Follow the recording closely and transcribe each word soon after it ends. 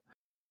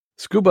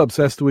Scuba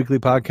Obsessed, the weekly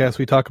podcast.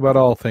 We talk about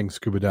all things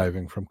scuba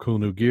diving, from cool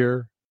new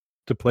gear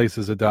to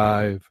places to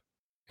dive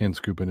and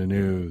scuba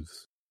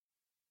news.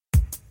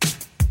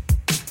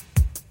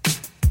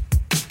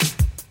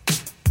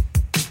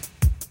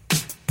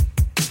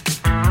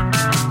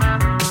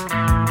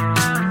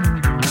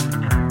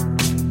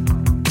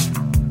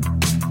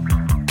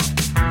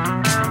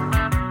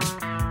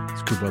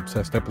 Scuba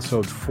Obsessed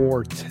episode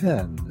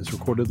 410 is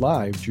recorded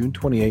live June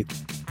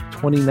 28th,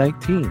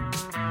 2019.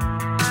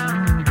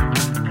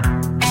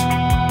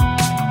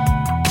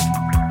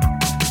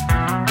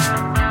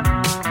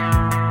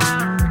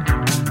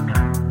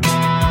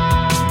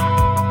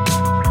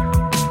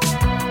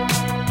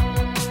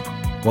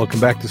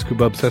 Welcome back to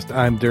Scuba Obsessed.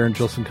 I'm Darren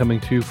Gilson,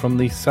 coming to you from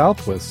the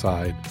southwest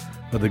side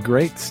of the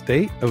great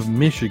state of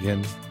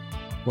Michigan,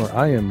 where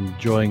I am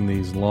enjoying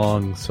these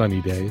long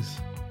sunny days.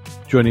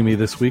 Joining me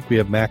this week, we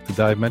have Mac, the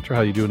dive mentor.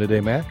 How you doing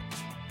today, Mac?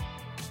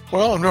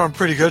 Well, I'm doing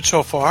pretty good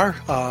so far.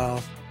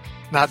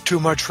 Not too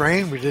much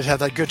rain. We did have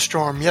that good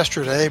storm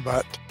yesterday,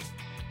 but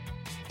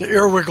the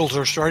air wiggles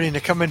are starting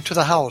to come into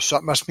the house. So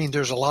that must mean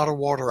there's a lot of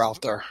water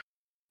out there.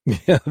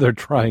 Yeah, they're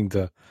trying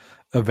to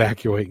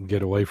evacuate and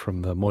get away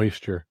from the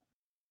moisture.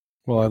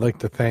 Well, I'd like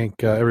to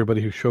thank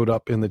everybody who showed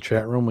up in the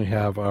chat room. We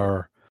have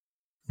our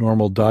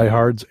normal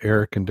diehards.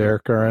 Eric and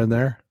Derek are in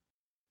there,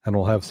 and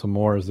we'll have some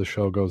more as the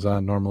show goes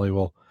on. Normally,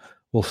 we'll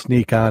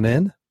sneak on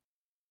in.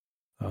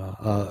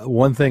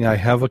 One thing I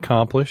have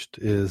accomplished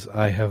is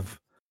I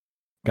have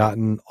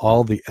gotten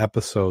all the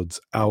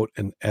episodes out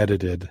and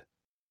edited.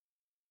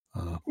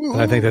 And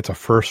I think that's a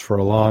first for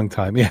a long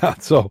time. Yeah,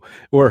 so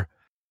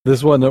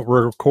this one that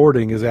we're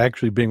recording is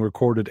actually being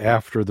recorded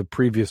after the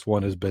previous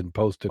one has been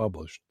posted,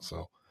 published.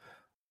 So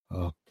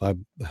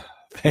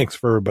thanks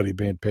for everybody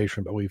being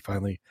patient, but we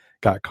finally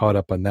got caught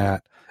up on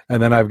that.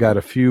 And then I've got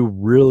a few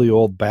really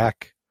old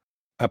back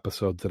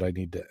episodes that I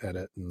need to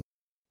edit, and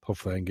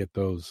hopefully I can get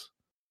those.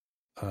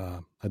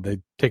 They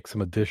take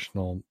some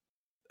additional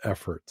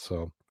effort,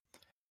 so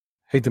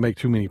hate to make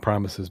too many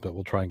promises, but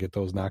we'll try and get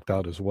those knocked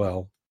out as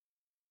well.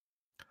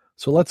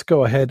 So let's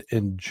go ahead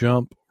and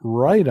jump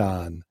right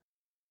on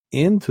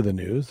into the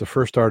news. The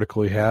first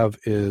article we have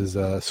is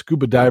a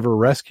scuba diver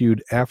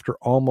rescued after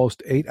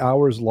almost 8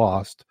 hours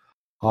lost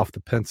off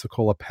the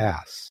Pensacola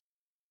Pass.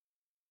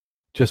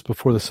 Just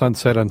before the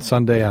sunset on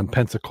Sunday on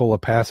Pensacola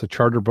Pass, a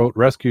charter boat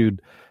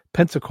rescued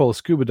Pensacola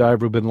scuba diver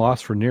who had been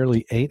lost for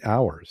nearly 8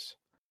 hours.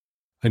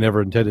 I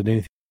never intended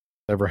anything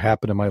to ever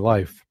happen in my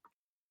life,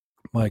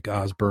 Mike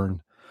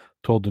Osborne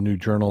told the New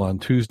Journal on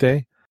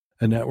Tuesday,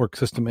 a network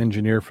system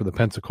engineer for the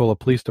Pensacola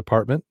Police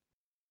Department.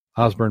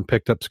 Osborne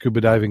picked up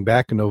scuba diving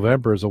back in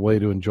November as a way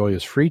to enjoy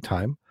his free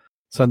time.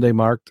 Sunday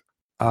marked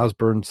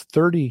Osborne's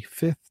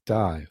 35th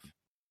dive,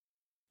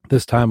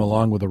 this time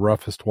along with the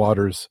roughest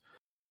waters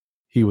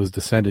he was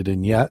descended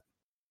in yet.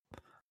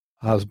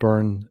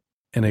 Osborne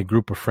and a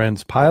group of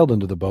friends piled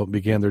into the boat and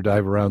began their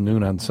dive around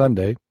noon on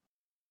Sunday,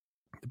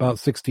 about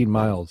 16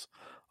 miles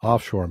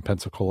offshore in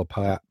Pensacola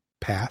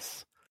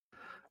Pass.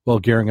 While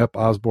gearing up,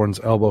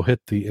 Osborne's elbow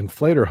hit the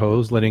inflator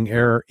hose, letting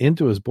air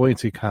into his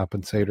buoyancy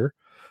compensator,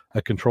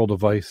 a control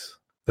device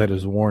that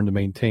is worn to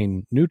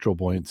maintain neutral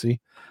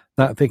buoyancy.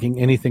 Not thinking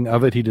anything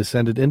of it, he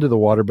descended into the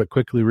water, but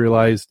quickly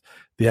realized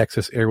the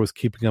excess air was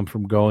keeping him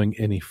from going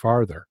any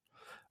farther.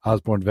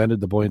 Osborne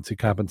vented the buoyancy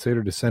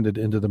compensator, descended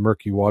into the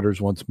murky waters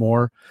once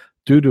more.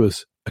 Due to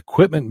his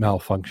equipment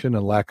malfunction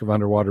and lack of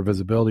underwater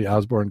visibility,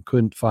 Osborne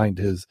couldn't find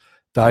his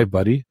dive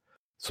buddy.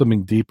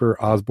 Swimming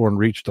deeper, Osborne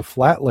reached a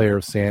flat layer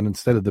of sand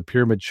instead of the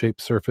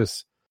pyramid-shaped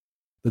surface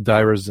the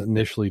divers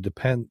initially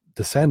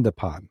descend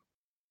upon.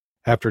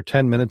 After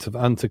 10 minutes of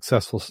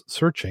unsuccessful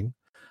searching,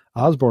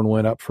 Osborne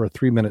went up for a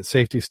 3-minute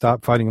safety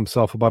stop, finding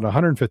himself about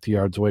 150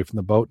 yards away from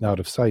the boat and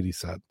out of sight, he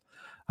said.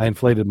 I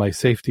inflated my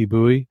safety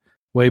buoy,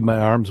 waved my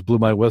arms, blew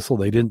my whistle.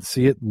 They didn't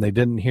see it, and they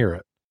didn't hear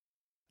it.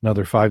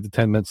 Another 5 to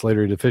 10 minutes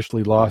later, he'd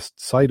officially lost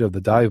sight of the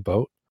dive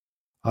boat.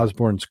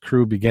 Osborne's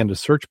crew began to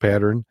search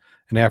pattern,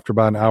 and after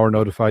about an hour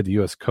notified the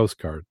U.S. Coast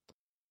Guard. A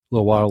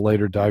little while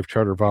later, dive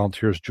charter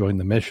volunteers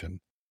joined the mission.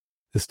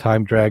 As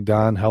time dragged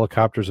on,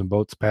 helicopters and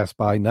boats passed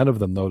by, none of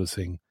them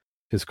noticing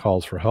his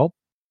calls for help.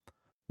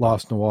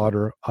 Lost in the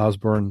water,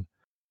 Osborne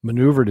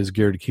maneuvered his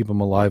gear to keep him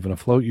alive and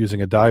afloat.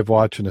 Using a dive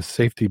watch and a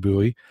safety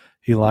buoy,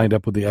 he lined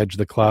up with the edge of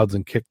the clouds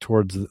and kicked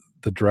towards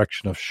the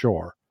direction of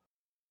shore.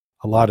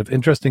 A lot of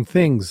interesting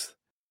things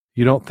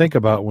you don't think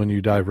about when you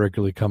dive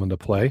regularly come into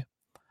play.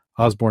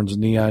 Osborne's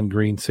neon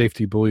green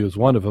safety buoy was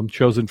one of them.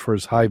 Chosen for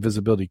his high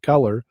visibility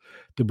color,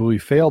 the buoy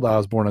failed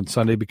Osborne on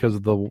Sunday because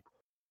of the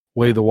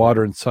way the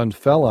water and sun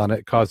fell on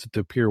it caused it to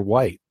appear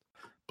white,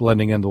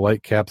 blending into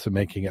white caps and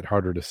making it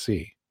harder to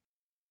see.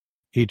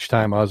 Each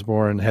time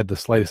Osborne had the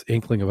slightest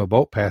inkling of a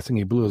boat passing,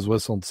 he blew his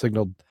whistle and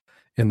signaled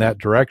in that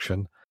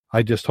direction.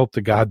 I just hoped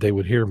to God they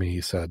would hear me, he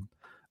said.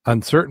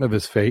 Uncertain of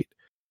his fate,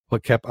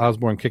 what kept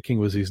Osborne kicking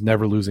was he's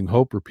never losing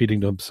hope,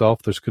 repeating to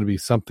himself there's going to be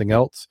something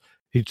else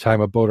each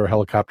time a boat or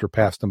helicopter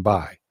passed him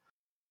by.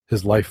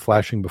 His life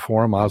flashing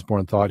before him,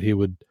 Osborne thought he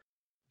would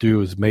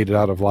do is made it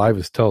out alive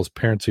is tell his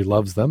parents he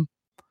loves them.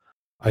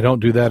 I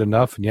don't do that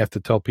enough, and you have to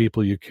tell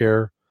people you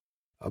care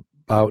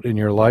about in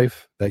your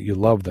life that you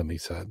love them, he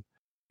said.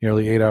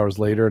 Nearly 8 hours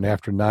later, and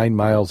after 9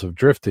 miles of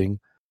drifting,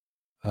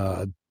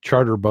 a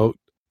charter boat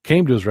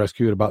came to his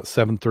rescue at about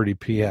 7:30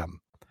 p.m.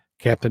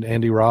 Captain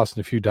Andy Ross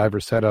and a few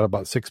divers set out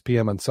about 6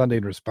 p.m. on Sunday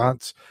in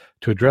response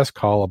to a distress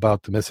call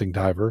about the missing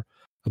diver.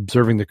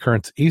 Observing the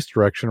current's east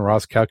direction,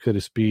 Ross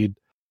calculated speed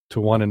to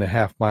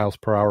 1.5 miles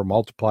per hour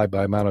multiplied by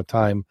the amount of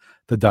time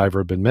the diver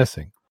had been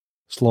missing.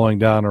 Slowing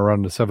down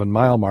around the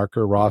 7-mile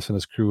marker, Ross and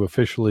his crew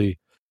officially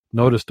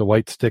noticed a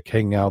white stick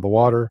hanging out of the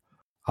water,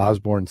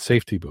 Osborne's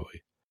safety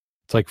buoy.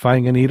 It's like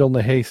finding a needle in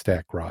a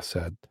haystack, Ross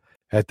said.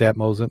 At that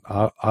moment,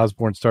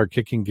 Osborne started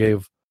kicking,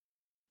 gave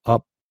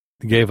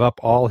up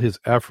all his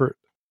effort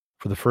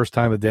for the first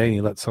time of the day, and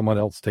he let someone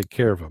else take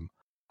care of him.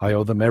 I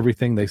owe them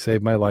everything. They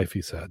saved my life,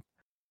 he said.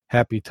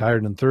 Happy,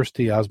 tired, and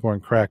thirsty, Osborne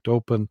cracked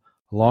open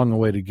a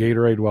long-awaited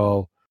Gatorade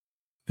while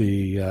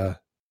the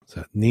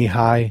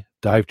knee-high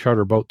dive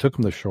charter boat took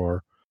him to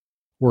shore,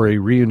 where he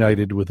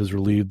reunited with his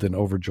relieved and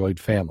overjoyed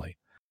family.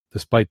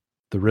 Despite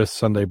the risks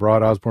Sunday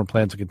brought, Osborne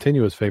plans to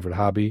continue his favorite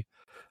hobby,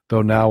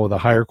 though now with a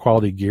higher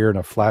quality gear and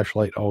a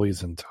flashlight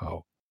always in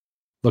tow.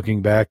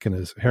 Looking back in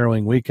his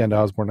harrowing weekend,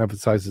 Osborne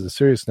emphasizes the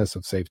seriousness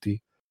of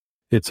safety.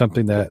 It's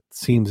something that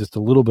seems just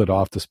a little bit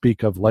off to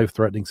speak of.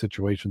 Life-threatening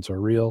situations are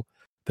real.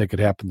 They could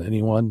happen to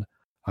anyone.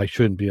 I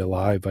shouldn't be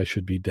alive. I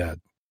should be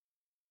dead.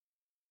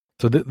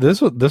 So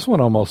this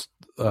one almost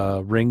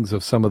rings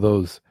of some of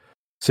those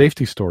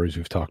safety stories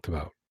we've talked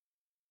about.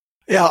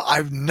 Yeah,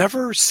 I've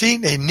never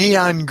seen a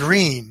neon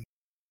green.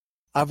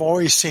 I've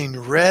always seen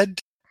red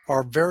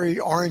or very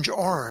orange.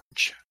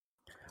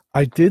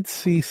 I did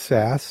see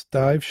SAS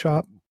Dive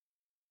Shop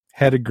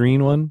had a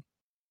green one.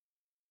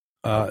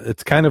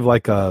 It's kind of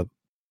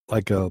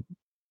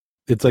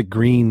it's like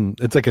green.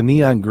 It's like a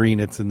neon green.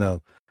 It's in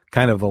the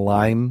kind of the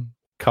lime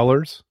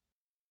colors.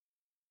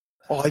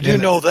 Well, I do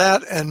know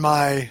that, and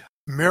my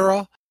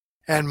mirror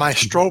and my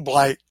strobe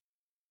light,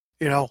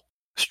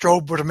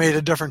 strobe would have made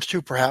a difference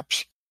too,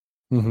 perhaps.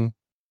 Mm-hmm.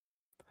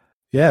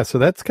 Yeah, so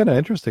that's kind of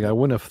interesting. I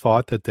wouldn't have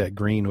thought that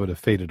green would have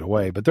faded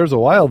away, but there's a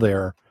while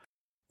there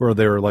where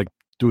they were like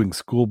doing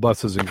school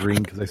buses in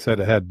green because they said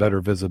it had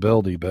better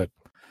visibility. But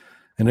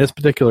in this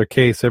particular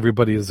case,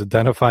 everybody is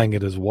identifying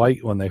it as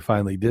white when they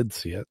finally did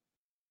see it.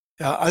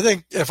 Yeah, I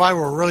think if I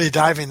were really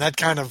diving that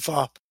kind of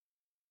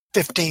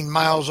 15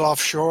 miles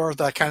offshore,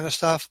 that kind of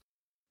stuff,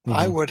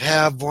 I would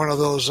have one of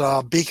those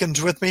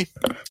beacons with me,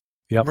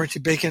 emergency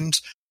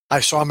beacons.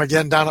 I saw them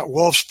again down at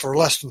Wolf's for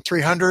less than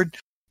 $300.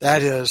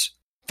 That is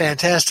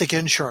fantastic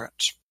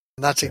insurance.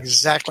 And that's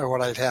exactly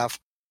what I'd have.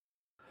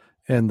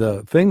 And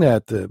the thing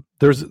that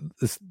there's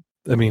this,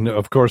 I mean,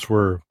 of course,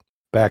 we're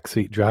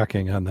backseat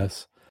jockeying on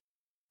this,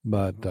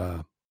 but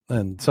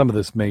and some of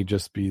this may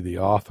just be the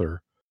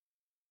author.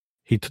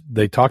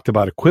 They talked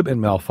about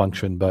equipment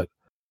malfunction, but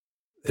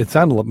it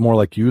sounded more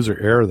like user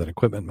error than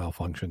equipment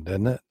malfunction,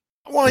 didn't it?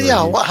 Well,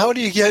 yeah. Well, how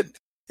do you get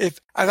if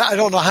I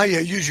don't know how you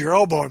use your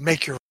elbow and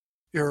make your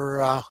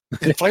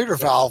inflator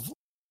valve?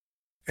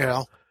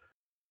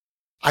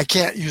 I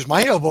can't use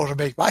my elbow to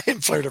make my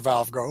inflator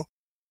valve go.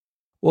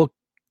 Well,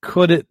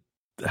 could it?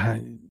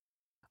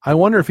 I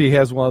wonder if he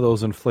has one of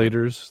those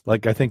inflators,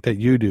 like I think that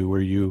you do,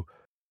 where you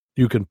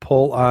can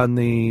pull on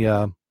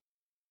the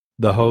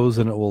hose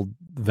and it will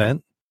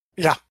vent.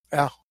 Yeah.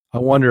 I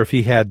wonder if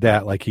he had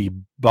that, like he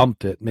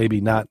bumped it,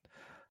 maybe not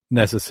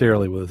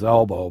necessarily with his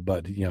elbow,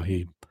 but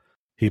he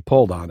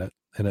pulled on it,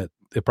 and it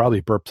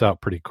probably burps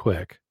out pretty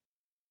quick.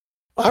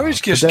 I was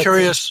just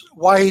curious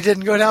why he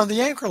didn't go down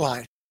the anchor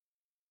line.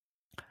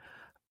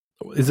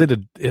 Is it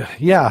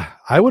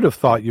I would have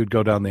thought you'd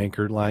go down the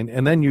anchor line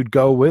and then you'd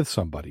go with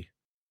somebody.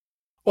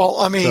 Well,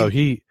 I mean, so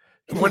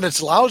when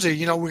it's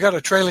lousy, we got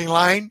a trailing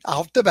line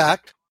out the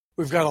back.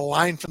 We've got a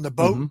line from the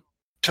boat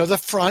to the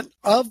front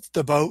of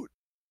the boat.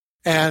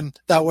 And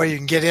that way you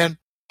can get in,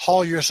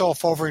 haul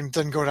yourself over, and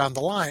then go down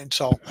the line.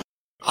 So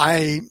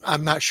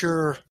I'm not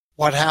sure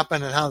what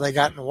happened and how they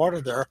got in the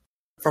water there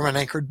from an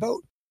anchored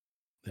boat.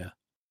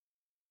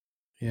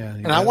 Yeah.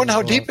 And I wonder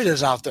how deep it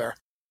is out there.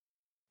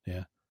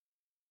 Yeah.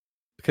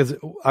 Because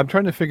I'm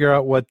trying to figure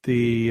out what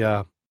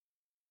it's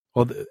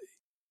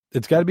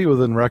got to be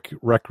within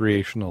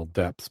recreational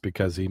depths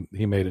because he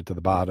made it to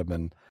the bottom,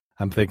 and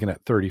I'm thinking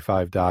at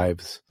 35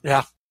 dives.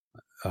 Yeah.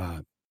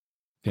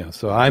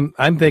 So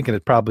I'm thinking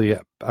it probably,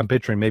 I'm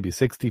picturing maybe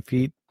 60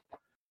 feet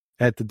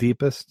at the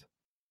deepest.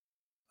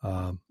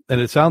 And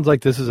it sounds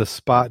like this is a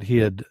spot he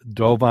had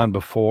dove on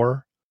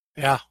before.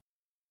 Yeah.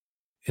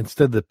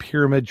 Instead of the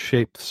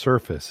pyramid-shaped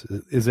surface,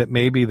 is it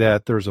maybe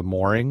that there's a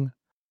mooring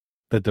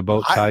that the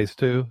boat ties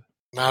to?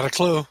 Not a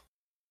clue.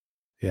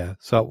 Yeah.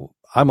 So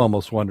I'm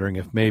almost wondering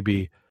if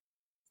maybe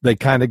they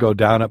kind of go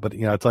down it, but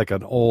it's like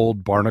an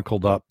old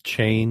barnacled up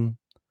chain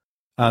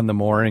on the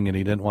mooring, and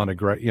he didn't want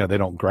to they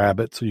don't grab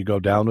it, so you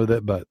go down with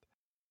it, but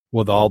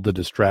with all the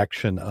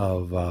distraction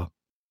of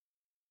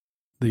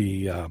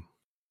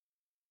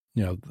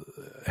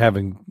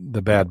having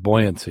the bad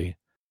buoyancy,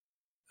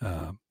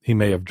 he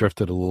may have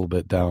drifted a little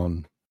bit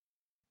down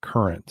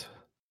current.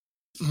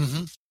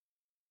 Mm-hmm.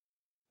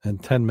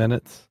 and 10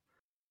 minutes.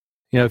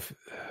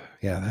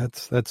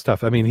 That's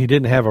tough. I mean, he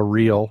didn't have a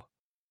reel,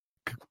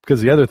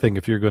 because the other thing,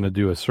 if you're going to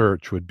do a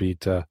search, would be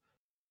to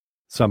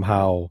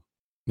somehow,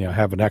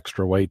 have an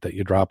extra weight that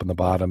you drop in the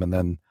bottom, and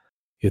then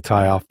you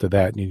tie off to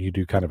that, and you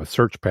do kind of a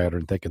search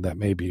pattern, thinking that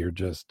maybe you're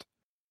just,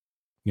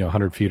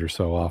 100 feet or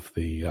so off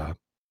the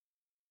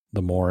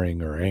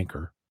mooring or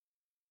anchor.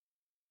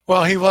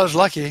 Well, he was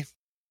lucky.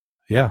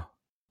 Yeah.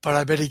 But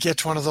I bet he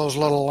gets one of those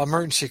little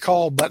emergency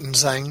call button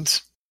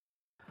things.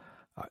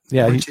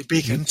 Emergency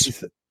beacons.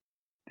 He's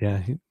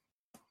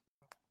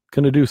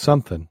going to do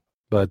something.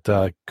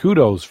 But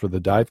kudos for the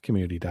dive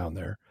community down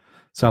there.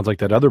 Sounds like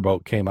that other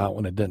boat came out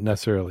when it didn't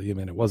necessarily,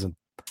 it wasn't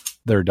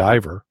their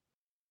diver.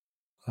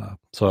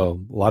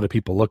 So a lot of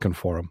people looking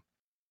for him.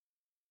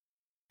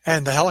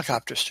 And the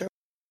helicopters, too.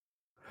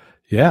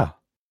 Yeah.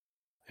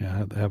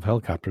 Yeah, they have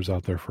helicopters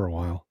out there for a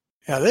while.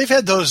 Yeah, they've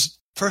had those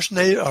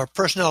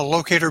personnel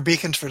locator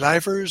beacons for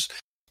divers.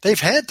 They've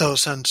had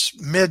those since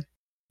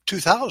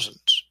mid-2000s.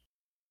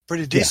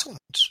 Pretty decent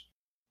ones.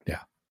 Yeah.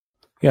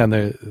 Yeah, and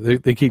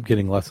they keep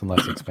getting less and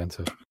less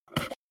expensive.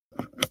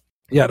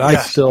 Yeah,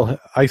 yes.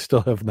 I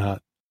still have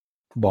not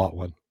bought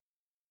one.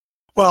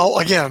 Well,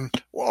 again,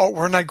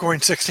 we're not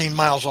going 16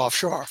 miles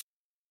offshore.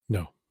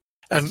 No.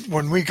 And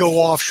when we go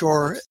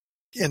offshore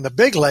in the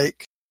big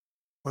lake,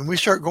 when we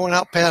start going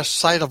out past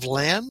sight of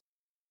land,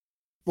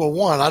 well,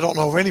 one, I don't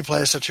know of any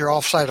place that you're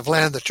off sight of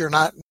land that you're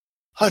not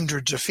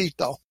hundreds of feet,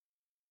 though.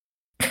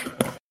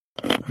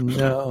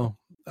 No.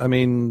 I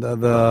mean,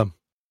 the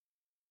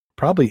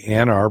probably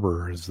Ann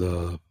Arbor is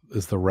the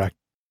wreck.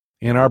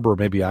 Ann Arbor or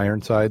maybe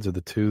Ironsides are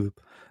the two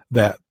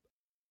that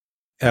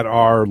at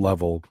our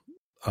level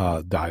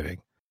diving.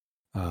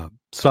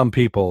 Some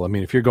people, I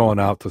mean, if you're going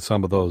out to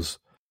some of those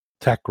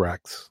tech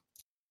wrecks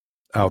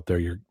out there,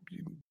 you're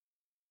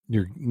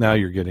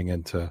getting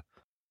into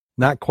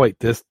not quite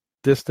this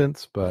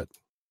distance, but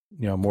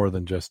more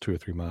than just 2 or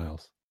 3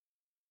 miles.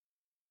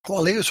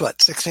 Well, he was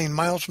 16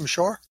 miles from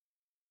shore?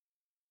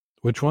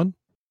 Which one?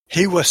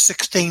 He was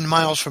 16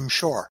 miles from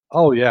shore.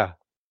 Oh yeah.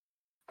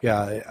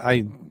 Yeah,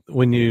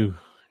 when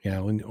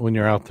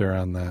you're out there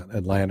on the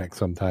Atlantic,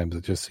 sometimes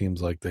it just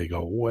seems like they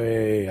go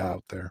way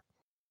out there.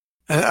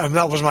 And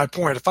that was my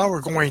point. If I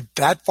were going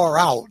that far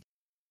out,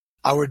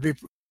 I would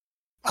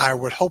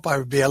hope I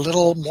would be a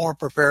little more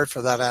prepared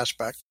for that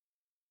aspect.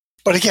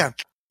 But again,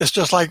 it's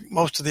just like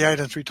most of the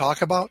items we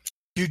talk about.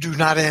 You do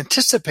not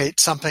anticipate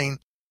something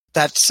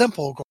that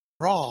simple going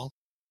wrong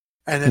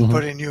and then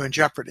putting you in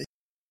jeopardy.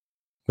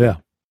 Yeah.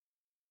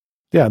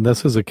 Yeah, and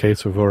this is a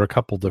case of where a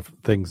couple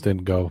different things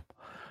didn't go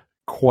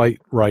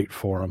quite right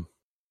for him.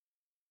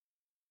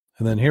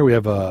 And then here we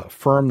have a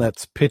firm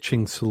that's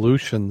pitching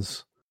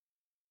solutions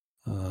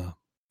to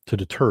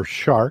deter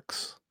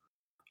sharks.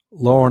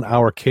 Lauren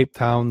Hour Cape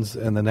Towns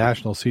and the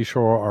National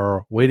Seashore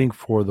are waiting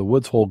for the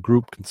Woods Hole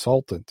Group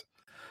consultant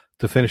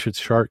to finish its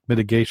shark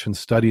mitigation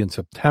study in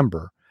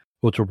September,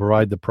 which will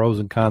provide the pros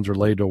and cons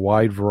related to a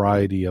wide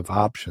variety of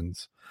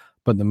options.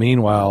 But in the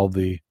meanwhile,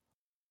 the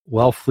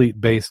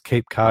Wellfleet-based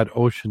Cape Cod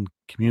Ocean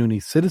Community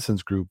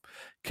Citizens Group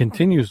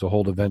continues to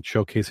hold events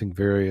showcasing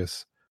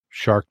various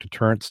shark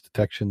deterrence,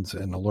 detections,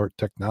 and alert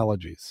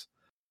technologies.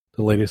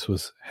 The latest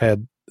was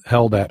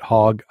held at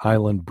Hog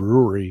Island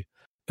Brewery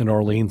in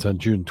Orleans on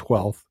June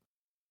 12th,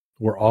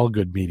 where all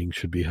good meetings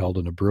should be held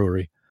in a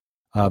brewery.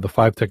 The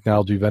 5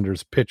 technology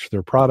vendors pitched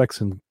their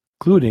products,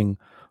 including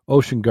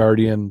Ocean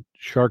Guardian,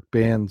 Shark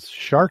Band's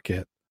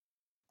Sharkit,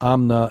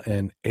 Omna,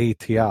 and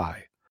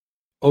ATI.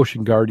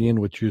 Ocean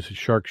Guardian, which uses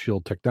Shark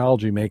Shield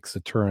technology, makes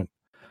deterrent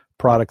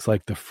products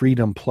like the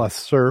Freedom Plus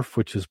Surf,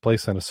 which is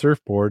placed on a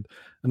surfboard,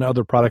 and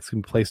other products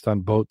can be placed on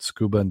boats,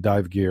 scuba, and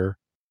dive gear.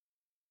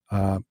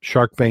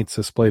 SharkBanks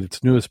displayed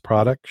its newest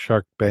product,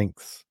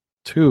 SharkBanks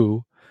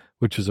 2,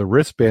 which is a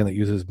wristband that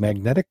uses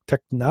magnetic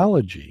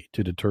technology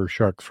to deter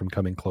sharks from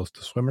coming close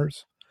to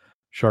swimmers.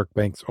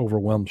 SharkBanks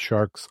overwhelms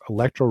sharks'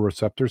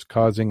 electroreceptors,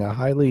 causing a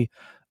highly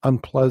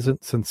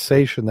unpleasant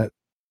sensation that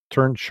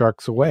turns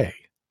sharks away.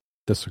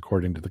 This,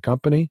 according to the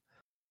company.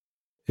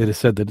 It is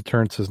said the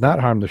deterrence does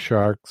not harm the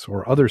sharks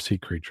or other sea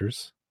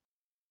creatures.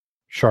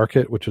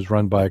 Sharkit, which is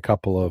run by a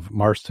couple of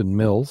Marston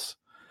Mills,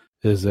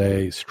 is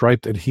a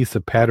striped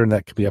adhesive pattern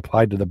that can be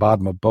applied to the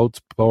bottom of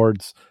boats,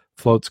 boards,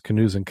 floats,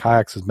 canoes, and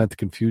kayaks, is meant to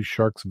confuse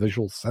sharks'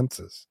 visual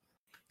senses.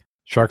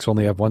 Sharks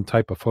only have one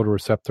type of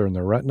photoreceptor in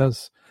their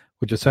retinas,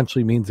 which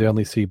essentially means they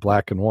only see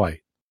black and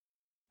white.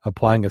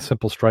 Applying a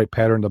simple stripe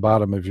pattern to the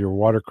bottom of your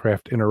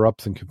watercraft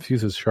interrupts and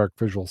confuses shark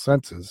visual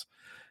senses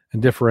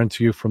and differentiates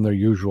you from their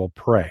usual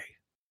prey.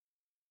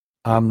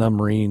 Omna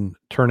Marine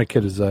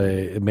Tourniquet is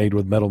made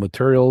with metal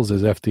materials,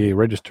 is FDA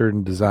registered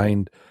and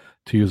designed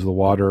to use the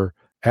water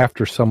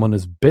after someone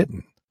is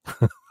bitten.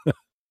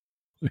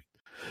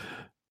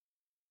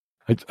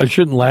 I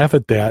shouldn't laugh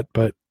at that,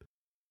 but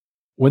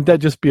wouldn't that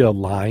just be a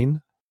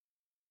line?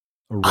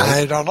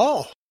 I don't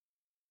know.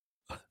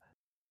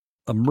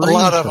 A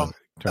lot of them.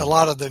 A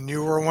lot of the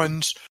newer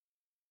ones,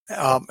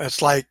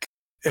 it's like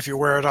if you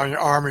wear it on your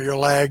arm or your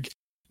leg,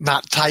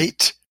 not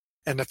tight,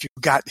 and if you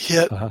got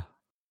hit,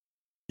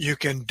 you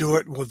can do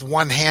it with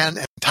one hand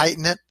and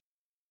tighten it.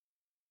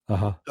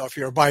 Uh-huh. So if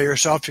you're by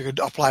yourself, you could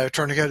apply a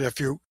tourniquet. If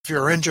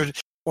you're injured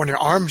when your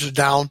arms are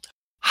down,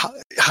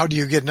 how do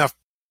you get enough,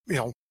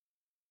 to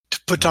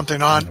put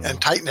something on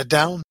and tighten it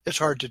down? It's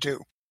hard to do.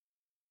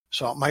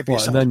 So it might be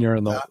something. And then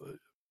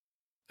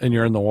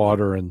you're in the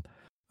water, and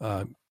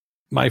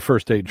my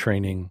first aid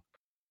training,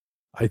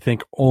 I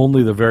think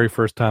only the very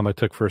first time I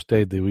took first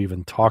aid, they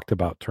even talked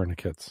about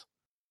tourniquets.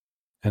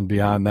 And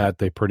beyond that,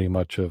 they pretty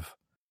much have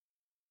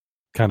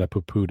kind of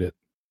poo-pooed it.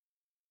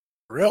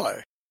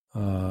 Really?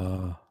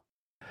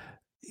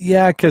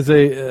 Yeah, because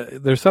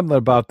there's something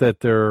about that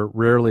they're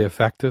rarely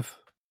effective.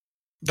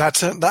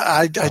 That's it.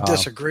 I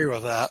disagree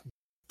with that.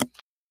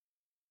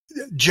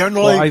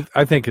 Generally, well,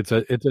 I think it's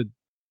a.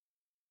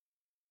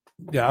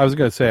 Yeah, I was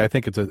going to say I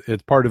think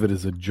it's part of it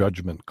is a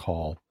judgment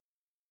call.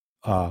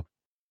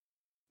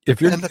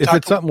 If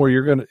it's something where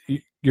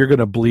you're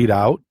gonna bleed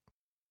out,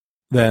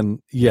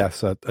 then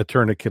yes, a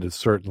tourniquet is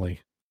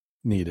certainly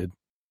needed.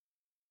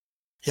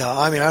 Yeah,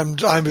 I mean,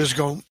 I'm just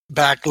going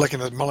back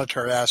looking at the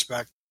military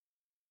aspect,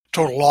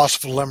 total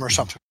loss of a limb or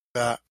something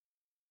like that.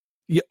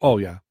 Yeah. Oh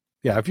yeah.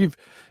 Yeah.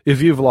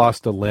 If you've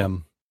lost a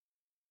limb,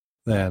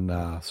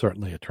 then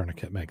certainly a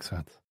tourniquet makes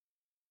sense.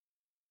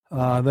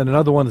 Then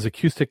another one is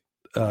Acoustic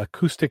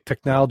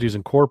Technologies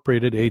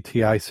Incorporated,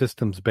 ATI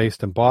Systems,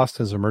 based in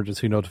Boston's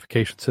emergency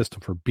notification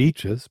system for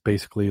beaches.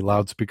 Basically,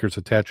 loudspeakers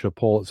attached to a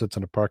pole that sits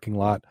in a parking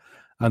lot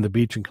on the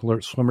beach and can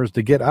alert swimmers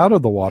to get out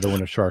of the water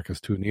when a shark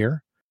is too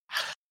near.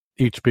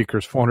 Each speaker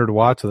is 400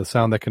 watts of the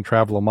sound that can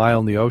travel a mile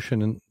in the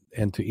ocean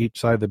and to each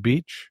side of the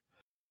beach,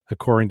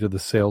 according to the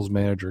sales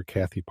manager,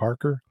 Kathy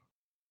Parker.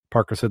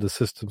 Parker said the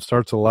system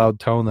starts with a loud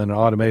tone, then an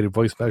automated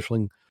voice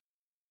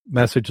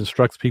message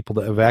instructs people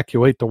to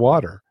evacuate the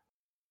water.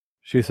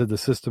 She said the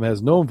system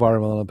has no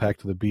environmental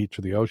impact to the beach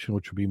or the ocean,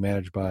 which will be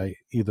managed by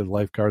either the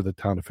lifeguard or the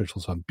town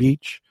officials on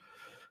beach,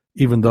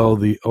 even though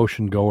the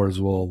ocean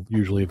goers will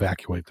usually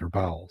evacuate their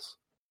bowels.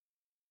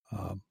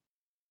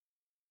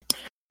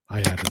 I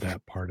added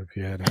that part if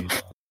you had any.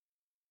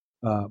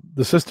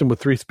 The system with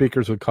 3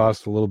 speakers would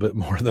cost a little bit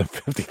more than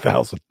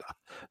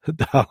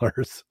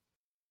 $50,000.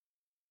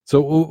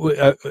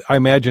 So I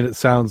imagine it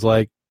sounds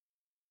like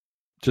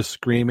just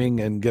screaming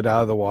and get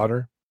out of the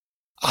water.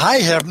 I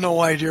have no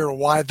idea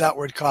why that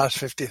would cost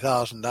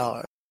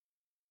 $50,000.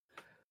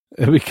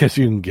 Because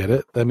you can get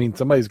it. I mean,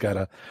 somebody's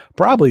got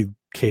probably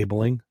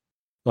cabling.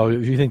 Oh,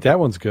 if you think that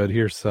one's good,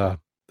 here's they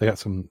got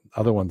some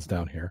other ones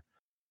down here.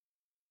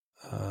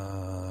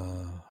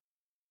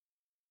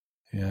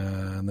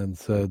 Yeah, and then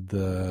said,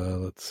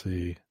 let's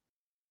see.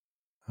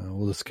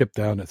 We'll just skip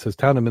down. It says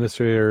town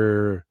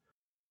administrator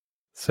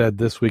said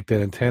this week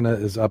that antenna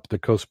is up the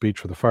coast beach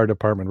for the fire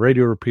department.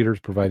 Radio repeaters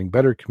providing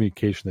better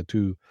communication to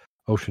 2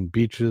 ocean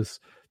beaches.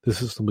 This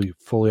system will be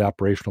fully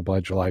operational by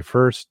July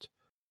 1st.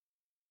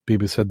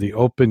 Biba said the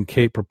Open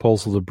Cape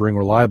proposal to bring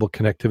reliable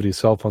connectivity to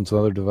cell phones and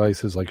other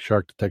devices like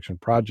shark detection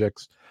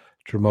projects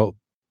to remote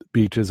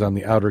beaches on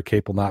the outer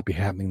Cape will not be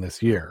happening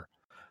this year.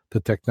 The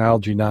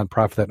technology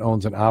nonprofit that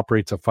owns and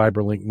operates a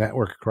fiber link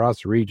network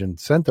across the region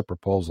sent the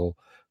proposal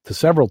to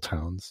several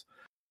towns,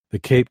 the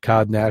Cape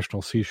Cod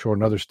National Seashore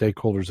and other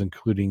stakeholders,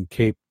 including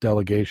Cape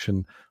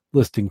delegation,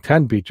 listing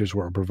 10 beaches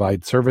where it will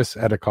provide service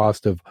at a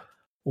cost of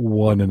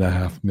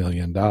 $1.5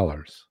 million.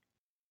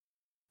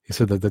 He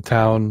said that the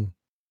town,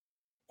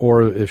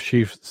 or if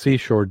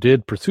Seashore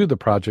did pursue the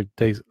project,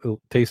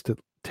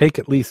 take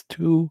at least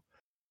 2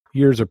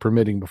 years of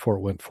permitting before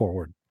it went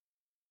forward.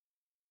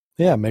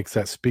 Yeah, it makes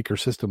that speaker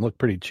system look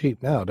pretty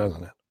cheap now,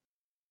 doesn't it?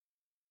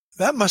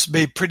 That must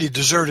be a pretty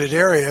deserted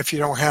area if you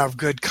don't have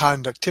good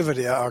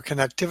conductivity or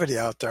connectivity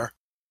out there.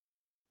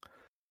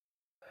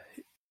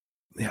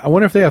 Yeah, I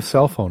wonder if they have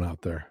cell phone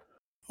out there.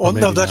 Well,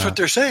 no, that's what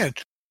they're saying.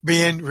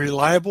 Being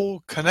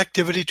reliable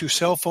connectivity to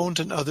cell phones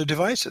and other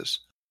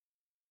devices.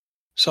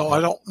 So I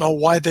don't know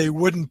why they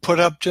wouldn't put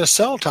up just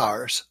cell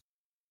towers,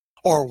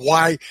 or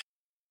why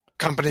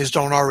companies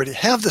don't already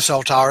have the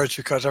cell towers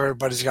because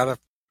everybody's got a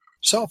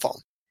cell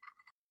phone.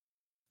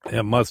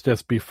 It must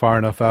just be far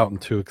enough out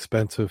and too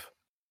expensive.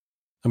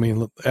 I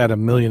mean, at $1.5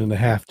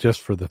 million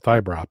just for the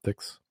fiber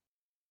optics.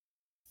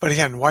 But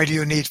again, why do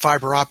you need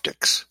fiber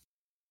optics?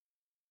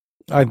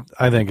 I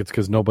think it's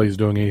because nobody's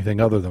doing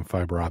anything other than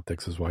fiber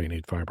optics is why you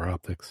need fiber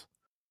optics.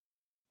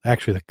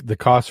 Actually, the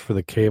cost for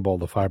the cable,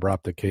 the fiber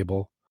optic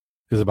cable,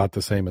 is about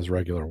the same as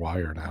regular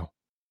wire now.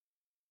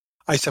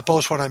 I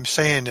suppose what I'm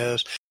saying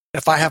is,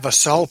 if I have a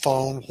cell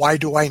phone, why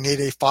do I need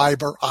a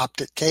fiber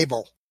optic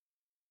cable?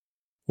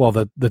 Well,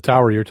 the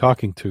tower you're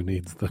talking to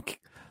needs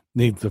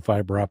the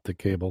fiber optic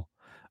cable,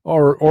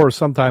 or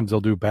sometimes they'll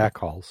do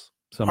backhauls.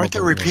 Aren't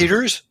there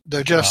repeaters?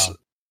 They're just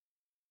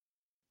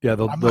yeah.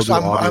 They'll do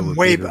audio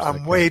repeaters.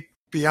 I'm way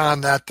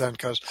beyond that then,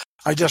 because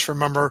I just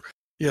remember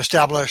you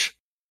establish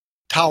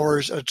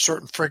towers at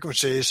certain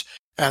frequencies,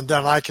 and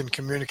then I can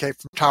communicate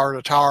from tower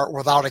to tower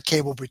without a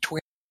cable between.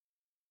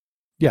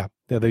 Yeah.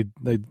 They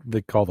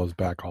call those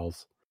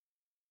backhauls.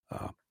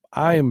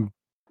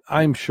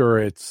 I'm sure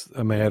it's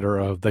a matter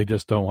of they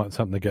just don't want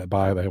something to get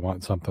by. They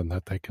want something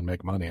that they can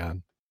make money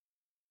on.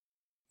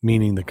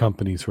 meaning the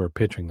companies who are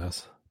pitching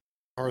this.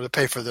 Or to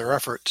pay for their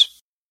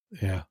efforts.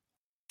 Yeah.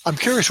 I'm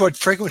curious what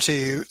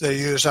frequency they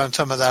use on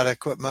some of that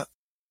equipment.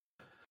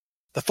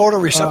 The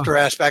photoreceptor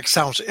aspect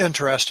sounds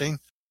interesting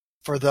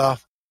for the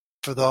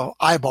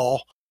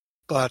eyeball,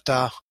 but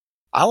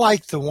I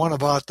like the one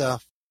about the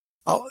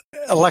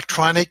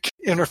electronic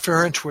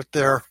interference with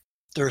their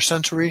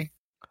sensory.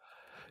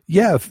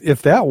 Yeah,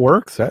 if that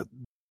works, that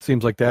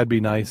seems like that'd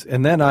be nice.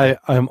 And then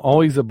I'm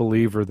always a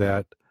believer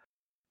that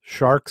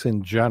sharks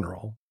in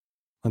general,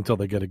 until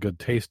they get a good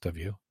taste of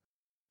you,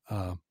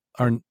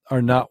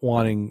 are not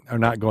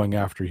going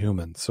after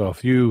humans. So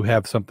if you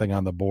have something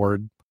on the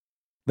board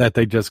that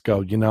they just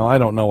go, I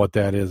don't know what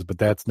that is, but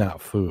that's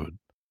not food,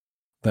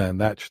 then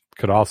that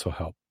could also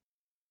help.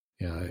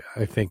 Yeah,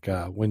 I think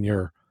when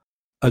you're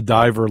a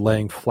diver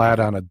laying flat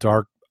on a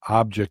dark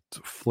object,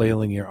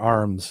 flailing your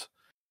arms,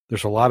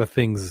 there's a lot of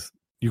things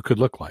you could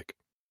look like.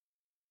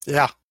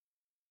 Yeah.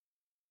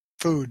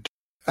 Food.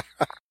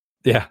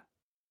 Yeah.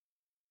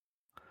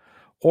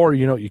 Or,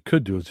 what you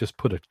could do is just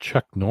put a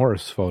Chuck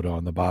Norris photo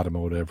on the bottom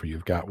of whatever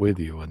you've got with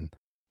you, and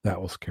that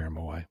will scare them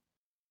away.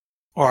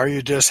 Or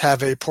you just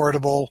have a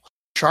portable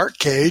shark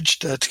cage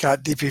that's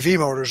got DPV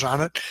motors on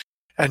it,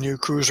 and you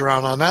cruise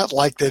around on that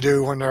like they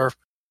do when they're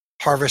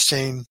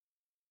harvesting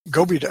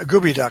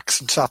gooby ducks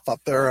and stuff up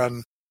there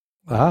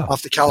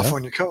off the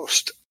California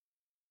coast.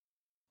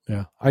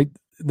 Yeah.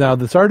 Now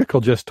this article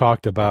just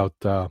talked about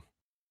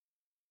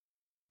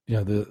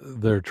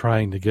they're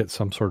trying to get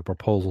some sort of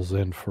proposals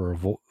in for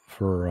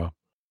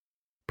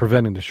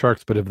preventing the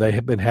sharks, but have they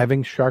been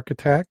having shark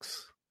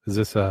attacks? Is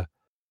this a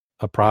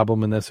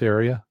problem in this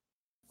area?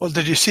 Well,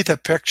 did you see the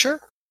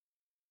picture?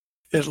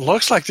 It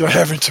looks like they're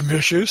having some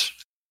issues.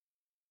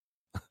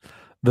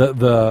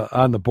 The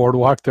on the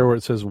boardwalk there where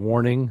it says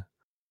warning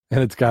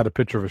and it's got a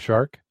picture of a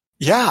shark?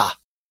 Yeah.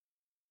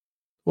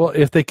 Well,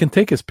 if they can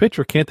take his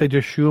picture, can't they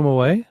just shoo him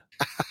away?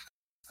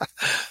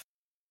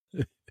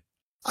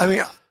 I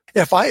mean,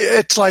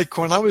 it's like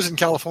when I was in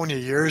California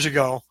years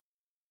ago,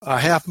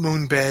 Half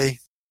Moon Bay,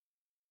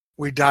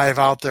 we dive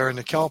out there in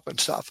the kelp and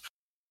stuff.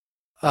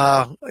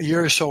 A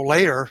year or so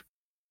later,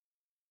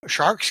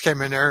 sharks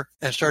came in there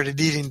and started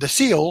eating the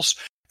seals,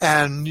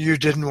 and you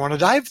didn't want to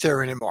dive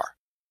there anymore.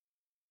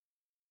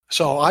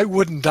 So I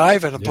wouldn't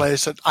dive in a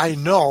place that I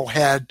know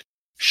had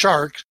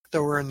sharks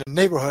that were in the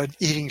neighborhood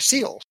eating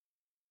seals.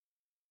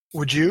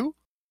 Would you?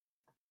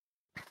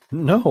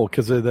 No,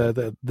 because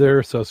they're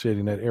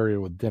associating that area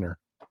with dinner.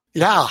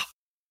 Yeah.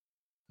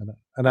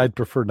 And I'd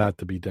prefer not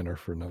to be dinner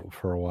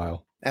for a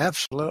while.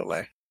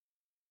 Absolutely.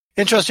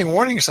 Interesting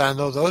warning sign,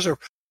 though. Those are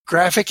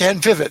graphic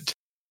and vivid.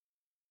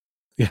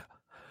 Yeah.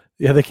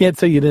 Yeah, they can't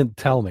say you didn't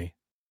tell me.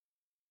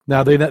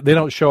 Now, they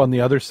don't show on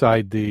the other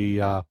side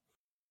the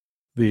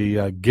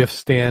gift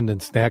stand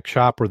and snack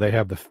shop where they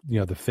have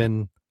the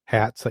fin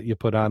hats that you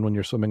put on when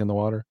you're swimming in the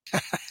water.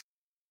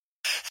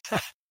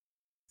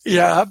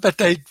 Yeah, I bet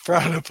they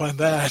frown upon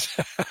that.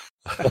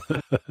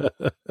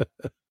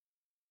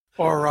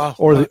 or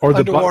the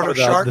underwater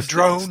shark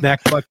drone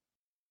snack bucket.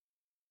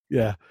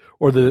 Yeah,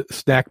 or the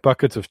snack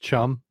buckets of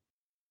chum.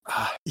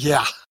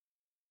 Yeah.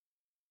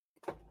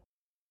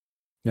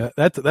 Yeah,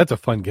 that's a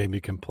fun game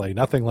you can play.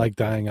 Nothing like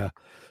tying a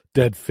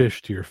dead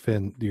fish to your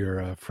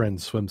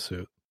friend's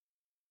swimsuit.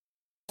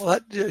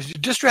 Well, you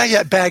just drag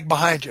that bag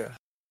behind you.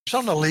 It's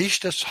on a leash.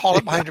 Just haul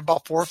it behind you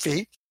about 4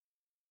 feet.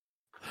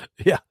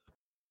 Yeah.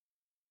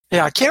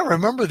 Yeah, I can't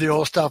remember the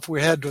old stuff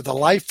we had with the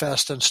life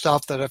vest and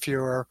stuff that if you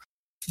were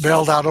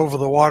bailed out over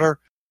the water,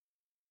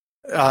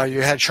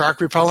 you had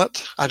shark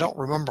repellent. I don't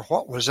remember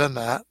what was in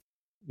that.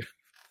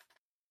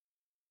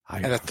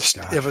 And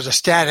if it was a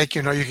static,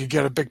 you could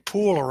get a big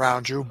pool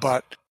around you,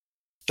 but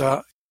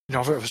if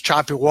it was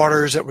choppy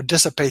waters, it would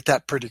dissipate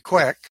that pretty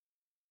quick.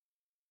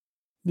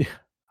 Yeah,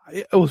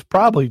 it was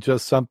probably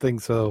just something.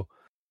 So,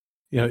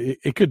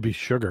 it could be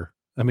sugar.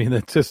 I mean,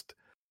 it's just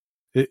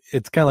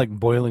it's kind of like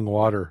boiling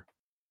water,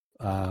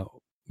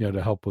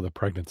 to help with a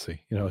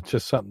pregnancy. It's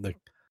just something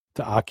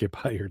to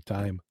occupy your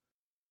time.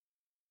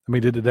 I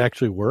mean, did it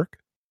actually work?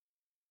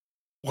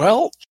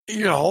 Well,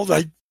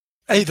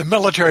 the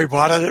military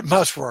bought it. It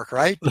must work,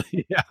 right?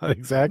 Yeah,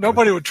 exactly.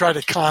 Nobody would try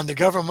to con the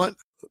government.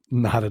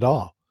 Not at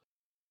all.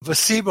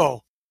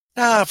 Placebo.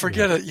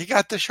 Forget it. You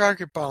got the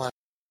shark repellent.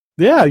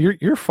 Yeah,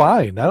 you're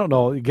fine. I don't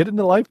know. Get in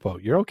the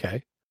lifeboat. You're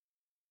okay.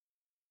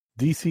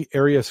 DC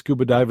area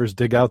scuba divers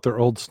dig out their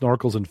old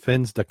snorkels and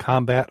fins to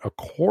combat a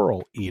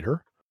coral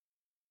eater.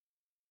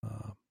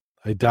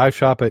 A dive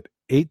shop at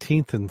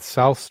 18th and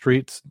South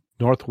Streets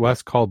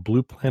Northwest called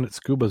Blue Planet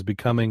Scuba is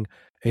becoming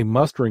a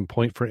mustering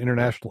point for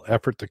international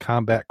effort to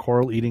combat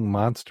coral-eating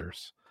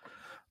monsters.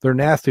 They're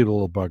nasty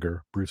little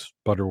bugger, Bruce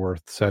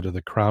Butterworth said of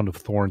the crown of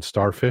thorns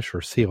starfish,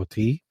 or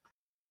COT.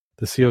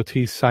 The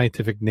COT's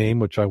scientific name,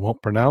 which I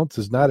won't pronounce,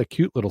 is not a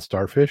cute little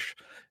starfish.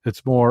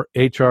 It's more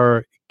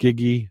H.R.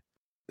 Geiger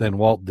than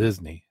Walt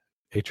Disney.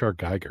 H.R.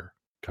 Geiger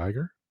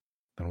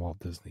than Walt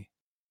Disney.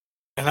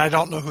 And I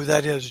don't know who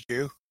that is, do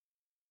you?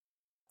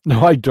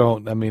 No, I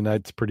don't. I mean,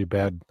 it's pretty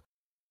bad.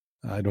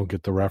 I don't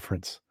get the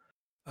reference.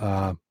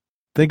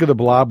 Think of the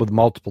blob with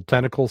multiple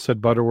tentacles,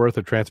 said Butterworth,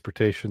 a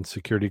transportation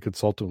security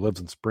consultant who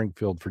lives in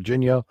Springfield,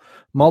 Virginia.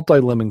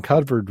 Multi-limb and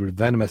covered with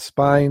venomous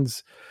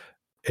spines.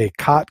 A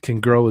cot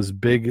can grow as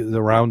big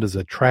around as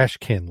a trash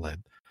can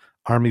lid.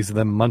 Armies of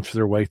them munch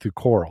their way through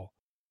coral.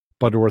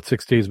 Butterworth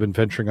 60 has been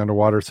venturing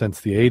underwater since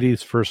the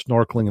 80s, first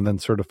snorkeling and then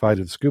certified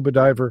as a scuba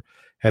diver.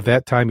 At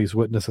that time, he's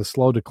witnessed a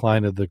slow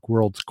decline of the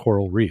world's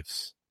coral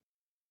reefs.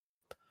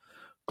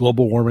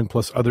 Global warming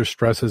plus other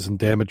stresses and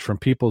damage from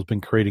people has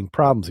been creating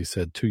problems, he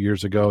said 2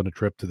 years ago on a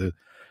trip to the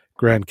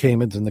Grand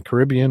Caymans in the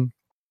Caribbean.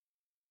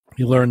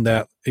 He learned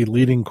that a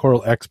leading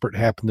coral expert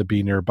happened to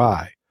be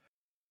nearby.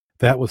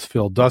 That was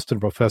Phil Dustin,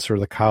 professor of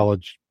the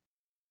College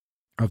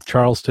of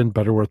Charleston.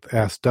 Butterworth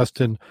asked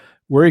Dustin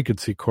where he could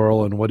see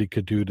coral and what he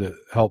could do to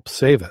help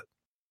save it.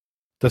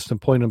 Dustin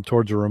pointed him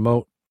towards a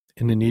remote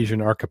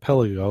Indonesian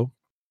archipelago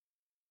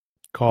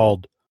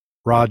called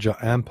Raja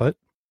Ampat,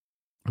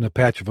 and a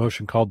patch of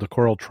ocean called the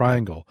Coral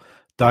Triangle.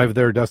 Dive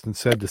there, Dustin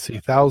said, to see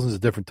thousands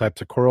of different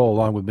types of coral,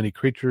 along with many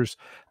creatures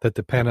that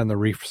depend on the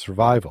reef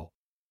survival.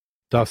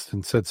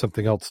 Dustin said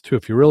something else, too.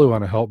 If you really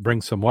want to help,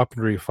 bring some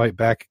weaponry to fight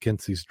back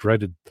against these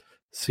dreaded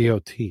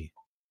COT.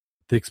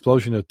 The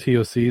explosion of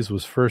TOCs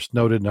was first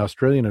noted in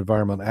Australian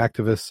environmental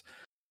activist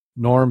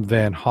Norm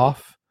Van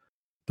Hoff.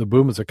 The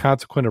boom is a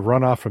consequence of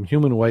runoff from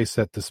human waste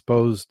that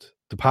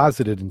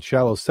deposited in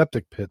shallow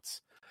septic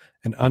pits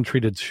and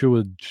untreated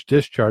sewage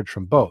discharge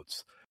from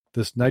boats.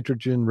 This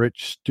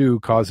nitrogen-rich stew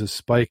causes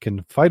spike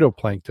in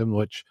phytoplankton,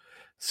 which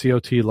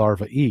COT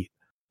larvae eat.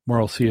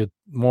 More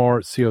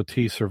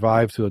COT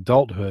survive to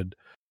adulthood,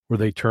 where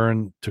they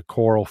turn to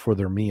coral for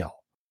their meal.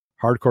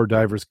 Hardcore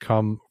divers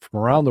come from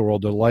around the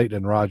world to delight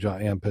in Raja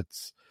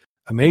Ampat's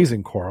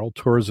amazing coral.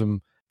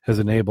 Tourism has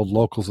enabled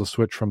locals to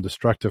switch from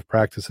destructive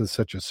practices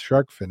such as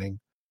shark finning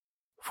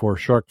for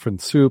shark fin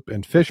soup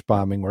and fish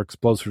bombing, where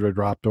explosives are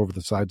dropped over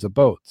the sides of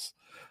boats.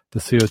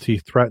 The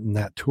COT threaten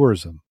that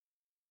tourism.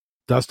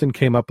 Dustin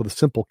came up with a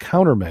simple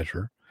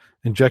countermeasure,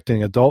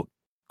 injecting adult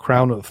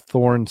crown of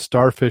thorn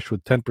starfish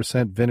with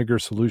 10% vinegar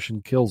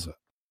solution kills it.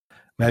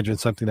 Imagine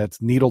something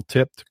that's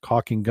needle-tipped,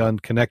 caulking gun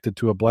connected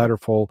to a bladder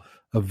full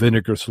of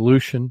vinegar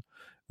solution.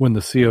 When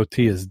the COT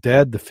is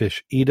dead, the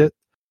fish eat it.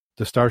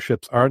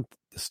 Starfish aren't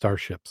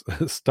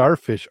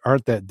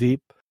that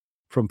deep,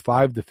 from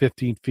 5 to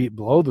 15 feet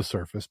below the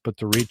surface, but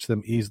to reach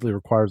them easily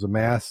requires a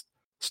mast,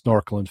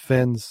 snorkel, and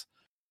fins.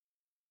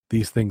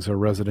 These things are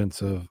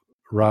residents of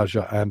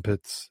Raja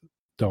Ampats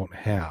don't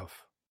have.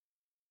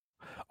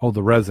 Oh,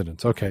 the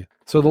residents. Okay.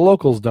 So the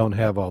locals don't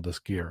have all this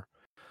gear.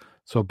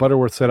 So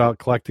Butterworth set out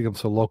collecting them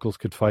so locals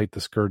could fight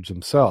the scourge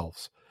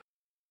themselves.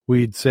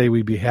 We'd say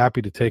we'd be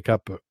happy to take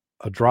up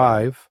a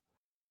drive.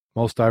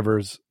 Most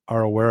divers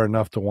are aware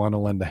enough to want to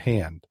lend a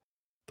hand.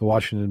 The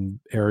Washington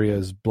area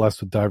is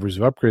blessed with divers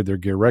who upgrade their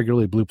gear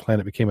regularly. Blue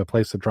Planet became a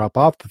place to drop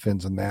off the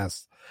fins and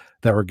masts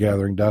that were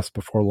gathering dust.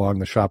 Before long,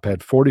 the shop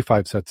had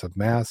 45 sets of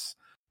masts,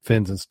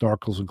 fins, and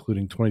snorkels,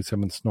 including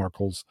 27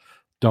 snorkels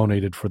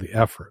donated for the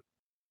effort.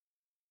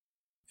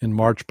 In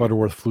March,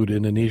 Butterworth flew to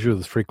Indonesia with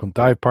his frequent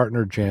dive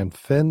partner, Jan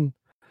Finn,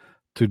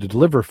 to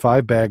deliver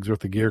 5 bags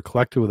worth of gear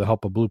collected with the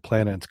help of Blue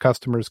Planet and its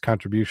customers.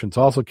 Contributions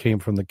also came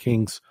from the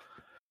King's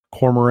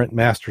Cormorant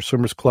Master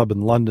Swimmers Club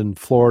in London,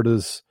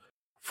 Florida's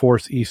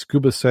Force East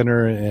Scuba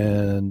Center,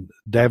 and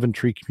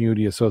Daventry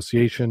Community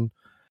Association,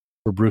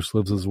 where Bruce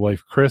lives with his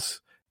wife, Chris.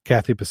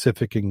 Cathay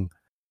Pacific and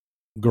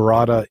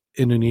Garuda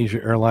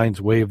Indonesia Airlines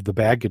waived the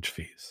baggage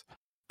fees.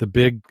 The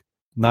big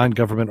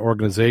non-government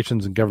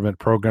organizations and government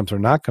programs are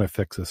not going to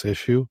fix this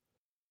issue.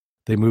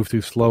 They move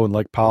too slow, and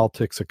like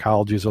politics,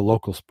 ecology is a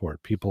local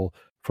sport. People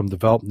from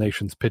developed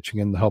nations pitching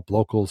in to help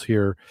locals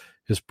here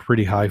is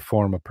pretty high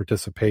form of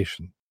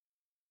participation.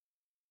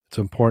 It's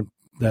important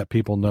that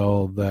people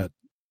know that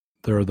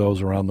there are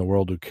those around the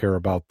world who care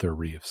about their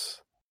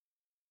reefs.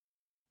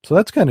 So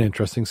that's kind of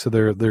interesting. So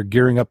they're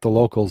gearing up the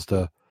locals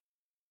to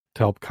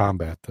help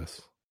combat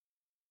this.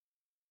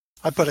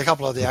 I put a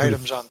couple of the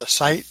items on the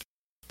site.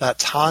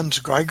 That's Hans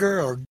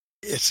Geiger, or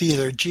it's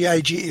either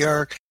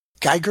Giger,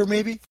 Geiger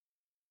maybe.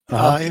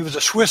 He was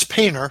a Swiss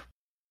painter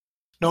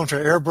known for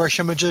airbrush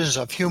images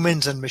of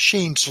humans and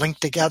machines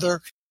linked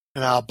together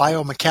in a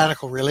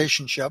biomechanical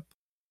relationship.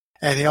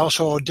 And he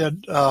also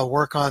did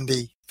work on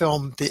the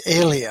film The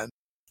Alien.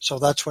 So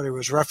that's what he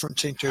was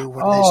referencing to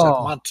when they said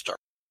monster.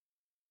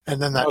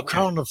 And then that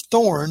crown of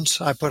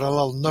thorns, I put a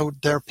little note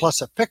there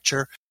plus a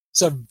picture.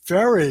 It's a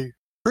very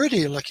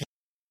pretty looking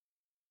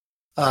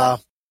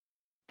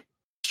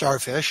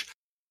starfish,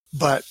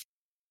 but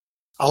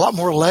a lot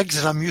more legs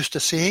than I'm used to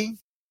seeing.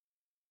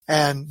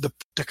 And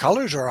the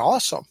colors are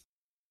awesome.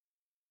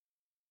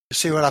 You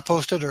see what I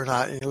posted or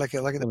not? You look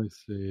at Let me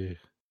see.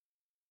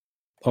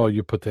 Oh,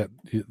 you put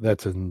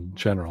that's in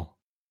general.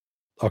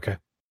 Okay.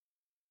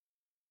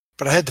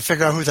 But I had to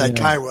figure out who that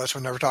guy was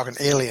when they were talking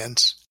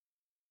aliens.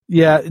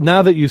 Yeah,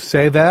 now that you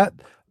say that,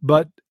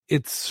 but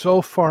it's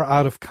so far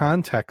out of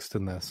context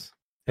in this.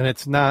 And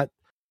it's not,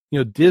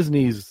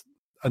 Disney's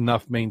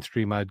enough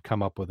mainstream I'd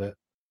come up with it.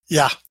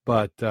 Yeah.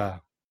 But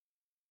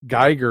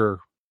Geiger,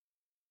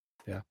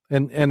 Yeah,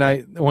 and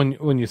I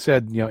when you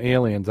said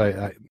aliens,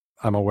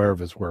 I'm aware of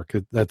his work.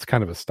 That's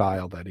kind of a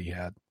style that he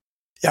had.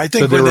 Yeah, I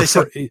think when they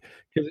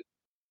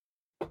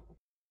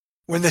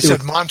was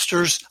said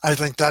monsters, I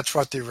think that's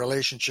what the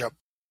relationship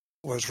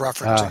was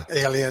referencing.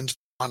 Aliens,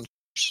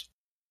 monsters.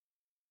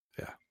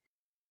 Yeah.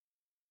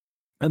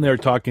 And they're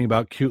talking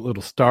about cute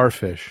little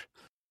starfish,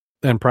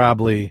 and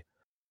probably,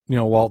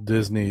 Walt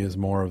Disney is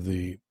more of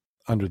the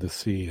under the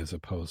sea as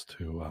opposed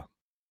to,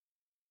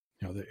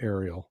 the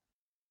aerial.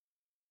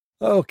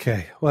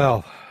 Okay,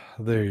 well,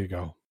 there you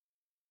go.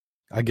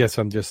 I guess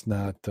I'm just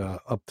not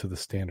up to the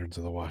standards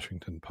of the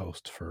Washington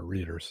Post for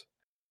readers.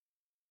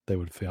 They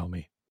would fail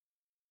me.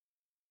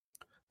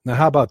 Now,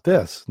 how about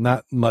this?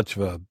 Not much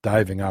of a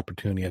diving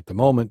opportunity at the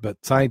moment,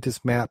 but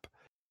scientists map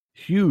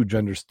huge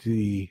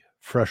undersea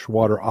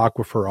freshwater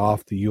aquifer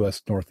off the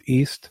U.S.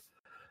 Northeast.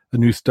 A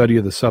new study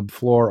of the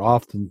subfloor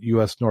off the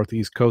U.S.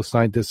 Northeast coast,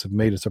 scientists have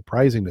made a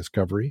surprising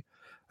discovery: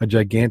 a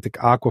gigantic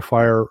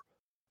aquifer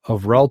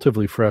of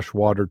relatively fresh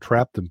water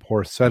trapped in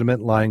porous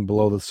sediment lying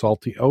below the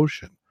salty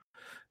ocean.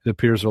 It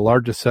appears the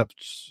largest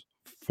such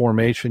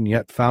formation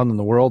yet found in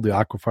the world. The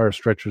aquifer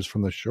stretches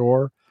from the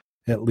shore,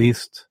 at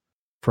least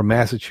from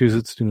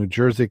Massachusetts to New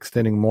Jersey,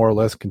 extending more or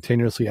less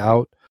continuously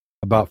out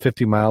about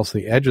 50 miles to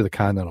the edge of the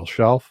continental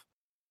shelf.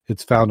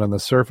 If found on the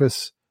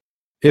surface,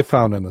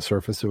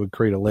 it would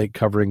create a lake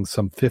covering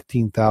some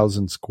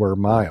 15,000 square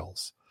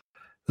miles.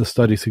 The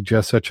study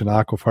suggests such an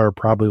aquifer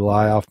probably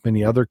lie off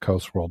many other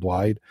coasts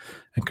worldwide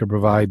and could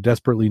provide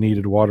desperately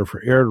needed water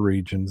for arid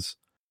regions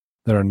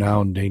that are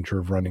now in danger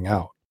of running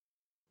out.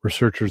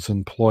 Researchers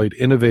employed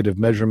innovative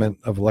measurement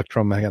of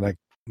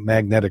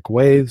electromagnetic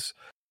waves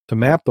to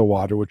map the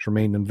water, which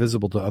remained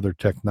invisible to other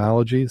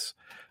technologies.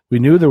 We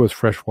knew there was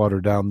fresh water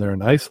down there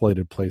in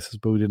isolated places,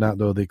 but we did not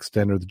know the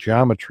extent or the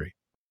geometry.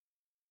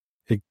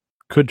 It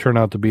could turn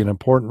out to be an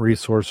important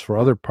resource for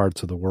other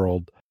parts of the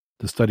world.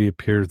 The study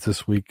appears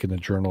this week in the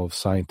Journal of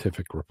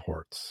Scientific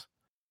Reports.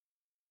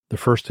 The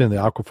first in the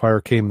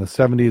aquifer came in the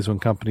 70s when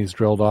companies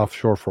drilled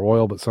offshore for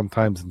oil, but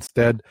sometimes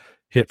instead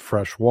hit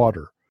fresh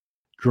water.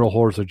 Drill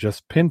holes are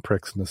just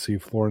pinpricks in the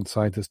seafloor, and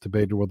scientists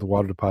debated whether the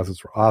water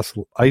deposits were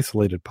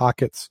isolated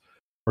pockets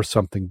or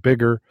something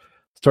bigger.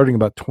 Starting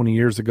about 20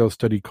 years ago,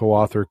 study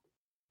co-author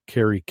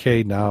Carrie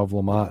Kay, now of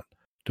Lamont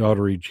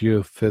Doherty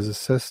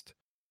geophysicist,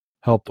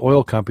 helped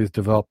oil companies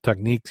develop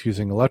techniques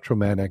using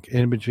electromagnetic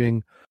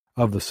imaging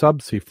of the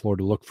subsea floor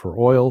to look for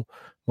oil.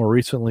 More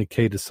recently,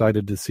 Kay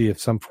decided to see if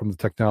some form of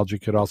technology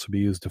could also be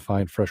used to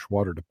find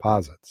freshwater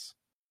deposits.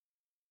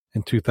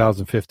 In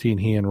 2015,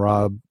 he and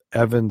Rob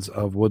Evans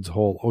of Woods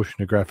Hole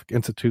Oceanographic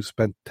Institute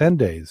spent 10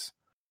 days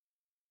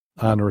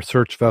on a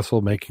research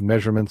vessel making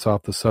measurements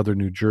off the southern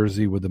New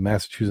Jersey with the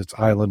Massachusetts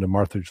island of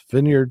Martha's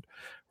Vineyard,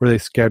 where they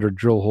scattered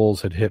drill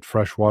holes had hit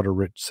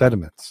freshwater-rich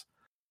sediments.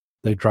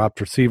 They dropped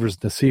receivers in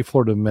the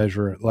seafloor to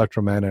measure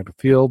electromagnetic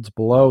fields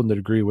below and the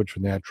degree which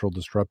natural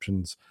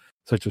disruptions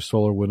such as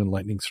solar, wind, and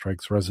lightning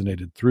strikes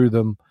resonated through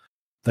them.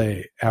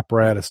 The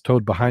apparatus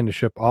towed behind the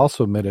ship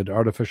also emitted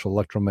artificial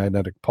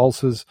electromagnetic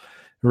pulses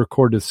and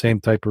recorded the same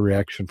type of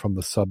reaction from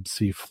the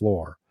subsea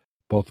floor.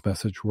 Both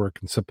messages work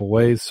in simple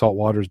ways.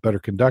 Saltwater is a better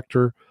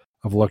conductor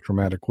of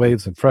electromagnetic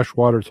waves than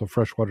freshwater, so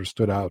freshwater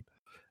stood out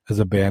as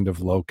a band of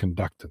low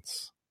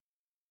conductance.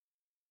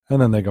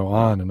 And then they go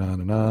on and on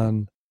and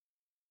on.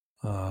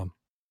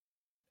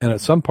 And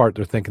at some part,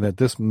 they're thinking that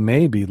this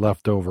may be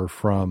left over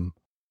from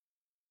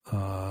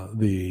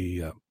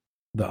the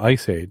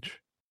Ice Age,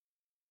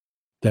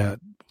 that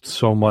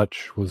so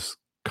much was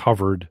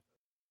covered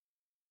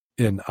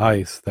in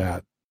ice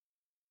that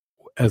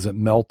as it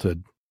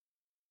melted,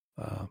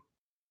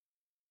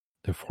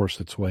 it forced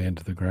its way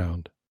into the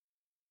ground.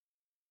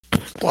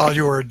 While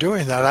you were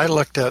doing that, I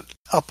looked it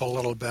up a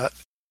little bit.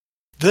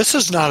 This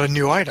is not a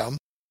new item,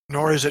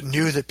 nor is it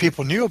new that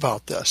people knew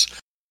about this.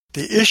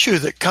 The issue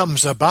that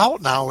comes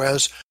about now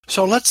is,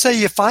 so let's say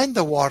you find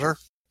the water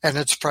and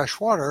it's fresh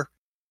water.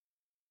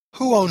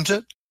 Who owns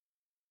it?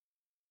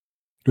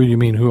 Do you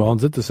mean who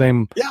owns it? The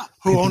same. Yeah,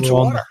 who owns the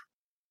water?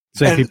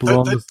 Same people who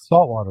own the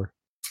salt water.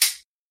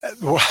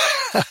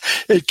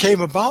 It came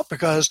about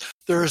because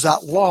there's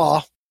that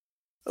law,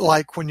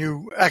 like when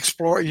you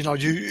explore, you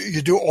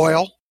do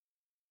oil,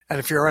 and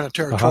if you're in the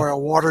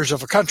territorial waters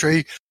of a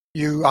country,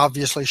 you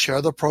obviously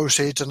share the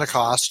proceeds and the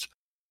cost.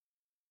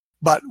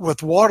 But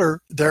with water,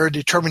 they're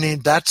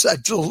determining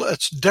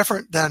it's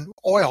different than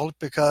oil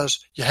because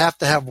you have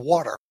to have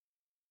water.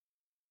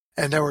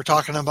 And they were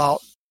talking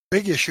about,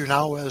 big issue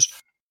now is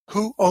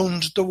who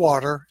owns the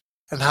water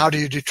and how do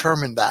you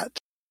determine that?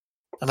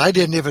 And I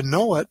didn't even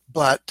know it,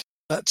 but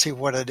let's see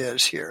what it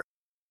is here.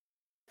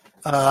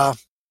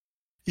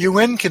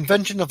 UN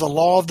Convention of the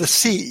Law of the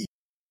Sea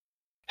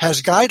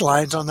has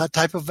guidelines on that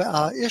type of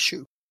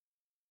issue.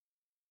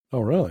 Oh,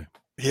 really?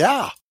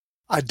 Yeah.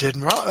 That's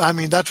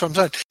what I'm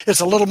saying.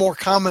 It's a little more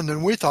common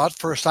than we thought.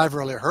 First I've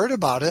really heard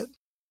about it.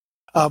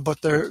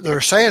 But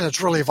they're saying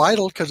it's really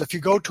vital because if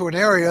you go to an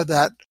area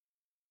that,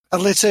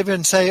 let's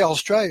even say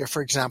Australia,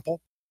 for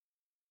example,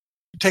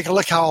 take a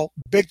look how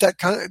big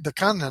the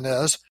continent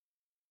is,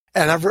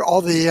 and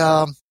all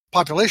the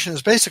population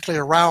is basically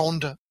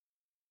around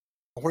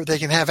where they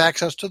can have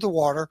access to the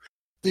water,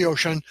 the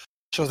ocean,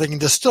 so they can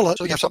distill it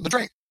so you have something to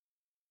drink.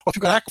 Well, if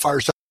you've got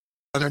aquifers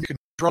down there, you can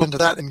drill into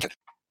that and get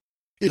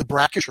either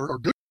brackish or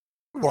good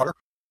water.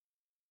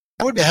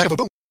 That would be a heck of a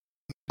boom.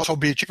 Also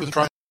be cheaper than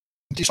trying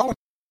to desal it.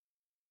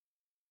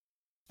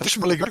 There's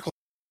some really good articles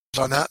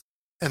on that.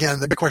 And again,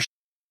 the big question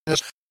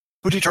is,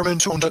 who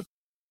determines who owns it?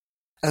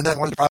 And then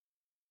what is the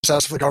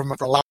process for the government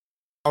for allowing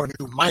you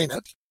to mine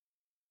it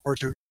or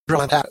to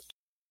drill and tap it?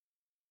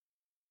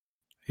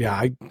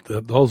 Yeah,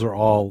 those are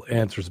all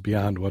answers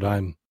beyond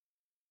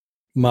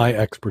my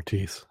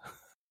expertise.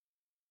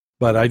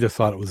 But I just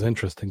thought it was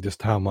interesting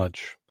just how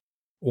much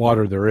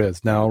water there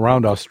is. Now,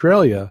 around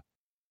Australia,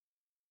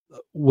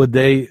 would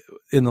they,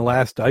 in the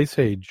last ice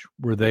age,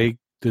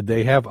 did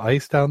they have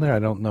ice down there? I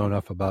don't know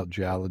enough about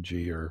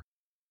geology or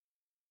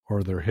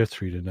their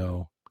history to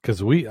know.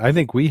 Because I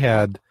think we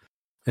had,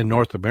 in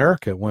North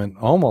America, it went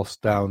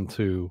almost down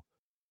to,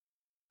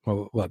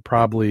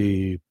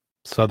 probably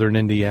southern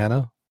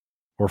Indiana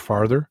or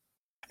farther.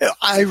 For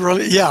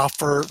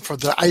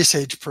the ice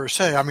age per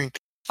se. I mean,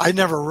 I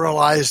never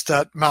realized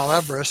that Mount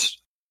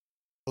Everest,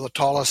 the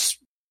tallest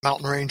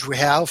mountain range we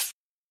have,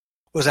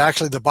 was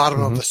actually the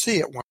bottom of the sea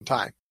at one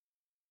time.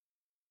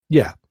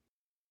 Yeah.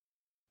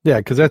 Yeah,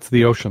 because that's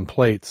the ocean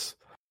plates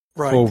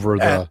over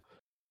the,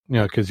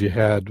 because you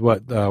had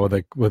what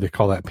they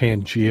call that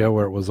Pangea,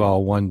 where it was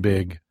all one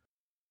big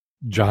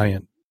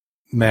giant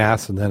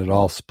mass, and then it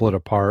all split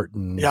apart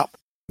and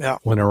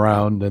went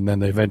around, and then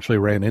they eventually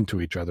ran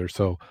into each other.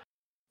 So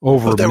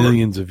over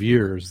millions of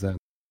years then.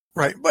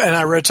 Right. And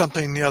I read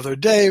something the other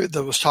day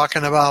that was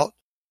talking about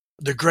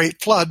the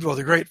Great Flood. Well,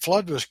 the Great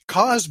Flood was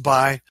caused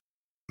by a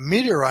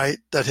meteorite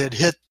that had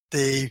hit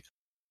the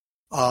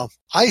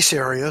ice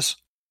areas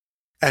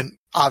and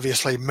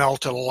obviously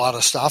melted a lot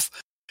of stuff.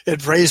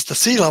 It raised the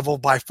sea level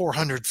by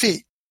 400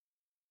 feet.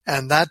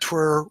 And that's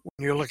where,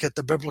 when you look at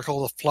the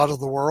biblical, the flood of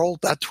the world,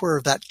 that's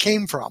where that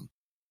came from.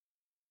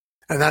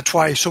 And that's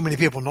why so many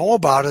people know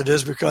about it,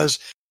 is because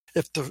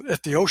if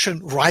the ocean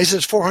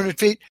rises 400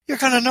 feet, you're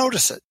going to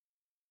notice it.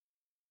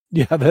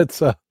 Yeah, that's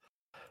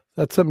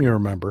something you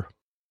remember.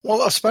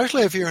 Well,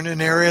 especially if you're in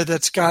an area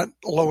that's got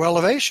low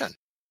elevation.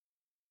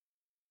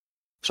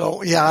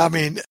 So, yeah, I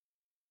mean,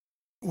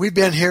 we've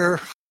been here,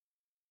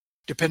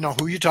 depending on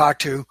who you talk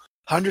to,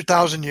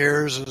 100,000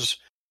 years is,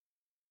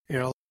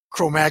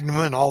 Cro-Magnon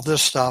and all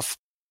this stuff.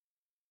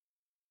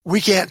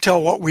 We can't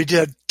tell what we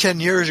did 10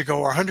 years ago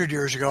or 100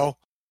 years ago,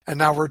 and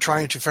now we're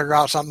trying to figure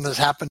out something that's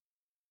happened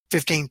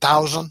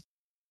 15,000.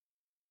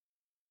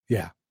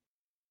 Yeah.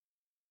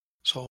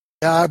 So,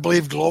 yeah, I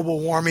believe global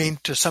warming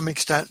to some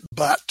extent,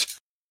 but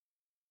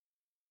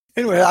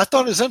anyway, I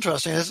thought it was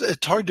interesting.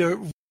 It's hard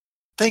to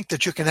think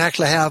that you can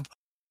actually have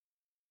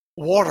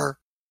water,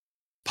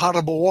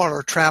 potable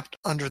water, trapped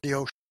under the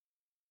ocean.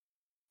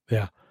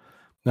 Yeah.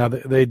 Now,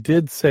 they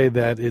did say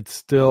that it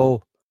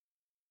still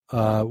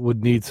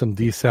would need some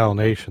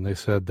desalination. They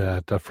said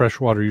that fresh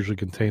water usually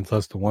contains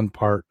less than 1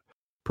 part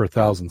per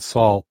thousand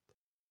salt.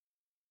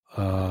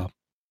 But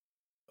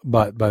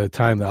by the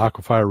time the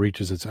aquifer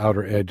reaches its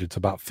outer edge, it's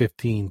about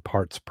 15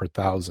 parts per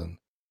thousand,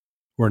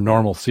 where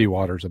normal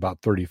seawater is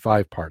about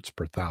 35 parts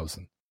per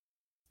thousand.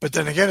 But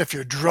then again, if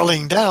you're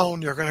drilling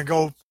down, you're going to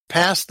go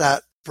past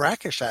that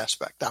brackish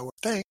aspect, I would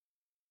think.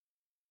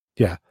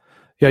 Yeah.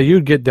 Yeah,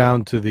 you'd get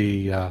down to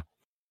the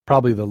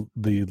probably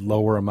the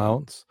lower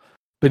amounts.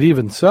 But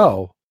even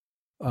so,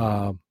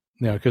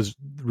 because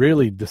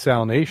really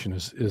desalination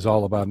is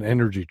all about an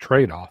energy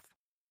trade-off.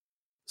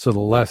 So the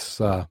less,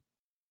 I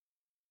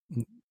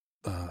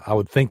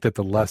would think that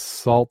the less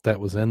salt that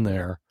was in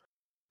there,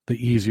 the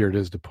easier it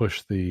is to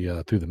push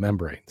through the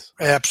membranes.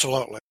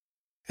 Absolutely.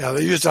 Yeah,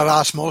 they use that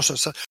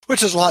osmosis,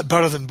 which is a lot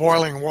better than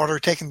boiling water,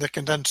 taking the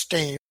condensed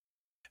steam,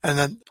 and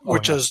then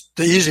which is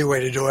the easy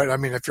way to do it. I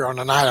mean, if you're on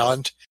an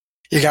island,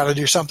 you got to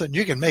do something.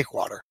 You can make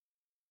water.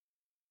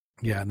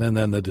 Yeah, and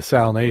then the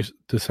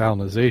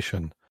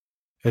desalinization,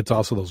 it's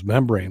also those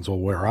membranes will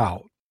wear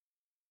out.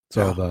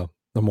 So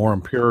the more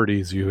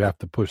impurities you have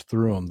to push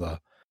through them,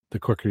 the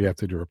quicker you have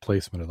to do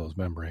replacement of those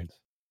membranes.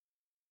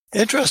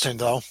 Interesting,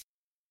 though.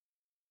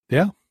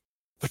 Yeah.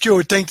 But you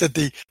would think that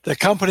the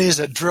companies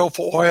that drill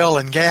for oil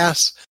and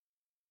gas,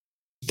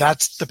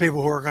 that's the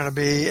people who are going to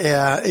be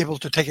able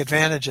to take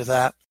advantage of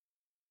that.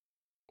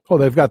 Oh,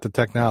 they've got the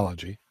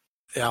technology.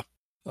 Yeah.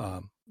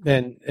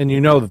 And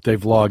that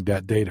they've logged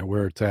that data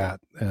where it's at,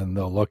 and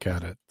they'll look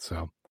at it.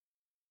 So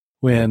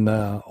when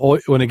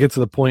it gets to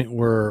the point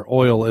where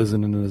oil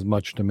isn't in as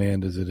much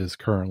demand as it is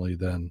currently,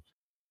 then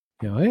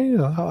hey,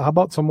 how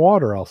about some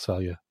water? I'll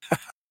sell you.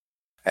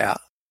 Yeah.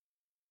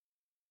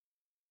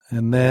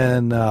 And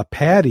then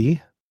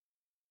Patty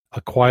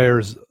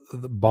acquires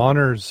the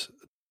Bonner's,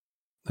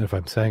 if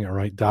I'm saying it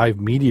right, Dive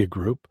Media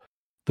Group.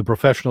 The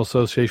Professional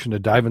Association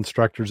of Dive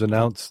Instructors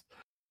announced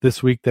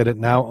this week that it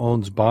now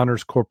owns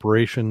Bonner's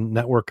Corporation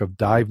network of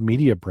dive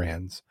media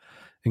brands,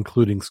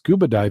 including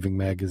Scuba Diving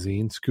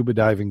Magazine,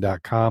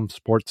 ScubaDiving.com,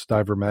 Sports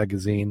Diver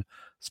Magazine,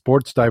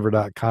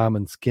 SportsDiver.com,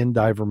 and Skin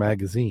Diver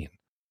Magazine,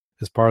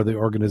 As part of the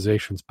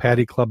organization's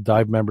Paddy Club,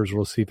 dive members will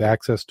receive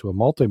access to a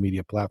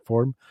multimedia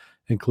platform,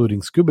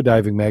 including scuba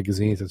diving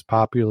magazines, its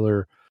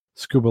popular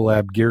Scuba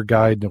Lab Gear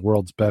Guide, and the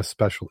world's best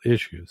special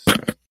issues.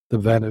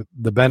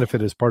 The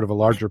benefit is part of a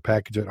larger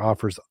package that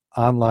offers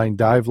online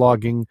dive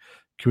logging,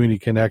 community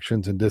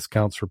connections, and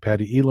discounts for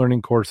Paddy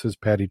e-learning courses,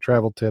 Paddy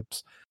travel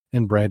tips,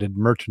 and branded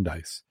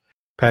merchandise.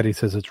 Paddy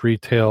says its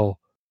retail,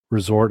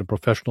 resort, and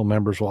professional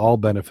members will all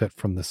benefit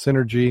from the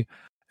synergy,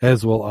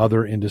 as will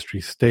other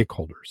industry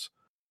stakeholders.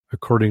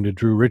 According to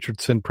Drew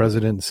Richardson,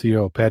 President and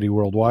CEO of Paddy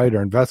Worldwide,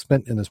 our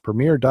investment in this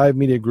premier dive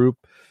media group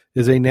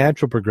is a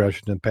natural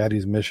progression in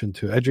Paddy's mission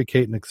to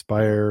educate and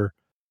inspire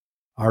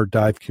our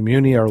dive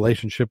community. Our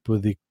relationship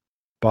with the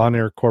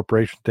Bonaire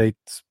Corporation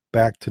dates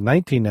back to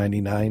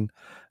 1999,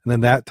 and in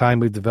that time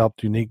we've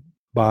developed a unique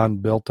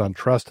bond built on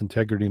trust,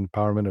 integrity, and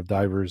empowerment of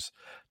divers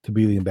to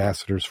be the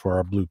ambassadors for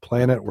our blue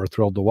planet. We're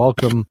thrilled to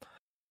welcome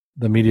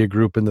the media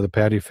group into the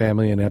Paddy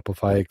family and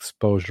amplify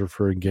exposure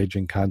for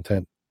engaging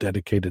content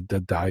dedicated to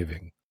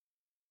diving.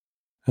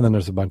 And then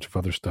there's a bunch of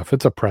other stuff.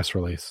 It's a press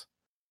release.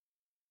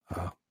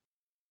 I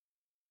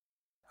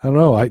don't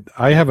know.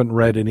 I haven't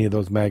read any of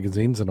those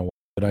magazines in a while,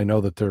 but I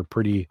know that they're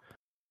pretty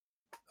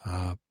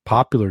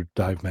popular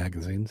dive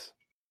magazines.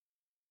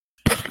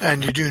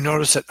 And you do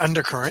notice that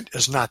Undercurrent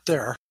is not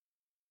there.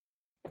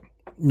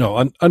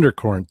 No,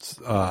 Undercurrent's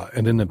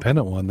an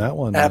independent one. That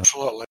one.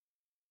 Absolutely.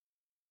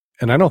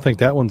 And I don't think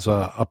that one's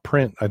a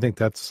print. I think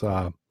that's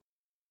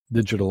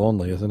digital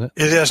only, isn't it?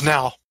 It is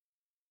now.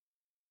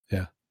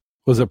 Yeah.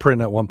 Was it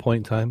print at one point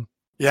in time?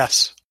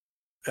 Yes.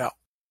 Yeah.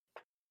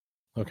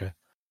 Okay.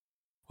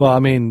 Well, I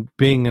mean,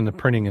 being in the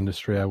printing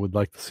industry, I would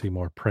like to see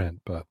more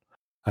print, but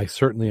I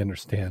certainly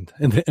understand.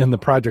 And the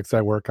projects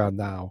I work on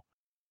now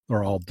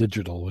are all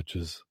digital, which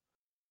is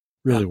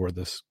really where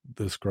this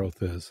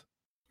growth is.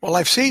 Well,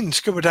 I've seen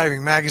Scuba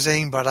Diving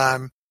Magazine, but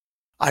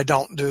I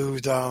don't do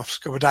the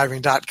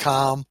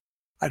scubadiving.com.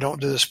 I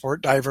don't do the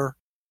Sport Diver.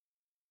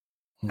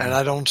 Mm-hmm. And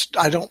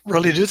I don't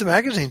really do the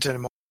magazines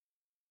anymore.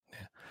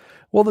 Yeah.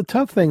 Well, the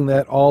tough thing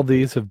that all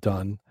these have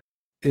done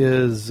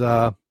is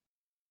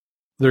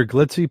they're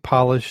glitzy,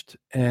 polished,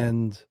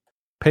 and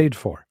paid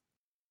for.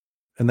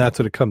 And that's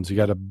what it comes. You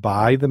got to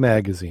buy the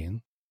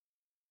magazine.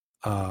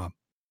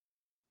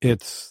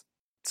 It's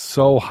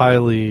so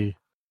highly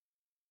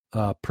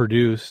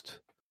produced,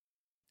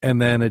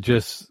 and then it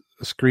just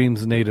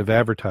screams native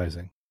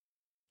advertising.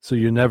 So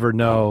you never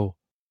know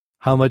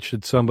how much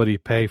should somebody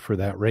pay for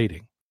that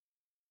rating.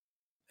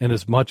 And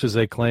as much as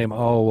they claim,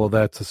 oh, well,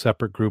 that's a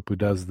separate group who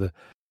does the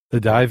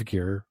dive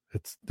gear,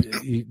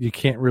 you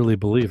can't really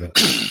believe it.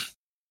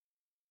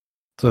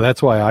 So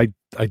that's why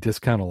I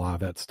discount a lot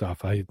of that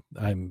stuff. I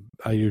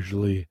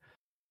usually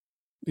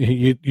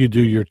you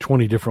do your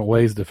 20 different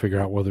ways to figure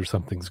out whether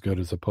something's good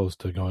as opposed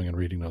to going and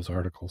reading those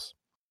articles.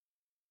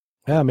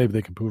 Yeah, maybe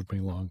they can prove me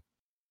wrong.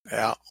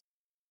 Yeah.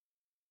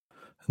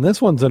 And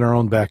this one's in our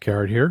own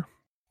backyard here.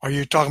 Are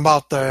you talking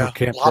about the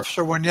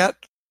lobster one yet?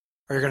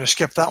 Are you going to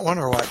skip that one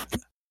or what?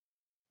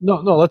 No.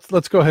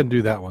 Let's go ahead and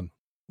do that one.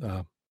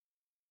 Yeah,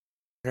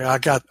 I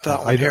got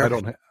that one here. I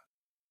don't.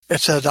 It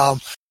said,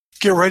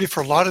 "Get ready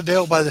for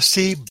Lauderdale by the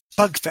Sea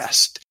Bug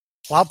Fest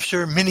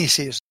Lobster Mini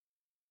Season."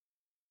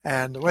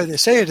 And the way they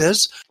say it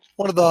is,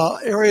 one of the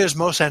area's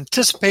most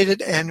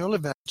anticipated annual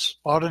events,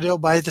 Lauderdale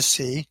by the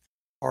Sea,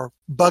 or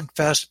Bug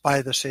Fest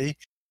by the Sea,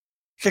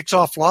 kicks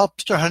off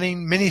lobster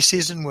hunting mini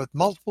season with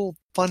multiple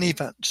fun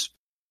events.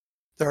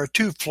 There are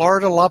 2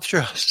 Florida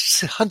lobster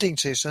hunting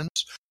seasons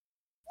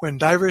when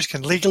divers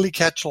can legally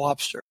catch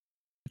lobster.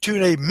 The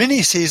 2-day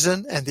mini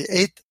season and the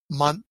 8th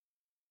month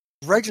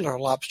regular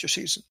lobster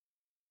season.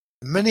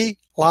 The mini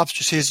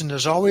lobster season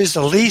is always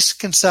the least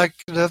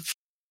consecutive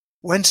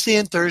Wednesday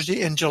and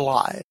Thursday in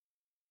July.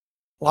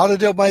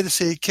 Lauderdale by the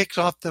Sea kicks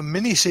off the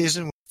mini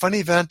season with fun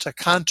events, a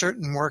concert,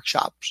 and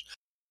workshops.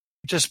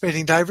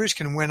 Participating divers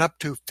can win up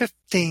to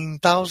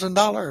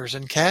 $15,000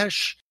 in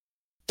cash,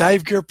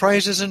 dive gear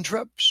prizes, and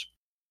trips.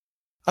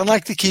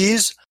 Unlike the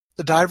Keys,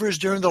 the divers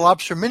during the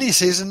lobster mini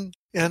season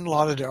in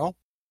Lauderdale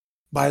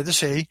by the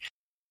Sea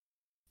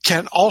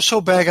can also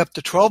bag up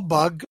to 12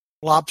 bug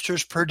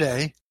lobsters per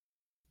day.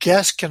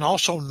 Guests can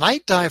also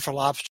night dive for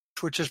lobsters,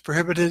 which is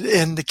prohibited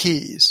in the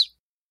Keys.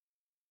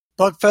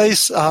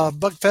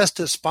 Bugfest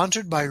is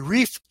sponsored by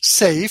Reef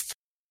Safe,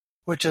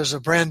 which is a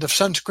brand of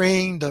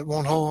sunscreen that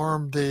won't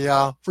harm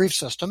the reef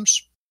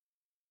systems.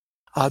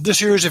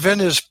 This year's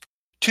event is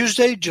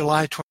Tuesday,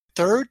 July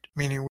 23rd,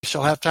 meaning we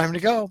still have time to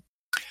go,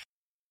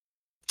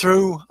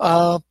 through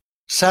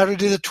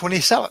Saturday the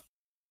 27th,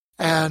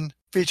 and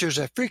features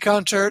a free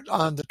concert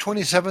on the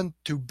 27th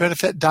to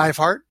benefit Dive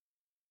Heart,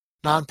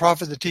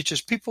 nonprofit that teaches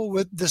people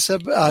with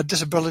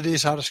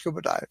disabilities how to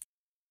scuba dive.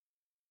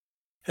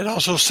 It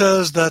also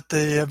says that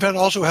the event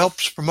also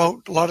helps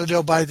promote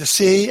Lauderdale by the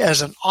Sea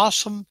as an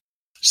awesome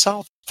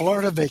South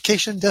Florida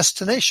vacation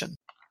destination.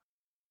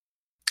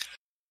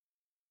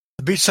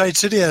 The beachside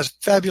city has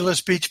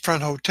fabulous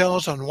beachfront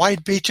hotels on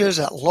wide beaches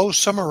at low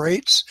summer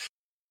rates,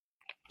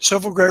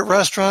 several great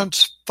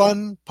restaurants,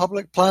 fun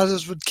public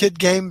plazas with kid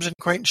games and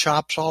quaint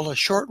shops, all a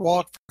short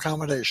walk for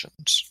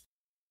accommodations.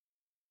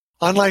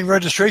 Online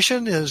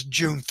registration is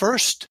June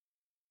 1st.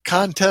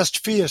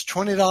 Contest fee is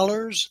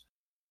 $20.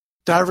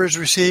 Divers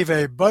receive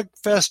a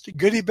Bugfest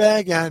goodie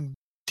bag and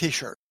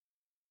t-shirt.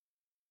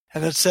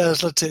 And it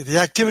says, let's see, the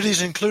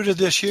activities included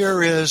this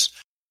year is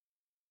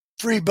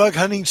free bug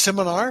hunting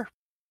seminar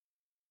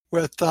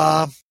with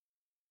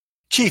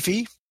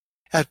Chiefy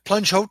at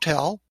Plunge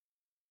Hotel,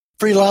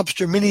 free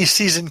lobster mini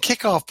season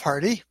kickoff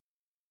party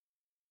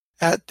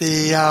at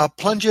the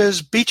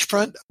Plunge's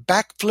Beachfront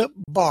Backflip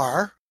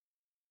Bar.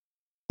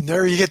 And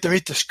there you get to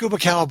meet the Scuba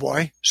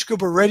Cowboy,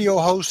 Scuba Radio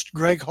host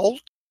Greg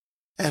Holt,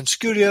 and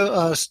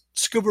Scuba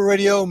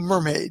Radio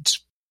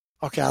Mermaids.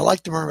 Okay, I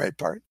like the mermaid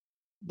part.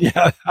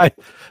 Yeah, I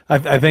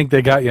think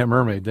they got you at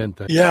mermaid, didn't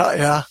they?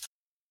 Yeah.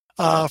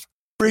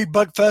 Free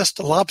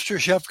Bugfest Lobster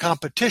Chef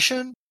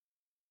competition,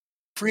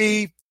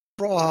 free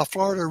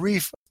Florida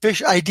Reef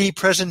Fish ID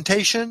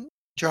presentation,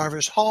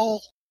 Jarvis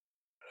Hall,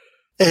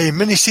 a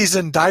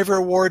mini-season diver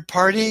award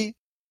party,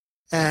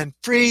 and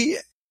free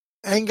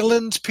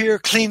Anglin's Pier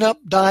cleanup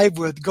dive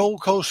with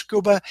Gold Coast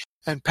Scuba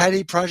and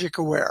Patty Project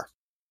Aware,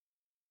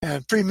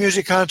 and free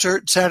music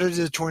concert Saturday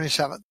the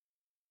 27th.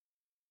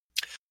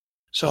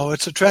 So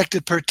it's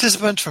attracted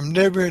participants from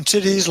neighboring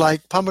cities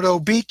like Palmetto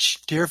Beach,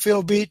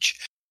 Deerfield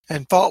Beach,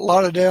 and Fort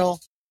Lauderdale,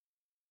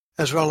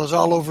 as well as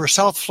all over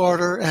South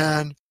Florida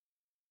and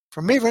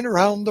from even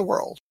around the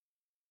world.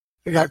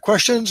 If you got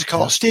questions,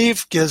 call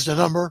Steve, gives the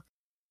number,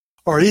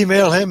 or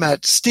email him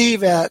at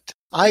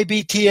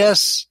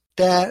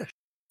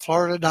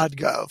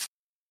steve@ibts-florida.gov.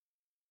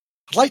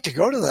 I'd like to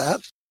go to that.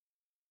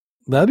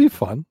 That'd be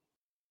fun.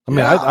 I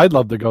mean, I'd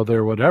love to go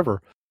there,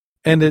 whatever.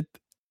 And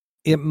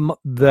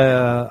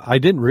I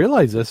didn't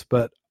realize this,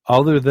 but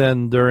other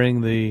than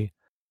during the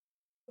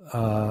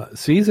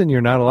season,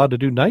 you're not allowed to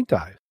do night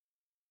dive.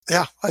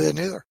 Yeah, I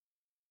didn't either.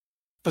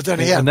 But then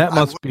again, and that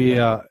must be.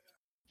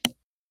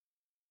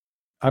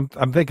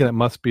 I'm thinking it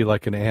must be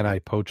like an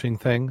anti-poaching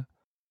thing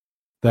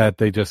that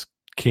they just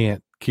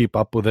can't keep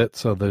up with it.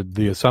 So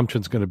the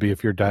assumption's going to be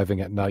if you're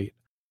diving at night,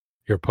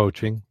 you're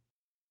poaching.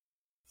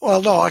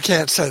 Well, no, I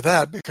can't say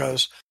that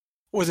because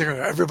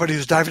everybody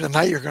who's diving at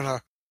night, you're going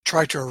to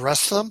try to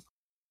arrest them.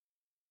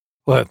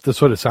 Well,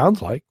 that's what it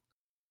sounds like.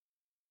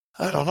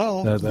 I don't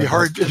know. It'd be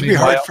hard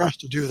for us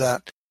to do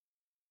that.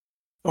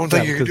 The only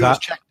thing you can do is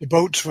check the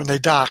boats when they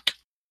dock.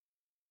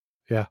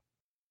 Yeah.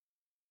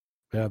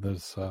 Yeah,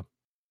 there's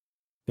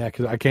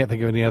because I can't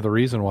think of any other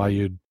reason why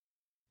you'd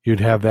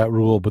have that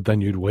rule, but then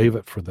you'd waive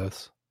it for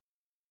this.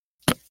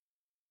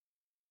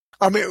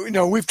 I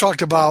mean, we've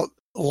talked about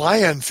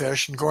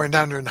lionfish and going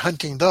down there and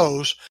hunting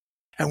those,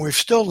 and we've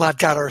still not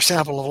got our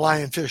sample of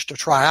lionfish to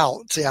try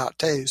out, see how it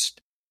tastes.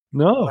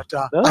 No,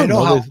 but, I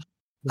know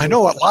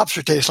what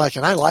lobster tastes like,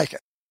 and I like it.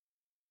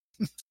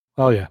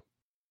 Oh yeah,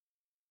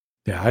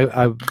 yeah.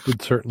 I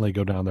would certainly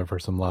go down there for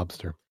some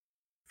lobster.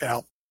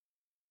 Yeah.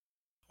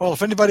 Well,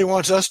 if anybody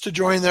wants us to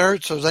join there,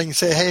 so they can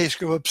say, "Hey,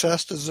 Scuba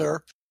Obsessed is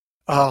there,"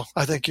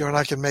 I think you and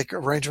I can make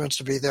arrangements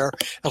to be there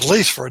at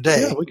least for a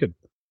day. Yeah, we could.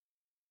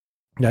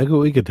 Yeah,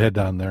 we could head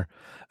down there,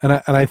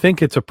 and I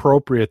think it's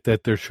appropriate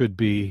that they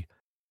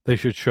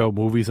should show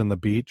movies on the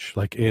beach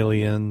like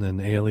Alien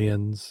and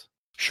Aliens.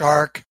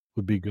 Shark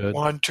would be good.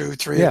 1, 2,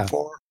 3, and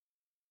 4.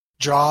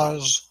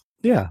 Jaws.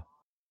 Yeah.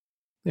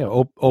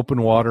 Yeah.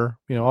 Open water.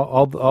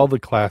 All the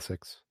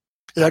classics.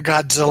 Yeah,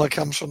 Godzilla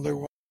comes from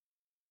the.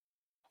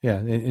 Yeah,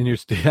 and you're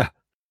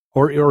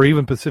or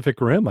even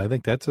Pacific Rim. I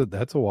think that's a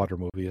water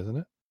movie, isn't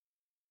it?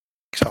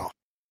 So.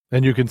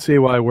 And you can see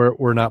why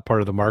we're not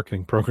part of the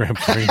marketing program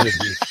for any of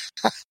these.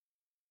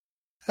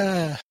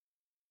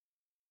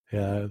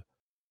 Yeah.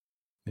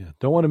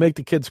 Don't want to make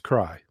the kids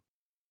cry.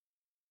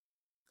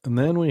 And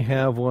then we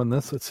have one.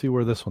 Let's see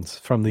where this one's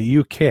from. The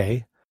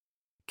UK.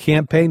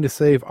 Campaign to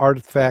save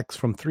artifacts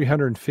from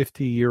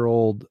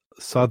 350-year-old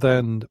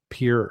Southend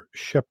Pier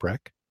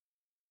shipwreck.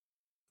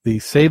 The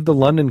Save the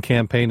London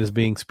campaign is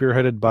being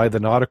spearheaded by the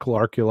Nautical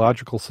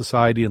Archaeological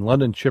Society and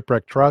London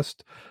Shipwreck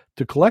Trust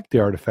to collect the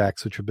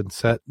artifacts which have been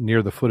set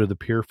near the foot of the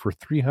pier for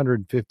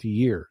 350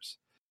 years.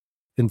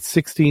 In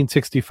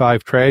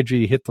 1665,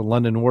 tragedy hit the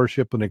London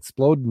warship and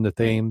exploded in the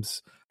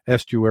Thames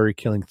estuary,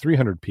 killing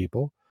 300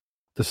 people.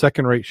 The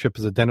second-rate ship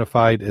is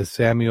identified as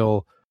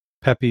Samuel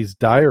Pepys'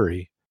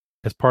 Diary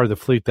as part of the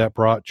fleet that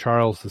brought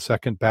Charles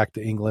II back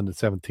to England in the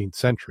 17th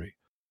century.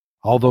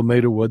 Although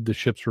made of wood, the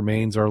ship's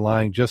remains are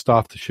lying just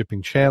off the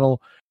shipping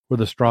channel, where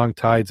the strong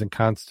tides and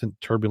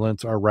constant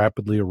turbulence are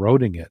rapidly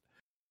eroding it,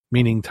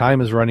 meaning time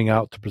is running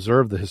out to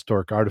preserve the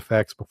historic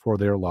artifacts before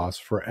they are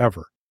lost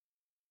forever.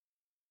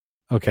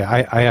 Okay,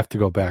 I have to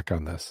go back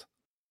on this.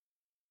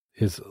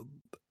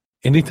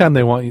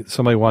 Anytime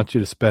somebody wants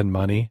you to spend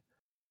money,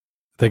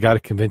 they got to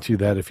convince you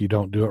that if you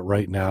don't do it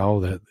right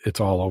now, that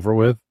it's all over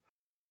with.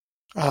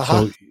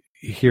 Uh-huh.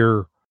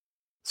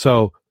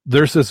 So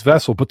there's this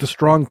vessel, but the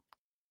strong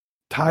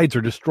tides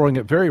are destroying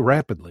it very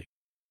rapidly.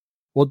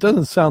 Well, it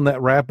doesn't sound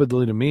that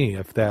rapidly to me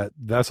if that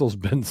vessel's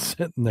been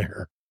sitting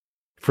there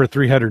for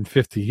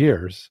 350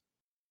 years.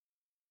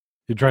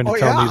 You're trying to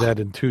tell me that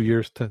in 2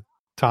 years'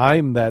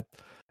 time that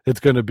it's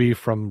going to be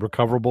from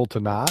recoverable to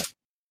not?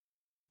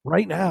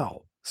 Right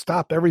now,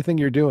 stop everything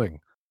you're doing.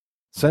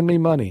 Send me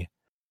money.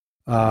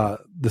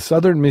 The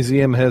Southern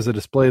Museum has a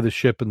display of the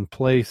ship in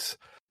place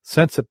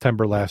since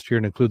September last year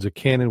and includes a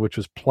cannon which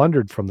was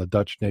plundered from the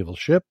Dutch naval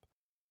ship.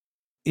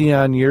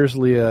 Ian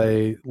Yearsley,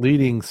 a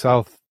leading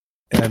South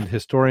End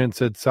historian,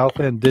 said South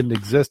End didn't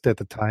exist at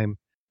the time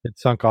it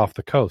sunk off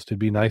the coast. It'd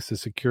be nice to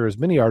secure as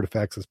many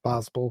artifacts as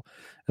possible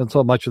and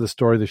tell much of the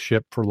story of the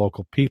ship for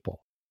local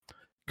people.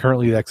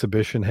 Currently, the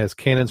exhibition has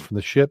cannons from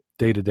the ship,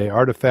 day-to-day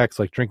artifacts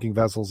like drinking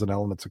vessels and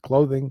elements of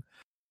clothing.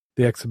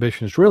 The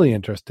exhibition is really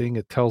interesting.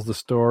 It tells the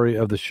story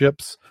of the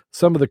ships,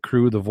 some of the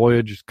crew, the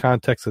voyage,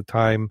 context of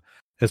time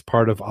as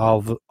part of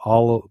Olive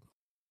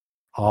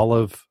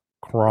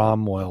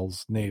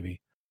Cromwell's Navy.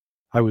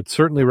 I would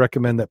certainly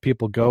recommend that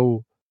people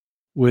go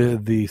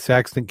with the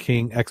Saxton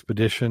King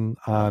expedition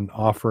on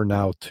offer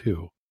now,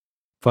 too.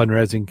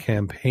 Fundraising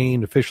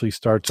campaign officially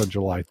starts on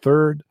July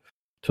 3rd.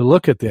 To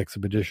look at the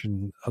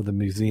exhibition of the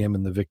museum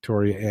and the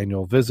Victoria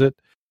annual visit,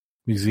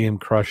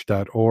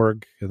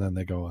 museumcrush.org, and then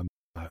they go on.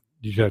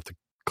 You have to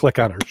click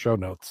on our show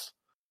notes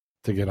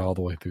to get all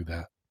the way through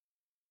that.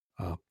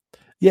 I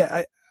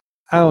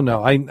don't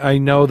know. I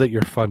know that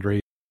you're fundraising,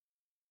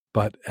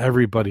 but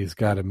everybody's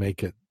got to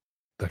make it,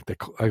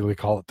 we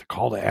call it the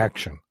call to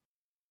action.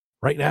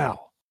 Right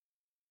now.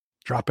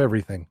 Drop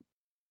everything.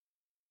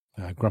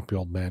 Grumpy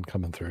old man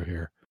coming through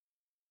here.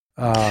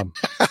 I'm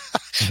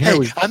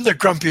the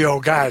grumpy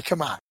old guy.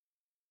 Come on.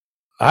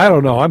 I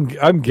don't know.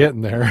 I'm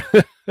getting there.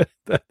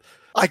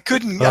 I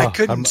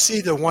couldn't see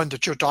the one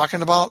that you're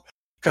talking about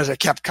because it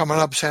kept coming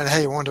up saying,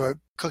 "Hey, you want to put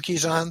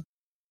cookies on?"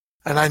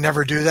 And I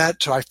never do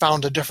that, so I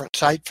found a different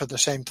site for the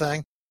same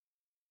thing.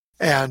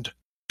 And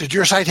did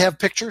your site have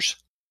pictures?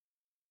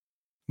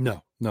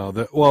 No.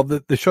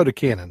 The show to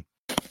cannon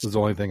was the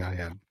only thing I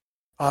had.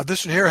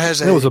 This one here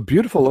has it was a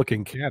beautiful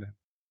looking cannon.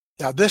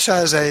 Yeah, this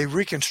has a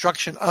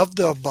reconstruction of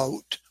the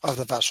boat, of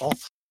the vessel,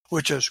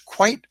 which is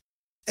quite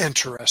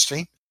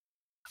interesting.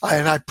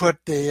 And I put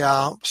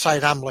the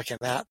site I'm looking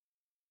at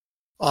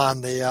on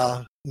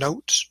the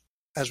notes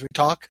as we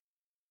talk.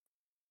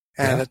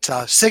 And it's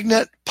a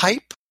signet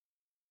pipe,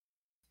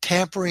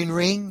 tampering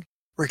ring,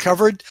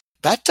 recovered.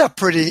 That's a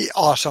pretty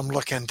awesome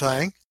looking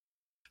thing.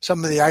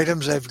 Some of the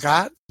items they've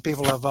got,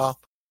 people have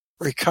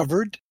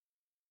recovered.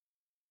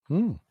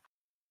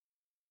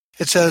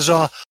 It says,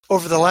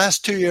 over the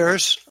last 2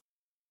 years,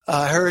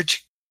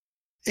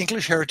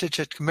 English Heritage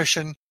had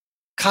commissioned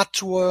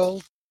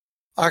Cotswold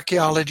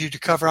Archaeology to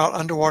cover out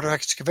underwater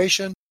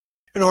excavation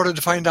in order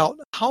to find out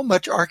how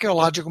much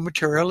archaeological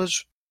material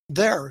is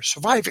there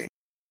surviving.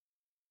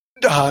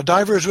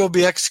 Divers will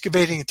be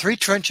excavating 3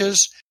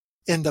 trenches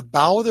in the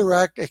bow of the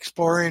wreck,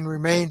 exploring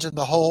remains in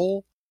the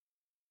hull,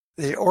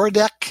 the ore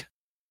deck,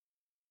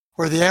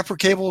 where the anchor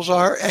cables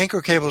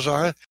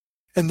are,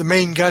 and the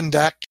main gun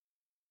deck,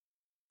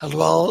 as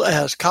well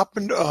as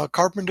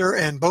carpenter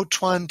and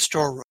boatswain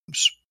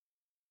storerooms.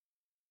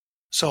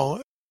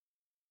 So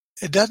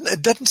it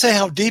doesn't say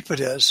how deep it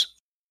is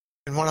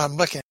in what I'm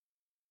looking.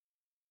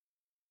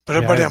 But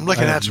everybody I'm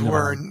looking at is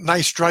wearing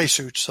nice dry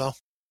suits, so.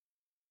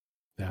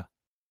 Yeah.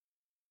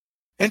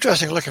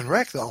 Interesting looking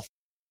wreck, though.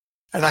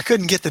 And I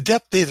couldn't get the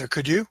depth either,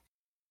 could you?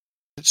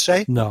 Did it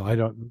say? No, I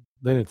don't.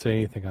 They didn't say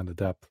anything on the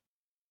depth.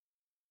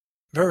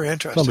 Very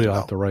interesting. Somebody will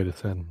have to write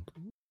us in.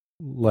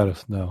 Let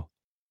us know.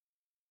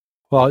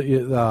 Well,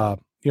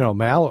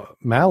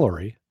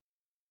 Mallory,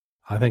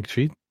 I think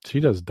she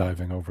does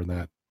diving over in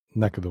that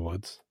neck of the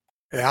woods.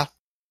 Yeah.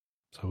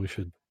 So we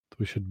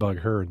should bug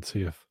her and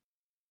see if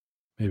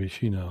maybe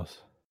she knows.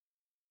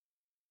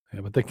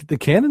 Yeah, but the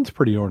cannon's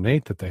pretty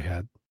ornate that they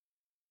had.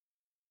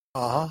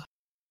 Uh-huh.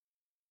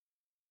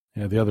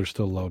 Yeah, the other's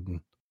still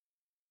loading.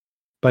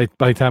 By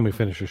the time we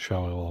finish the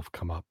show, it'll have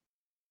come up.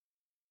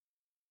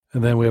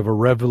 And then we have a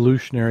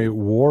Revolutionary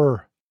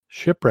War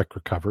shipwreck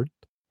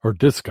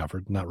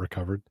discovered, not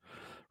recovered.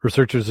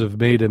 Researchers have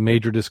made a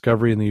major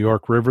discovery in the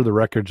York River, the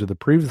wreckage of the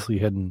previously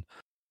hidden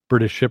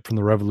British ship from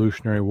the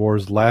Revolutionary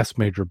War's last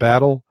major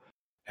battle.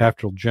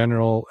 After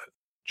General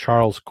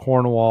Charles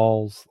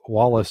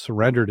Cornwallis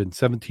surrendered in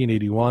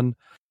 1781,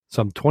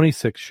 some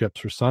 26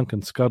 ships were sunk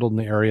and scuttled in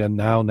the area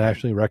now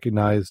nationally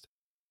recognized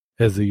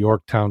as the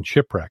Yorktown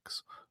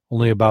shipwrecks.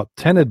 Only about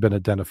 10 had been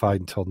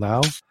identified until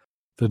now.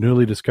 The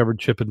newly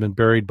discovered ship had been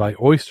buried by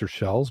oyster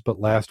shells, but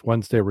last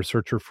Wednesday a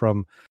researcher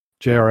from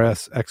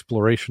JRS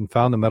Exploration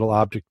found a metal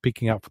object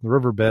peeking out from the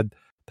riverbed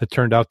that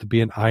turned out to be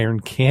an iron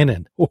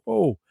cannon.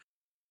 Whoa!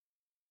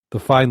 The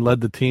find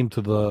led the team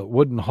to the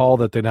wooden hull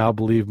that they now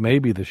believe may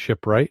be the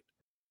shipwright,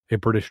 a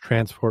British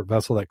transport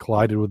vessel that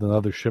collided with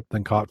another ship,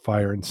 then caught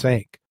fire and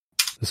sank.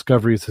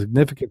 Discovery is a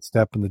significant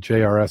step in the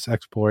JRS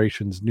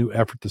Exploration's new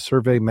effort to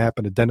survey, map,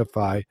 and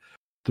identify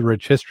the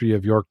rich history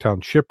of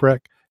Yorktown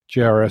shipwreck.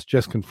 JRS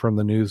just confirmed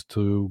the news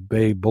to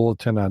Bay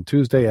Bulletin on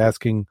Tuesday,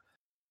 asking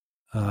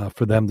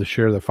for them to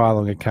share the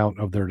following account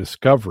of their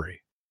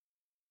discovery.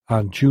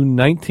 On June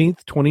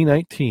 19th,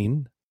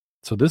 2019,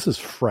 so this is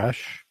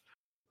fresh,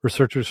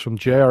 Researchers from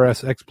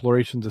JRS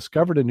Exploration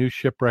discovered a new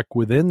shipwreck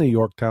within the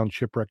Yorktown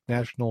Shipwreck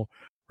National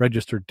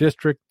Register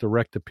District. The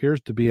wreck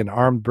appears to be an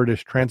armed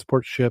British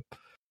transport ship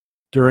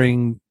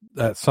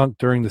that sunk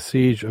during the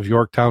siege of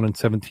Yorktown in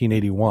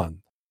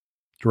 1781.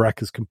 The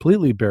wreck is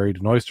completely buried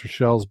in oyster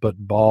shells,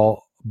 but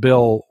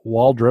Bill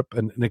Waldrop,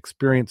 an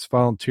experienced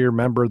volunteer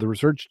member of the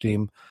research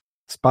team,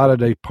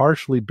 spotted a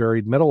partially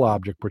buried metal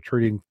object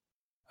protruding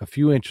a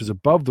few inches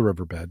above the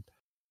riverbed.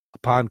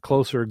 Upon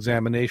closer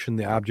examination,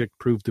 the object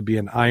proved to be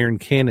an iron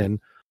cannon,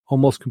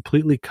 almost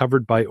completely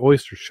covered by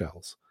oyster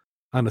shells.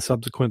 On a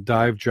subsequent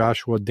dive,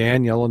 Joshua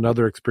Daniel,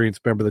 another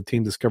experienced member of the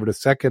team, discovered a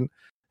second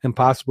and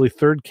possibly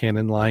third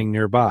cannon lying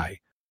nearby.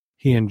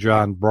 He and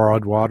John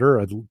Broadwater,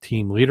 a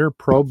team leader,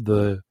 probed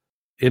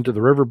into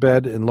the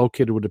riverbed and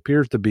located what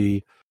appears to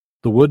be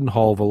the wooden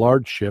hull of a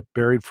large ship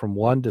buried from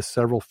 1 to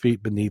several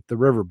feet beneath the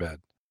riverbed.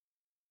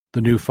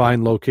 The new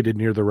find, located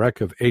near the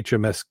wreck of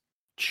HMS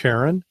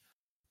Charon,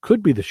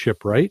 could be the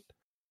shipwright,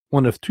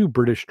 one of 2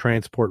 British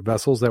transport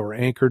vessels that were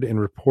anchored and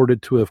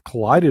reported to have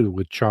collided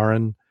with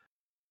Charon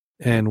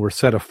and were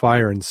set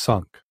afire and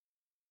sunk.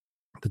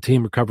 The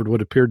team recovered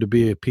what appeared to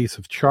be a piece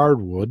of charred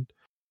wood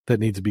that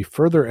needs to be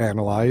further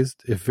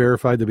analyzed if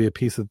verified to be a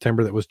piece of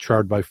timber that was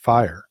charred by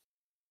fire.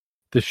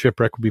 This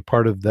shipwreck will be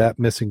part of that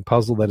missing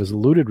puzzle that has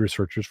eluded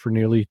researchers for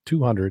nearly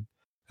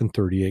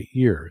 238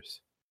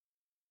 years.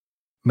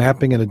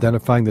 Mapping and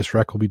identifying this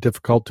wreck will be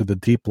difficult due to the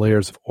deep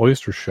layers of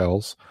oyster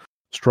shells,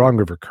 strong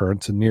river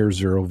currents, and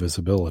near-zero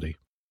visibility.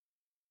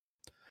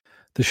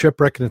 The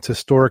shipwreck and its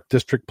historic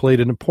district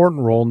played an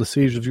important role in the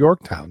siege of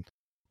Yorktown,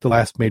 the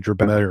last major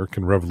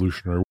American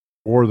Revolutionary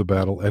War. The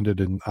battle ended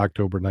in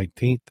October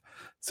 19th,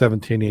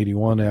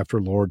 1781,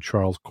 after Lord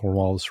Charles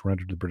Cornwallis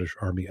surrendered to the British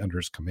Army under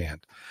his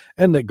command.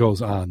 And it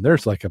goes on.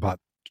 There's like about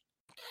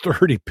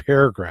 30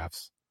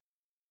 paragraphs.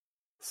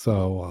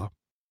 So,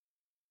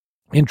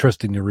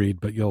 interesting to read,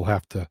 but you'll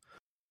have to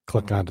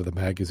click onto the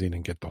magazine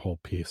and get the whole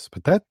piece.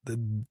 But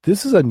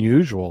this is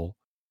unusual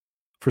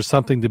for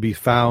something to be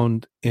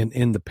found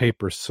in the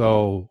paper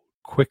so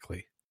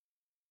quickly.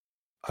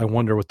 I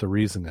wonder what the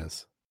reason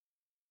is.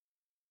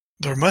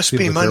 There must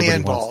be money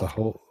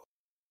involved.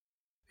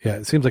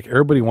 It seems like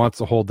everybody wants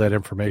to hold that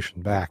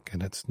information back,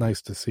 and it's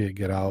nice to see it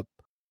get out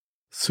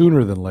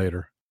sooner than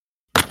later.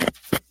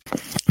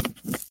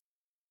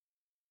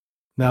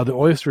 Now, the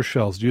oyster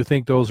shells, do you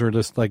think those are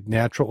just like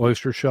natural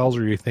oyster shells,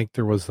 or do you think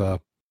there was over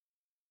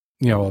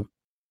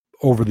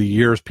the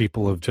years,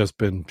 people have just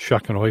been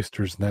shucking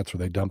oysters and that's where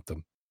they dumped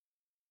them?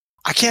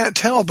 I can't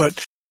tell,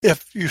 but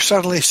if you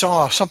suddenly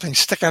saw something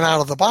sticking out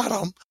of the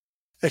bottom,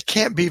 it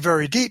can't be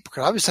very deep,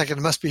 because I was thinking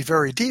it must be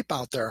very deep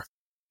out there,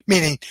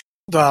 meaning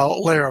the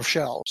layer of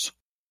shells.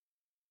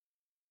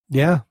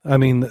 Yeah, I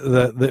mean,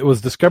 it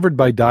was discovered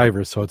by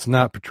divers, so it's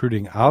not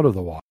protruding out of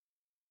the water.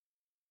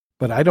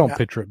 But I don't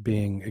picture it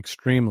being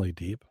extremely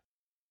deep.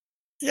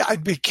 Yeah,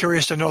 I'd be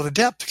curious to know the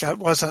depth. That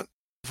wasn't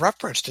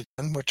referenced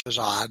again, which is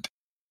odd.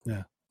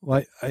 Yeah,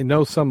 well, I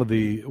know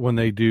when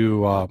they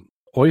do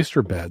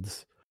oyster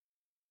beds,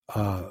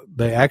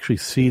 they actually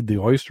seed the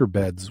oyster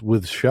beds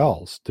with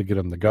shells to get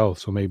them to go.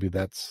 So maybe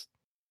that's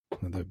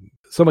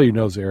somebody who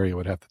knows the area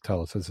would have to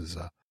tell us. This is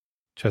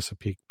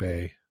Chesapeake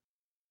Bay.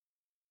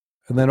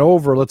 And then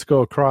let's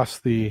go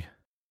across to the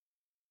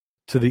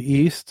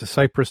east.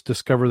 Cyprus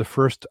discovered the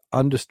first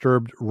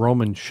undisturbed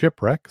Roman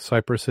shipwreck.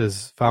 Cyprus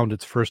has found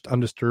its first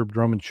undisturbed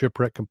Roman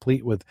shipwreck,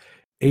 complete with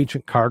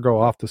ancient cargo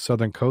off the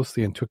southern coast,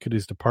 the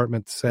Antiquities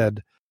Department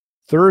said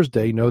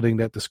Thursday, noting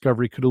that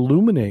discovery could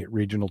illuminate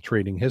regional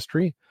trading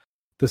history.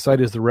 The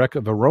site is the wreck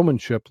of a Roman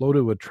ship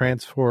loaded with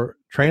transport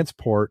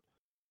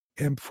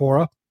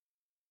amphora,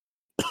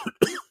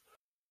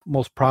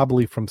 most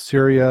probably from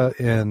Syria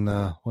and,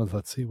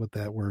 let's see what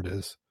that word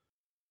is,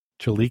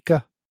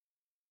 Cilicia,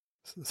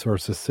 or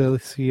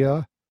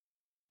Cilicia,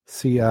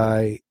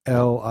 Cilicia.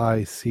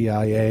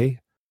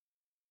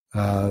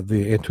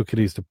 The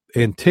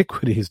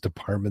Antiquities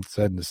Department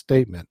said in a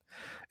statement,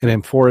 an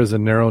amphora is a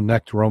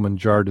narrow-necked Roman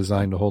jar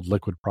designed to hold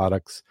liquid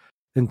products,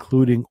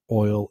 including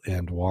oil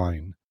and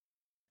wine.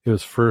 It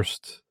is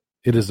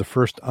the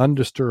first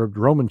undisturbed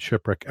Roman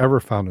shipwreck ever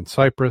found in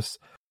Cyprus,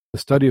 the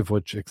study of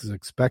which is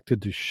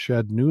expected to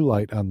shed new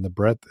light on the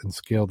breadth and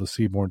scale of the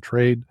seaborne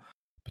trade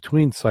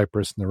between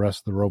Cyprus and the rest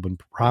of the Roman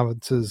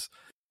provinces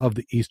of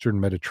the eastern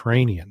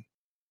Mediterranean.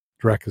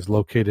 The wreck is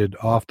located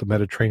off the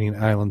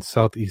Mediterranean island's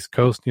southeast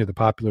coast near the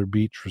popular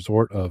beach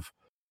resort of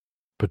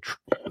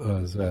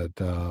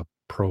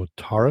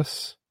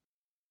Protaras.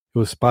 It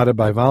was spotted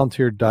by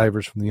volunteer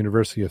divers from the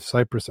University of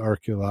Cyprus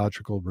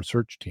Archaeological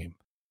Research Team.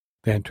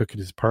 The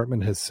Antiquities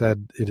Department has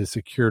said it has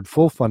secured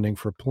full funding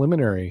for a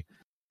preliminary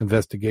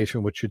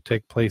investigation, which should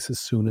take place as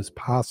soon as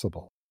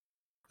possible.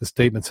 The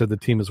statement said the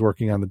team is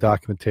working on the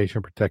documentation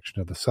and protection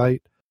of the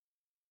site.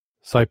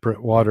 Cypriot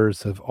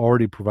waters have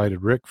already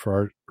provided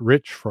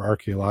rich for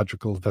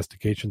archaeological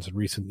investigations in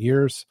recent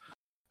years,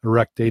 a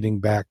wreck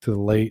dating back to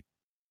the late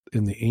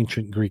in the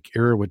ancient Greek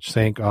era, which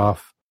sank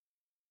off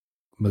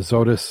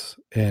Mazotis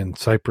and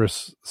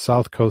Cyprus'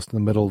 south coast in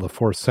the middle of the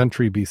 4th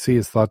century BC,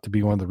 is thought to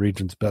be one of the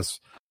region's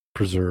best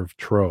preserved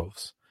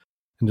troves.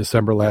 In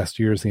December last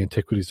year, the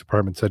Antiquities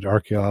Department said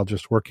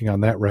archaeologists working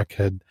on that wreck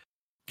had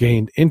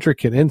gained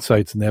intricate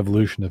insights in the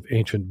evolution of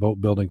ancient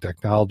boat-building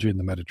technology in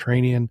the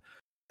Mediterranean.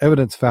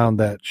 Evidence found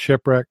that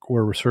shipwreck,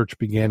 where research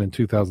began in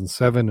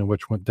 2007 and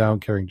which went down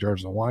carrying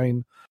jars of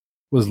wine,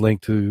 was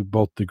linked to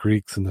both the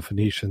Greeks and the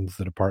Phoenicians,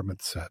 the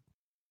department said.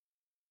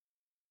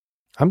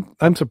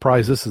 I'm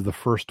surprised this is the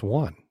first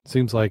one.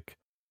 Seems like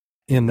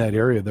in that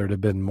area there'd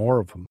have been more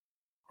of them,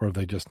 or have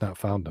they just not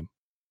found them?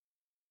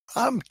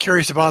 I'm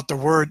curious about the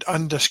word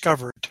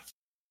undiscovered.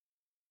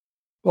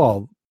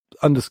 Well,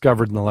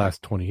 undiscovered in the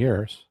last 20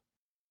 years.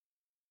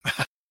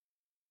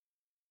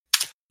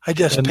 I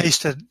just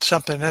pasted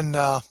something in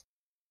the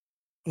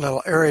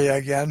little area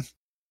again.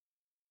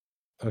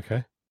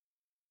 Okay.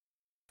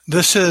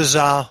 This is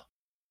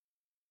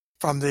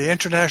from the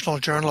International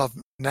Journal of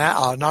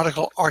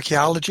Nautical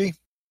Archaeology,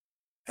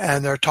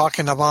 and they're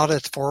talking about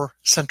it for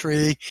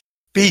century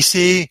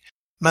BC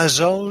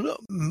Mazotos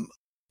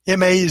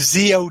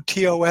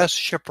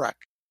shipwreck.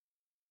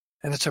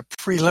 And it's a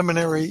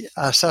preliminary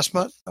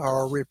assessment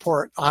or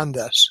report on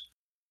this.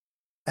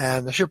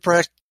 And the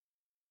shipwreck,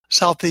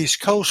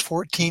 southeast coast,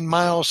 14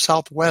 miles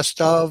southwest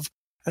of,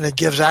 and it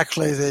gives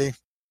actually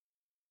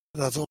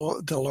the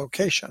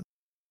location.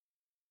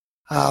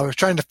 I was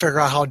trying to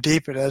figure out how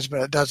deep it is,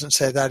 but it doesn't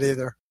say that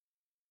either.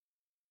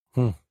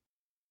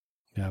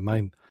 Yeah,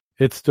 mine,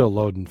 it's still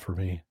loading for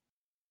me.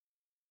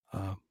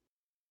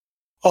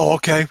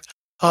 Okay.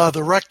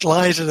 The wreck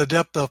lies at a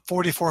depth of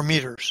 44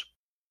 meters.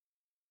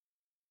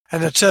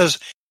 And it says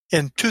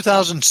in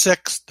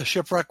 2006, the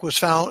shipwreck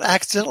was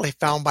accidentally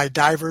found by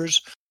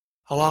divers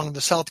along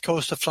the south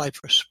coast of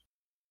Cyprus.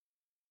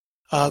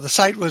 The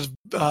site was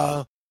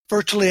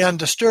virtually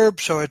undisturbed,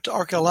 so its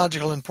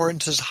archaeological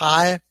importance is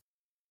high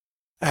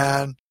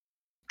and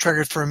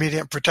triggered for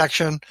immediate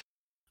protection.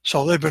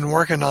 So they've been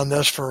working on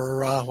this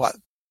for,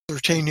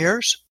 13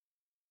 years?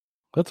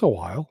 That's a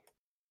while.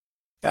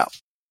 Yeah.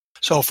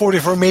 So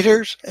 44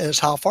 meters is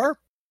how far?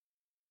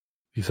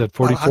 You said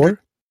 44?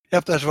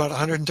 Yep, that's about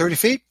 130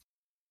 feet.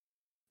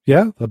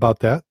 Yeah, about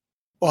that.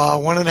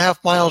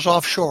 1.5 miles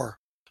offshore.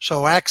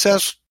 So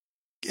access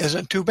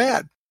isn't too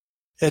bad.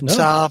 It's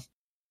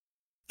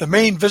the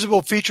main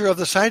visible feature of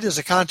the site is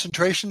a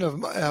concentration of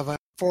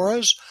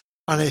amphoras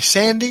on a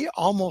sandy,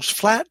 almost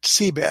flat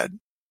seabed.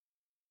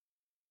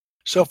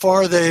 So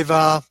far, they've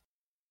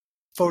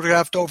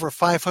photographed over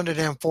 500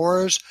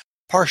 amphoras,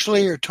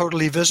 partially or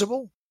totally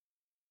visible.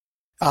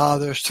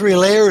 There's 3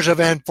 layers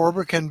of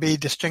amphora can be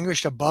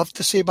distinguished above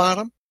the sea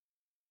bottom.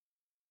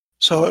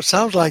 So it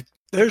sounds like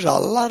there's a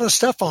lot of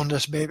stuff on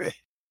this baby.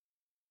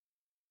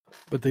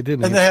 But they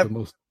didn't. And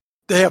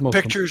they have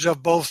pictures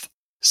of both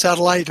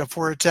satellite of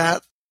where it's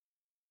at,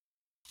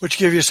 which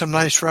give you some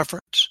nice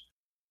reference.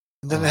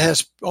 And then it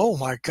has, oh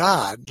my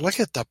God, look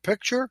at the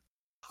picture.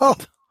 Oh,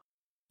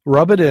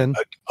 rub it in.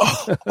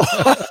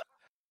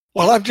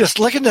 Well, I'm just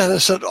looking at it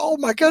and said, oh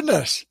my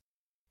goodness.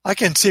 I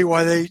can see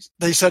why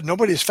they said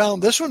nobody's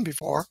found this one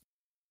before.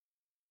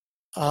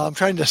 I'm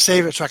trying to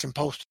save it so I can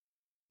post it.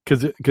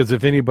 Because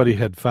if anybody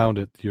had found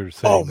it, you're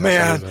saying, oh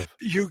man,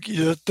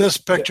 this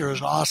picture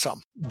is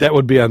awesome. That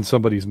would be on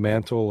somebody's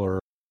mantle, or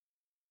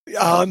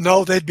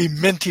no, they'd be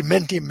minty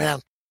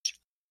mantles.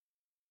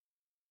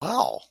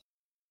 Wow.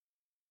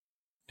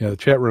 Yeah, the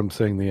chat room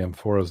saying the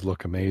amphoras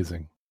look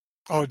amazing.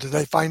 Oh, did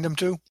they find them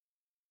too?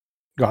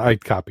 I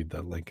copied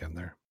that link in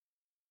there.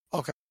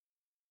 Okay.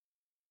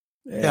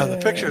 Yeah, the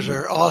pictures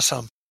are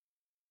awesome.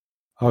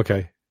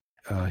 Okay.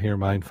 Here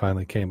mine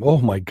finally came. Oh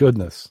my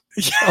goodness.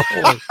 Yeah,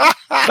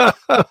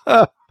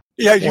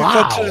 you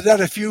consider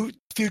that a few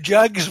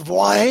jugs of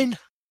wine?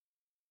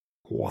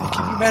 Wow.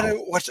 Can you imagine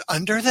what's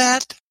under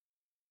that?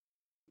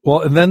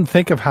 Well, and then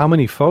think of how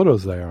many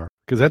photos they are,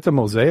 because that's a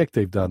mosaic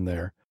they've done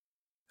there.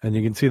 And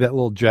you can see that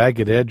little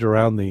jagged edge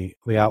around the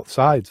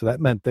outside. So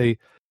that meant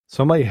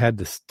somebody had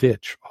to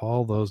stitch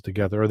all those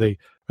together,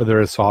 or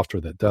there is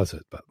software that does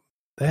it, but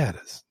that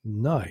is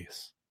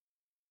nice.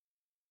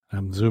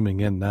 I'm zooming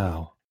in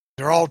now.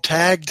 They're all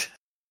tagged.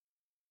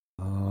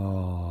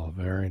 Oh,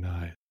 very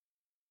nice.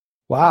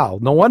 Wow,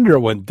 no wonder it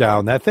went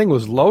down. That thing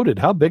was loaded.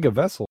 How big a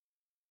vessel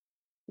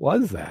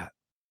was that?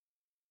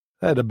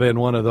 That'd have been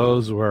one of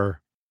those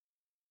where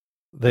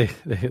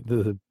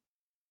the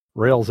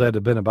rails had to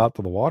have been about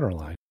to the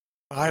waterline.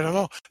 I don't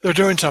know. They're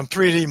doing some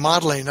 3D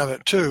modeling of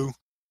it too.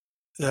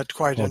 That's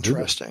quite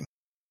interesting.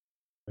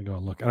 I go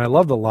and look, and I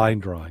love the line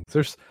drawings.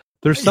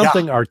 There's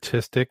something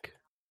artistic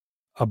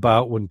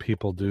about when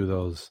people do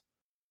those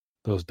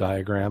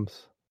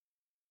diagrams.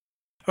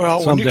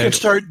 Well, when you can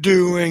start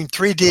doing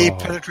 3D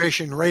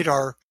penetration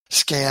radar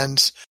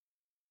scans,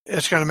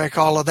 it's going to make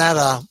all of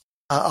that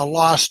a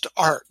lost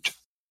art.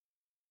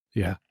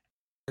 Yeah.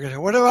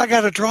 What do I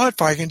got to draw it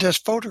for? I can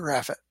just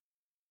photograph it.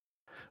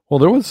 Well,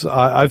 there was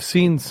I've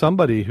seen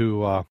somebody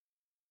who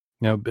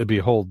it'd be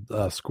a whole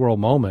squirrel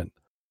moment,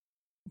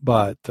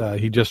 but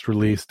he just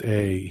released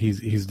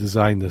he's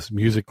designed this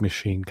music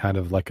machine, kind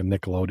of like a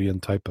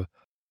Nickelodeon type of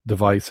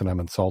device, and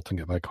I'm insulting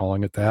it by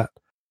calling it that.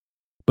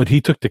 But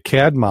he took the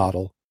CAD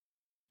model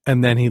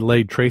and then he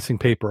laid tracing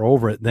paper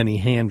over it, then he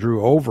hand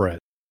drew over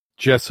it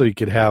just so he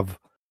could have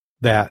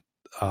that,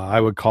 I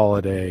would call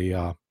it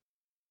a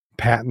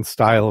patent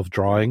style of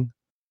drawing.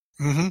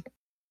 Mm-hmm.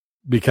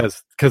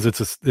 Because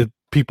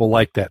people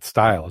like that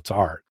style. It's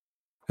art.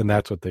 And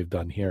that's what they've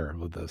done here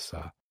with this,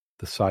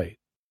 the site.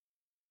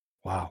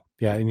 Wow.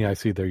 Yeah, and I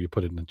see there you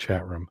put it in the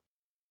chat room.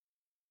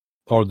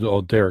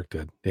 Oh, Derek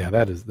did. Yeah,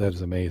 that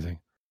is amazing.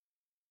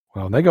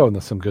 Wow, and they go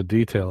into some good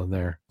detail in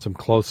there. Some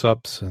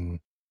close-ups and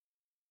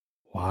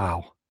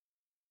wow.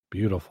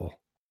 Beautiful.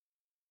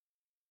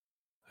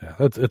 Yeah,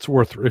 it's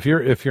worth if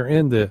you're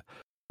into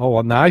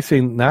well now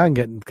I'm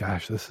getting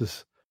this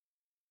is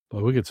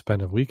we could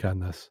spend a week on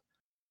this.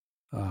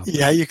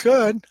 Yeah, you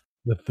could.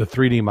 The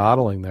 3D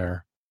modeling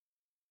there.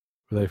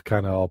 Where they've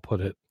kind of all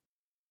put it.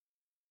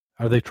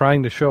 Are they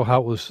trying to show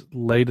how it was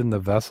laid in the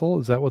vessel?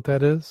 Is that what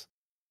that is?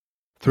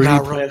 3D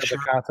Not plan really of sure.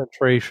 the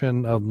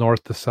concentration of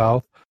north to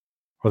south?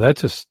 Well,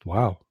 that's just,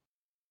 wow.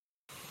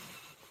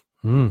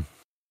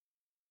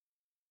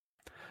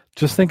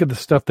 Just think of the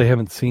stuff they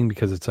haven't seen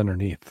because it's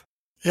underneath.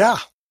 Yeah.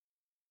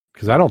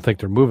 Because I don't think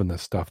they're moving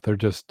this stuff. They're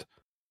just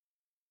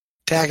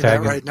tagging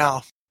that right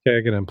now.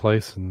 Tagging in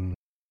place. And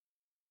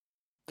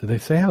did they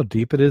say how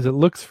deep it is? It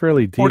looks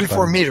fairly deep.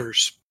 44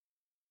 meters.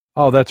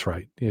 Oh, that's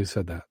right. You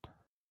said that.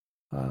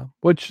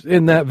 Which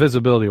in that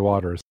visibility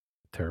water is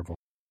terrible.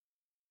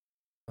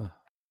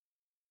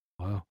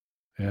 Wow.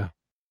 Yeah.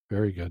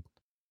 Very good.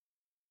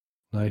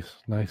 Nice.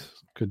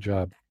 Good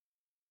job.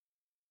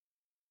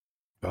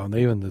 Oh, and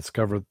they even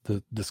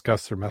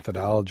discuss their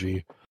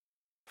methodology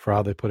for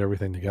how they put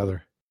everything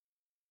together.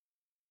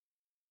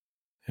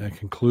 In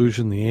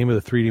conclusion, the aim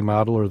of the 3D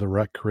modeler, the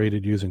rec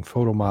created using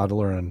Photo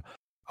Modeler and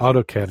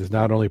AutoCAD, is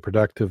not only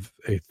produced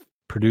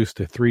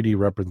a 3D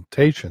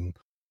representation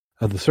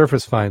of the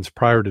surface finds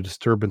prior to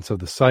disturbance of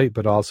the site,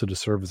 but also to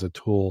serve as a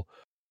tool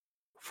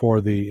for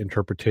the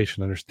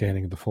interpretation and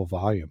understanding of the full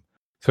volume.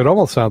 So it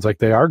almost sounds like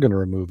they are going to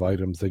remove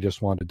items. They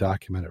just want to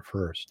document it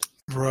first.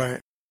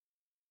 Right.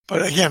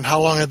 But again,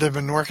 how long have they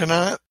been working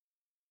on it?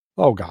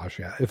 Oh, gosh,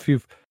 yeah.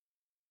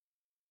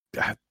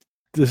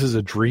 This is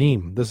a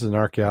dream. This is an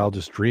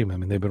archaeologist's dream. I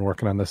mean, they've been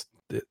working on this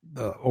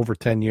over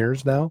 10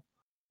 years now.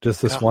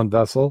 Just this one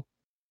vessel.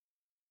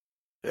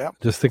 Yeah.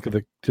 Just think of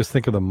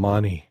the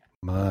money.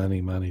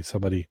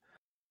 Somebody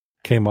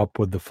came up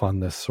with to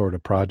fund this sort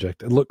of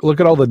project. And look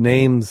at all the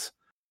names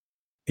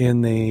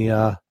in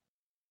the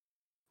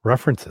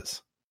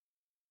references.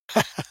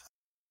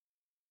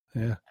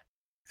 Yeah.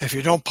 If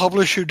you don't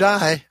publish, you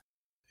die.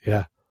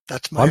 Yeah.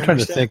 That's my I'm trying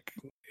to think.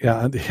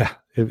 Yeah.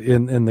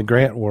 In the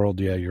grant world,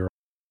 yeah, you're.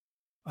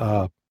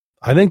 I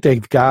think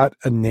they've got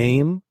a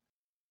name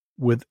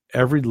with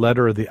every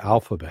letter of the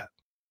alphabet.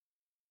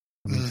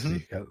 Let me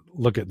see.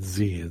 Look at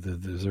Z.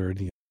 Is there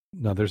any?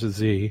 No, there's a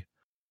Z.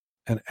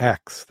 An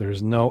X.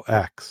 There's no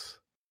X.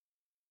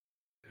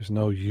 There's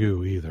no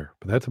U either.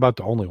 But that's about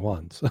the only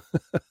ones.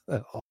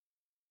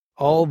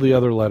 All the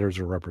other letters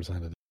are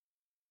represented.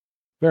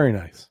 Very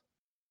nice.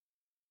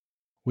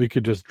 We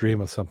could just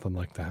dream of something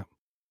like that.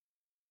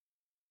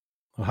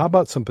 Well, how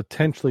about some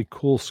potentially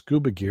cool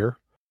scuba gear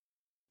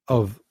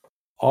of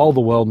all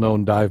the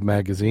well-known dive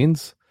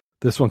magazines?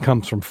 This one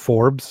comes from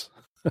Forbes.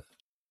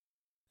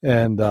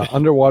 And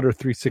underwater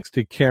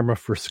 360 camera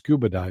for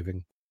scuba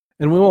diving.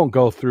 And we won't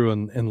go through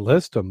and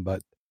list them,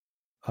 but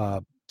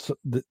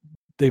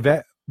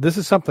this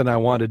is something I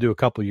wanted to do a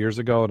couple years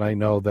ago, and I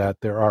know that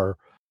there are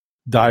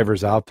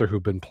divers out there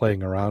who've been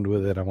playing around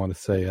with it. I want to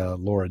say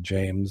Laura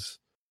James.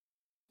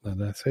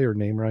 Did I say her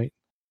name right?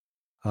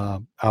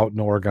 Out in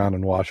Oregon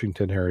and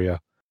Washington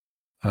area.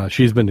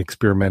 She's been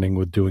experimenting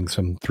with doing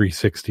some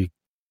 360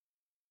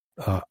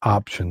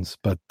 options,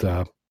 but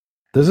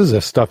this is a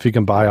stuff you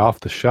can buy off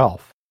the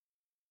shelf.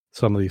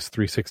 Some of these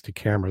 360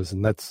 cameras,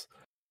 and that's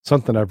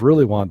something I've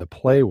really wanted to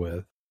play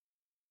with.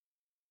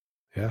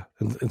 Yeah,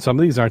 and some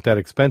of these aren't that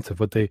expensive,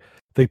 but they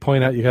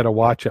point out you got to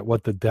watch at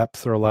what the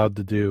depths are allowed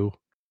to do.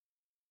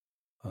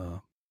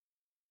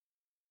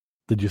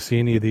 Did you see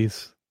any of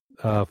these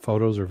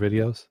photos or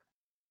videos?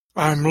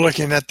 I'm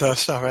looking at the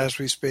stuff as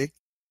we speak.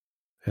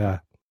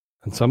 Yeah,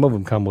 and some of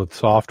them come with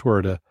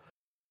software to,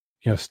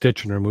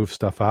 stitch and remove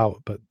stuff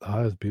out, but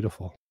it's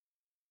beautiful.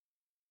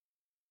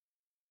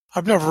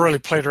 I've never really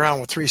played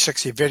around with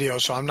 360 video,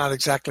 so I'm not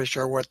exactly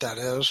sure what that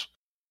is.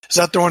 Is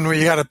that the one where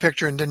you got a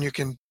picture and then you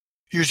can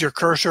use your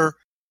cursor?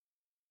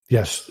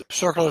 Yes.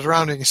 Circle it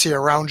around and you can see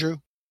around you?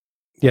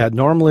 Yeah,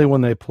 normally when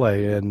they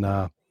play, and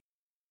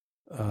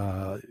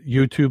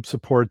YouTube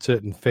supports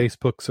it and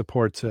Facebook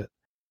supports it,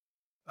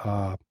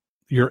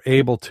 you're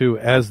able to,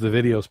 as the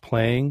video's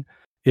playing,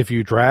 if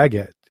you drag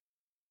it,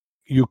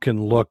 you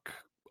can look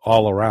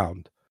all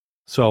around.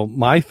 So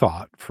my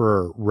thought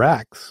for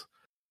Rex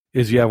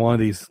is you have one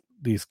of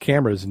these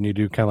cameras and you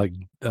do kind of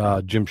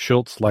like Jim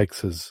Schultz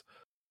likes his,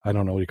 I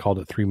don't know what he called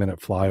it, 3-minute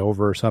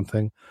flyover or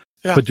something.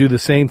 Yeah. But do the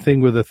same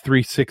thing with a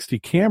 360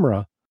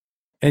 camera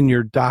and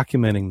you're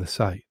documenting the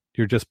site.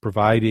 You're just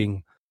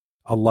providing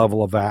a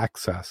level of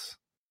access.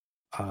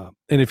 And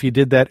if you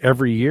did that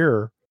every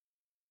year,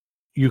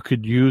 you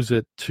could use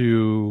it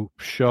to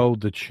show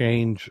the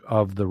change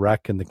of the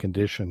wreck and the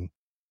condition,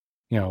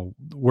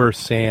 where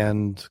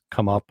sand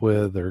come up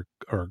with or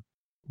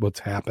what's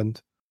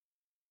happened.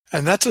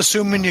 And that's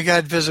assuming you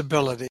got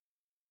visibility.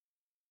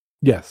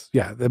 Yes.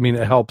 Yeah. I mean,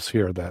 it helps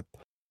here that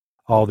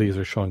all these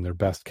are showing their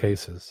best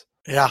cases.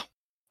 Yeah.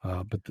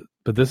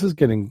 But this is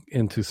getting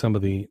into some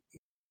of the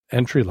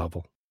entry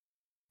level.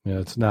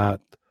 It's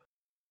not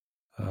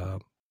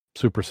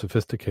super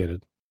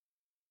sophisticated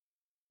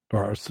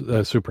or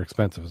super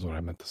expensive is what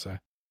I meant to say.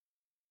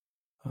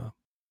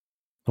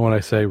 When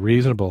I say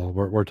reasonable,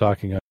 we're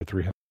talking under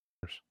 $300.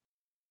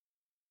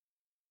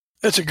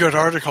 It's a good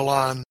article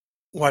on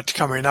what's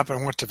coming up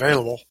and what's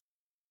available.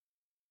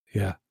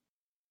 Yeah.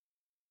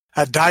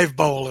 That dive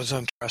bowl is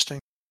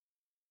interesting.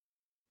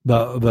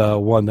 The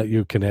one that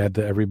you can add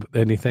to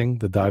anything,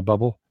 the dive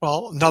bubble?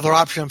 Well, another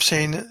option I'm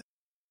seeing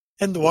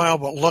in the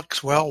wild, but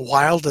looks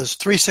wild is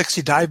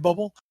 360 dive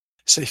bubble.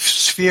 It's a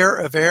sphere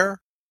of air.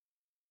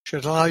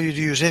 Should allow you to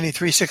use any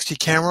 360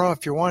 camera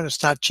if you want.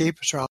 It's not cheap.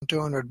 It's around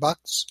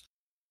 $200.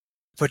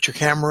 Put your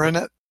camera in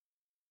it.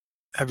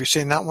 Have you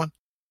seen that one?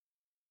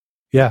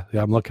 Yeah,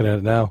 I'm looking at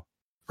it now.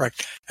 Right.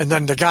 And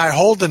then the guy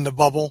holding the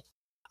bubble,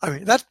 I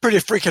mean, that's pretty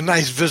freaking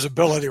nice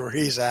visibility where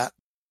he's at.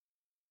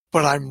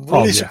 But I'm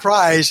really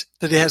surprised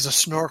that he has a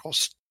snorkel.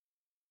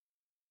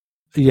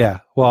 Yeah.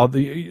 Well,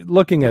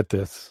 looking at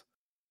this,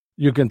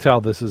 you can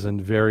tell this is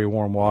in very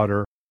warm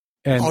water.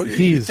 And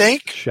he's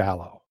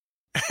shallow.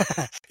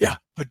 Yeah.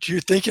 But do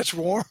you think it's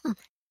warm?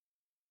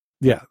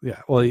 Yeah.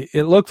 Yeah. Well,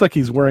 it looks like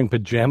he's wearing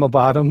pajama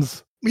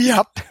bottoms.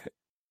 Yep.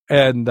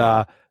 And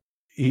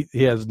he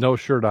has no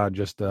shirt on,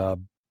 just a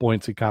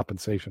buoyancy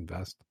compensation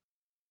vest.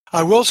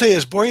 I will say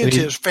his buoyancy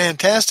is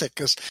fantastic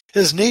because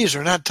his knees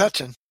are not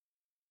touching.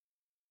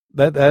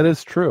 That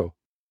is true.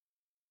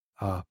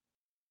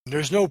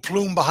 There's no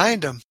plume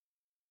behind him.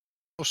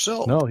 No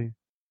silk. No,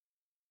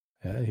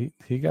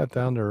 he got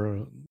down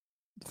there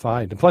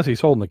fine. And plus, he's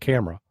holding the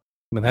camera.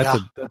 I mean,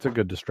 that's a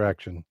good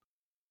distraction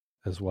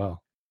as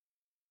well.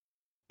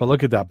 But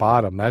look at that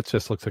bottom. That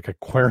just looks like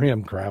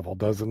aquarium gravel,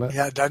 doesn't it?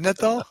 Yeah, doesn't it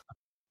though?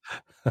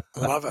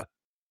 Love it.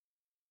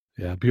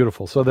 Yeah,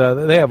 beautiful. So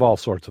they have all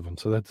sorts of them.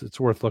 So it's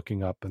worth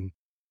looking up. And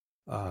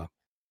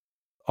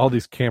all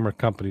these camera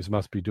companies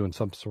must be doing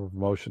some sort of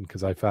promotion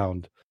because I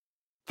found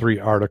 3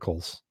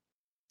 articles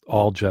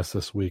all just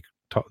this week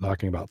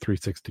talking about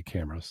 360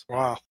 cameras.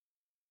 Wow.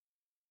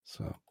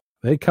 So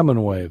they come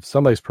in waves.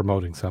 Somebody's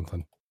promoting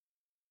something.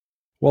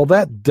 Well,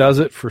 that does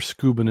it for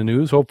Scuba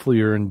News. Hopefully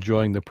you're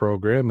enjoying the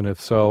program. And if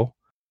so,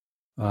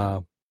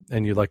 and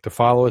you'd like to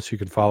follow us, you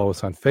can follow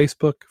us on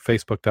Facebook,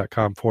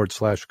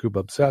 facebook.com/Scuba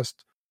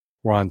Obsessed.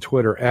 We're on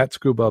Twitter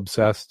 @Scuba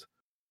Obsessed.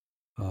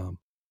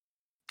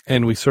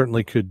 And we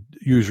certainly could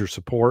use your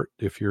support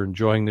if you're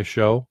enjoying the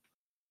show.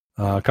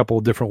 A couple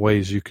of different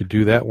ways you could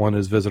do that. One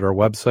is visit our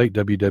website,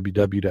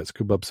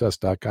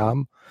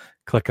 www.scubaobsessed.com.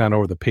 Click on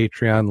over the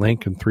Patreon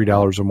link, and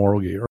 $3 or more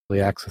will get you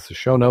early access to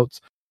show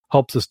notes.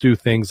 Helps us do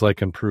things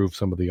like improve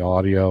some of the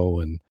audio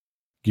and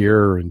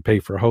gear and pay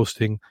for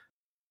hosting.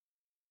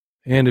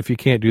 And if you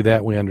can't do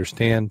that, we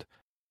understand.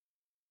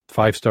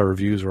 5-star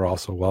reviews are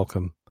also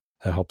welcome.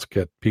 That helps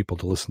get people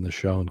to listen to the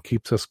show and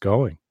keeps us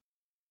going.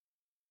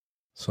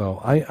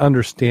 So I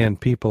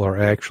understand people are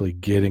actually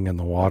getting in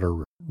the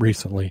water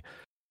recently.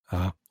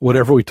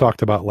 Whatever we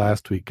talked about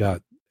last week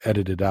got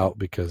edited out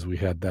because we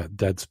had that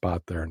dead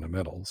spot there in the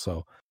middle.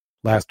 So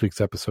last week's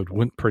episode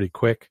went pretty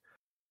quick.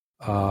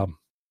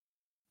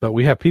 But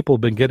we have people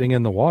been getting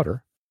in the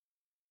water.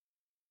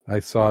 I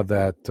saw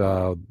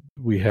that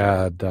we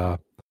had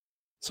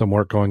some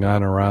work going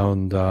on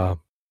around the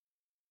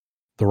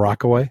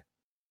Rockaway.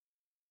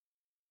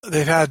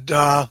 They've had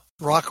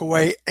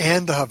Rockaway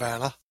and the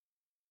Havana.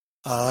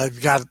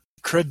 They've got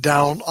crid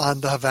down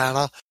on the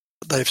Havana.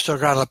 They've still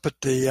got to put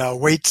the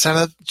weights in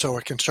it so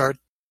it can start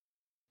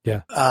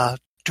to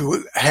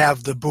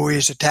have the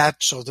buoys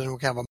attached so then we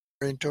can have a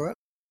mooring to it.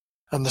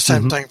 And the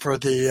same thing for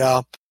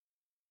the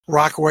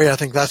Rockaway. I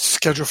think that's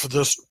scheduled for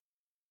this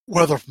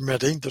weather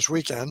permitting this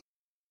weekend.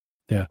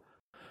 Yeah.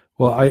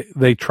 Well,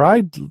 they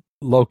tried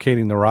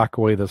locating the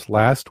Rockaway this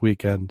last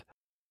weekend,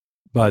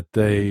 but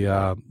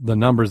the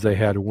numbers they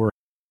had weren't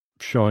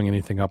showing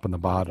anything up in the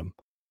bottom.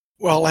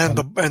 Well, and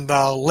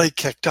the lake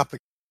kicked up.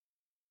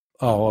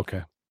 Oh,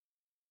 okay.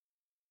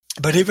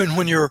 But even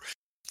when you're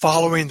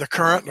following the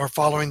current or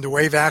following the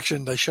wave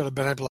action, they should have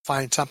been able to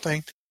find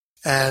something.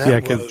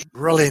 And it was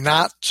really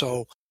not.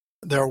 So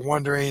they're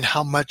wondering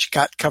how much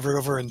got covered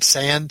over in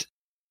sand.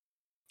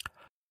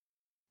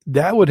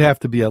 That would have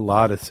to be a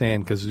lot of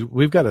sand because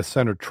we've got a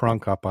center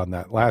trunk up on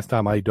that. Last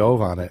time I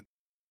dove on it,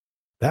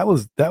 that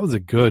was a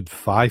good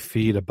 5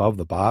 feet above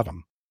the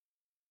bottom.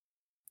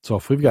 So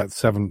if we've got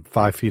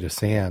 5 feet of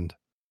sand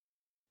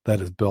that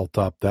is built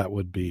up, that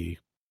would be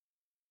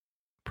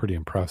pretty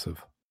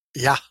impressive.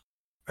 Yeah.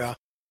 Yeah.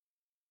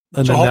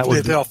 And so then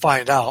hopefully they'll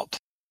find out.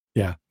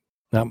 Yeah.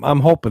 Now,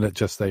 I'm hoping it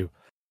just they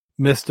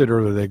missed it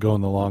or they go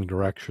in the wrong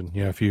direction.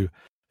 You know, if you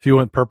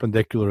went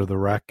perpendicular to the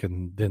wreck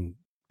and didn't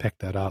pick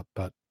that up,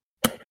 but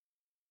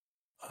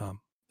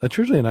That's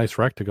usually a nice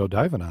wreck to go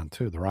diving on,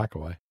 too, the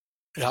Rockaway.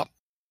 Yep.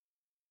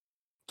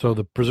 So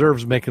the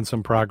preserve's making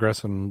some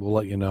progress, and we'll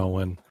let you know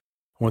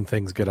when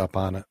things get up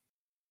on it.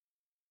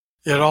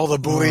 Yet all the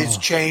buoys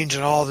changed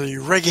and all the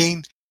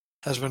rigging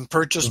has been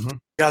purchased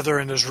together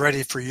and is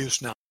ready for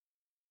use now.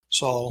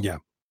 So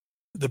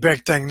the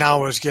big thing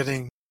now is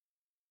getting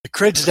the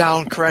crids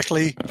down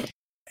correctly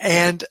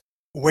and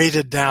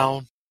weighted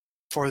down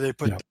before they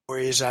put the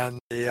buoys and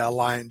the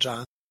lines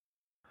on.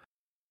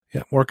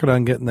 Yeah, working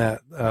on getting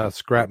that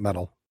scrap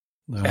metal.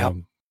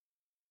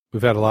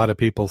 We've had a lot of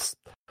people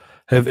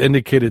have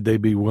indicated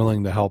they'd be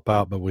willing to help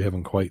out, but we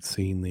haven't quite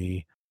seen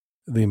the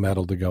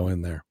metal to go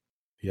in there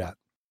yet.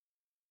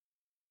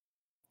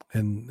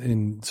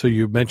 And so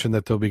you mentioned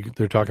that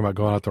they're talking about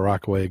going out the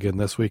Rockaway again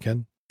this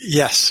weekend?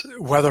 Yes,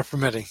 weather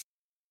permitting.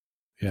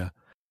 Yeah.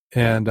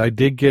 And I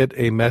did get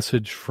a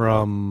message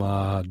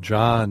from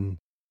John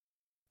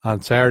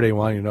on Saturday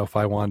wanting to know if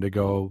I wanted to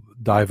go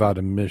dive out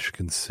in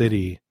Michigan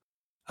City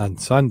on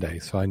Sunday.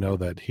 So I know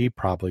that he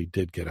probably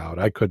did get out.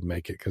 I couldn't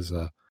make it because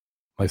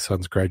my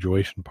son's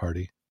graduation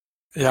party.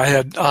 Yeah, I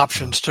had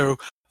options too.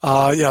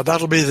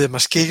 That'll be the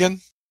Muskegon.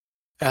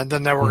 And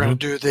then we're going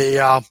to do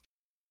the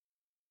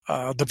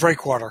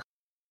breakwater,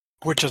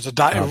 which is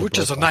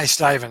a nice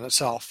dive in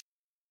itself.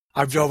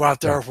 I've dove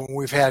out there when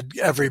we've had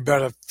every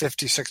bit of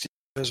 50, 60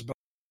 visible.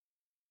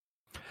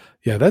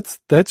 Yeah,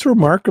 that's a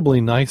remarkably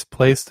nice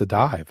place to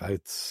dive.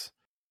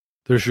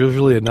 There's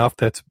usually enough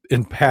that's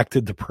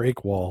impacted the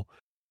break wall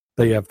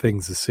that you have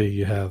things to see.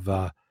 You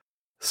have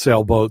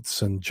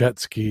sailboats and jet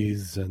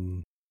skis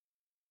and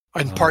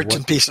parts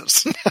and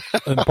pieces.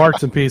 And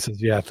parts and pieces,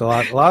 yeah. A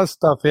lot of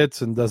stuff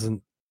hits and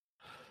doesn't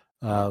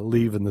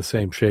leave in the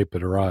same shape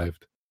it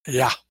arrived.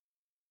 Yeah.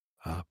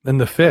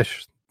 And the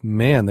fish,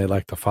 man, they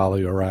like to follow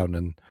you around.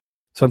 And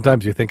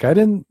sometimes you think, I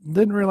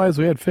didn't realize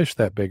we had fish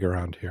that big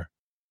around here.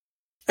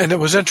 And it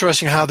was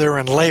interesting how they were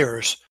in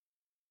layers.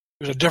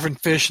 There's a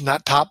different fish in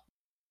that top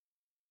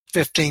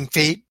 15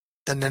 feet,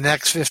 then the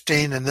next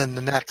 15, and then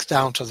the next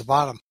down to the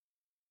bottom.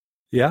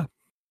 Yeah.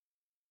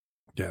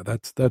 Yeah,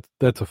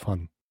 that's a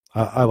fun.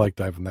 I like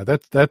diving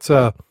that. That's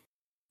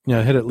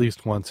hit at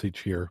least once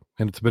each year,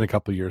 and it's been a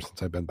couple of years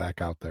since I've been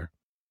back out there.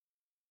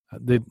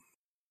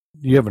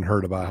 You haven't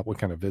heard about what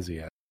kind of viz he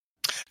had?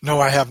 No,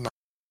 I have not.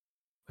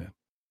 Yeah.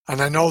 And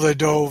I know they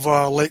dove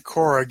Lake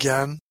Cora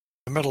again in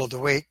the middle of the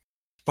week,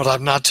 but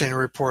I've not seen a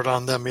report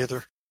on them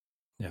either.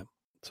 Yeah.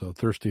 So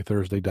Thirsty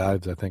Thursday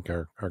dives, I think,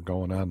 are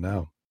going on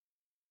now.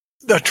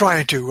 They're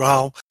trying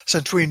to.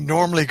 Since we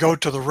normally go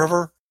to the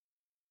river,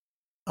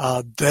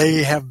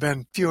 they have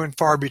been few and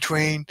far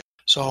between.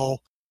 So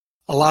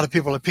a lot of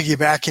people are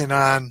piggybacking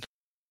on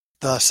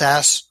the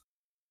SAS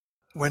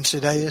Wednesday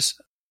days,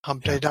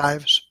 hump day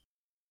dives.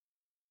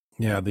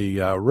 Yeah, the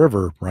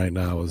river right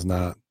now is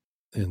not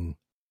in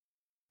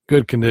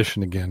good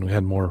condition again. We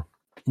had more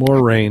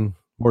rain,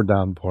 more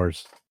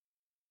downpours.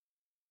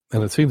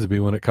 And it seems to be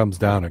when it comes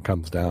down, it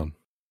comes down.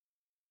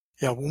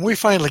 Yeah, when we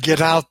finally get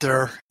out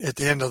there at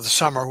the end of the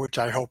summer, which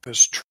I hope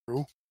is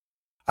true,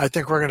 I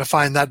think we're going to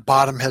find that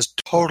bottom has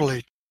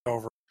totally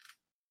over.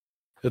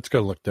 It's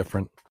going to look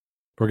different.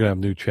 We're going to have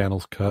new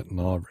channels cut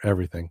and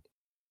everything.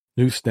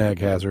 New snag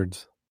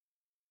hazards.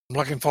 I'm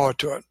looking forward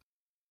to it.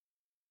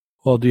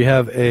 Well, do you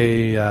have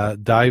a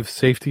dive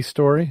safety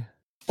story?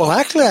 Well,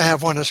 actually, I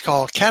have one that's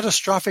called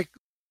Catastrophic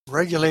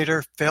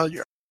Regulator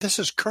Failure. This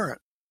is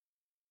current.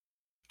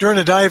 During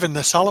a dive in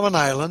the Solomon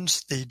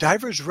Islands, the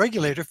diver's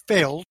regulator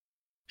failed,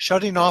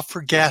 shutting off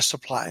for gas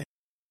supply.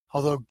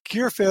 Although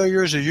gear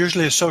failures are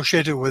usually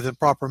associated with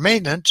improper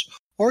maintenance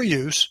or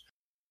use,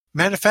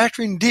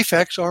 manufacturing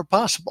defects are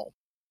possible.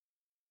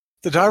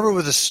 The diver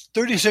was a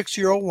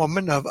 36-year-old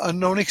woman of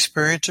unknown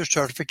experience or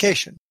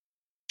certification.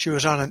 She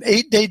was on an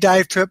 8-day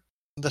dive trip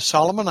in the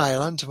Solomon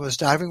Islands and was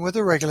diving with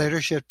a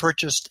regulator she had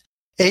purchased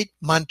 8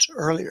 months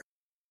earlier.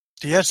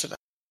 The incident.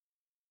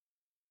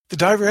 The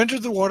diver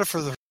entered the water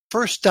for the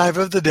first dive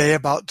of the day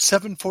about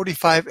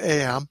 7:45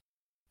 a.m.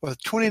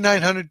 with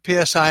 2,900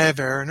 psi of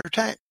air in her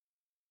tank.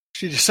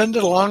 She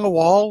descended along a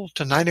wall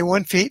to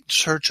 91 feet in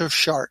search of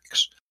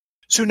sharks.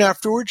 Soon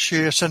afterwards,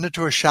 she ascended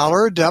to a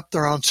shallower depth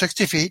around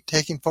 60 feet,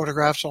 taking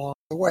photographs along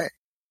the way.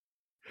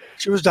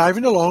 She was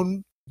diving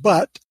alone,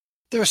 but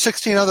there were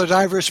 16 other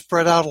divers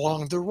spread out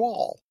along the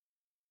wall.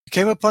 She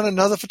came upon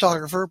another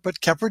photographer,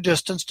 but kept her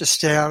distance to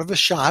stay out of his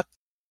shot.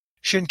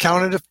 She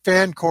encountered a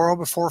fan coral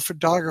before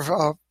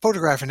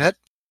photographing it.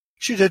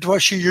 She did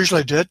what she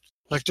usually did,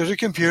 looked at her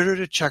computer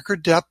to check her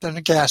depth and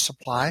a gas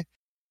supply.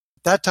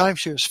 At that time,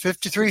 she was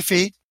 53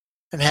 feet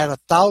and had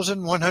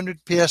 1,100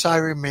 psi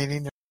remaining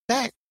in her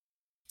tank.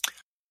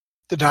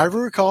 The diver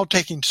recalled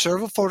taking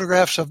several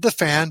photographs of the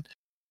fan,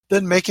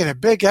 then making a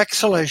big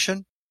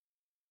exhalation,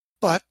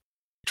 but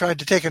tried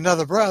to take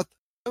another breath.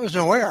 There was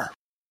no air.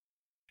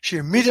 She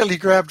immediately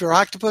grabbed her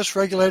octopus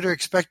regulator,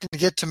 expecting to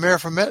get some air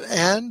from it,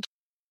 and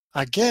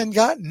again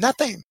got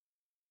nothing.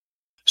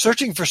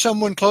 Searching for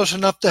someone close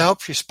enough to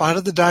help, she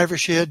spotted the diver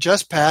she had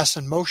just passed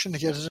and motioned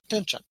to get his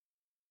attention.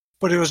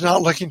 But he was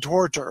not looking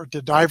towards her.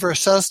 The diver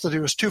assessed that he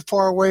was too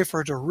far away for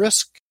her to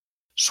risk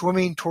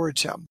swimming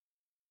towards him.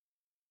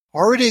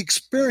 Already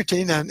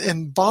experiencing an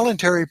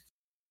involuntary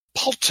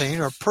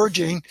pulsing or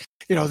purging,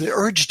 the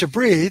urge to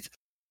breathe,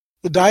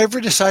 the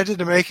diver decided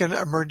to make an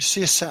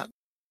emergency ascent.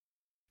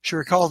 She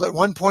recalled at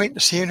one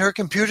point seeing her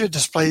computer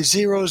display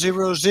 000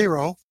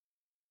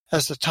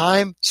 as the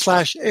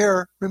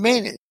time/air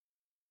remaining.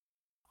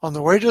 On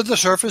the way to the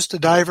surface, the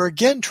diver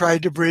again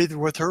tried to breathe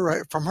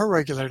from her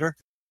regulator,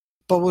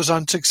 but was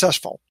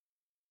unsuccessful.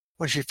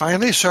 When she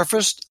finally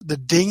surfaced, the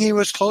dinghy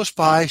was close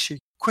by. She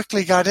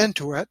quickly got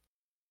into it.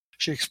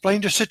 She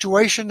explained her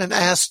situation and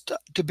asked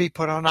to be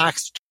put on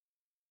oxygen.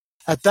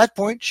 At that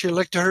point, she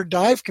looked at her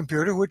dive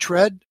computer, which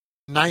read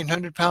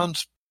 900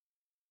 pounds.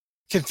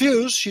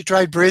 Confused, she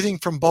tried breathing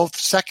from both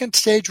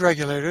second-stage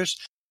regulators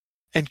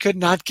and could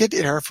not get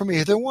air from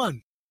either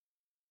one.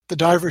 The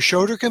diver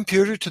showed her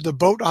computer to the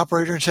boat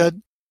operator and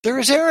said, "There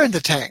is air in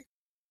the tank."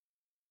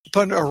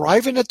 Upon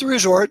arriving at the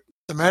resort,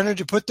 the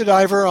manager put the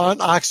diver on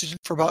oxygen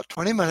for about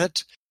 20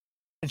 minutes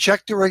and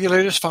checked the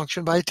regulator's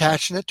function by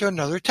attaching it to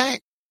another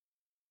tank.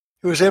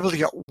 He was able to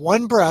get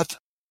one breath,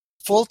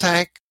 full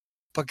tank,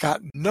 but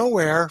got no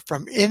air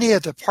from any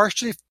of the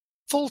partially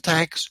full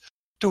tanks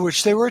to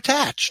which they were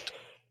attached.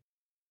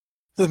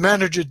 The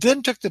manager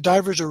then took the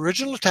diver's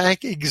original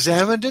tank,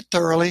 examined it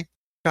thoroughly,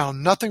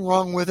 found nothing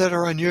wrong with it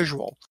or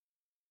unusual.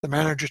 The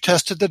manager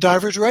tested the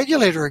diver's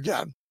regulator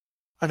again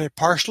on a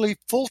partially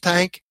full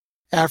tank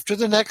after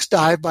the next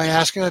dive by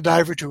asking the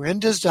diver to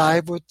end his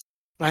dive with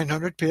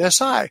 900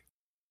 psi.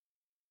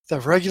 The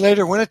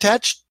regulator, when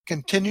attached,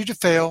 continued to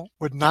fail,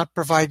 would not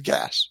provide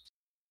gas.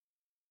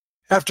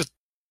 After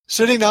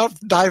sitting out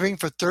diving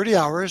for 30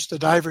 hours, the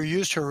diver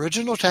used her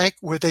original tank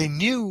with a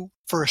new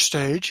first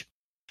stage.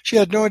 She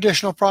had no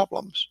additional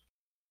problems.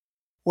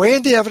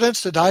 Weighing the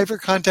evidence, the diver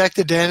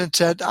contacted Dan and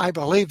said, "I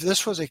believe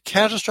this was a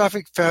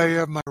catastrophic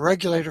failure of my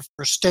regulator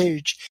first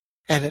stage,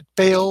 and it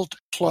failed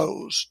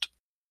closed."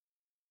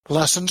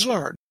 Lessons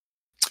learned.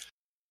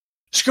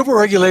 Scuba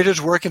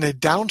regulators work in a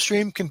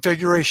downstream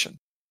configuration.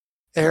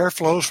 Air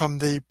flows from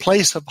the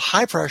place of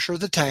high pressure,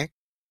 the tank,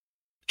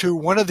 to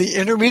one of the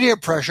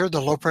intermediate pressure,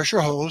 the low pressure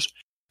hose,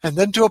 and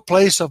then to a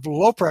place of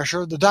low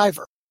pressure, the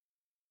diver.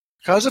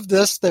 Because of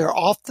this, they are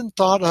often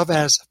thought of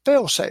as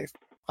fail-safe,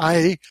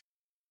 i.e.,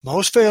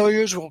 most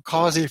failures will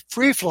cause a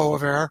free flow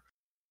of air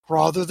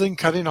rather than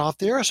cutting off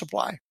the air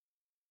supply.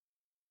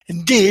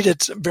 Indeed,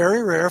 it's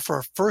very rare for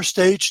a first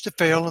stage to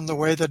fail in the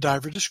way the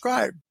diver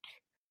described.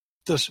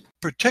 This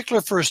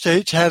particular first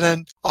stage had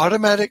an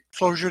automatic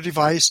closure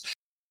device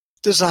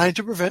designed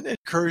to prevent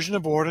incursion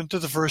of water into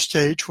the first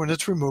stage when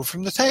it's removed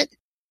from the tank.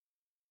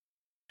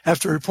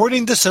 After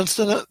reporting this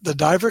incident, the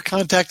diver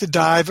contacted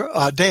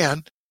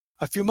Dan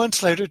a few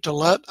months later to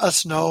let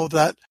us know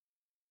that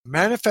the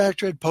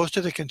manufacturer had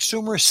posted a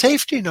consumer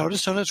safety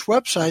notice on its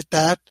website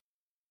that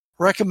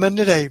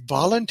recommended a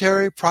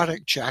voluntary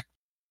product check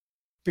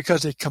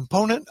because a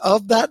component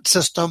of that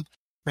system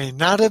may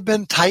not have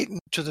been tightened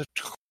to the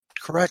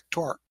correct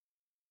torque.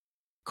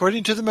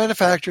 According to the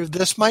manufacturer,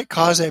 this might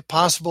cause a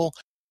possible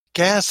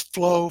gas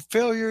flow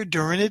failure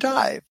during a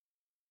dive.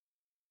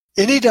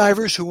 Any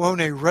divers who own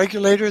a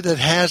regulator that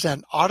has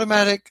an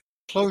automatic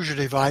closure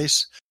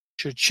device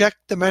should check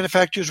the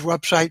manufacturer's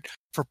website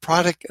for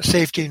product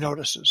safety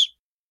notices.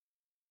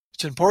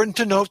 It's important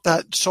to note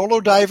that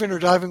solo diving or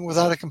diving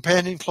without a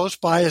companion close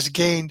by has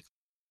gained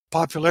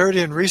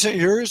popularity in recent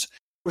years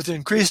with the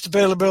increased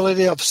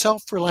availability of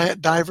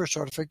self-reliant diver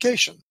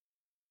certification.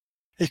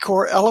 A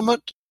core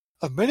element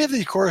of many of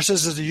these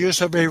courses is the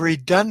use of a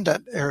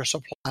redundant air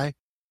supply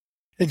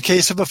in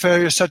case of a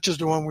failure such as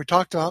the one we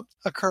talked about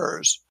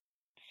occurs.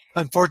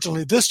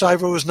 Unfortunately, this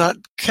diver was not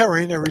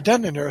carrying a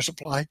redundant air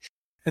supply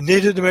and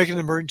needed to make an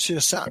emergency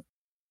ascent.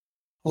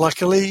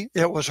 Luckily,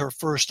 it was her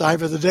first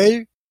dive of the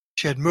day.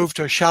 She had moved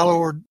to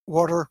shallower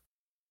water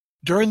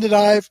during the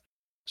dive,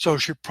 so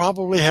she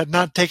probably had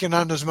not taken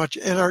on as much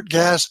inert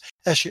gas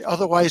as she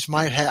otherwise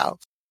might have.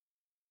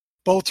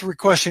 Both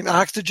requesting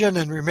oxygen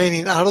and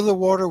remaining out of the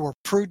water were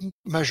prudent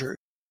measures.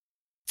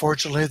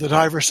 Fortunately, the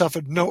diver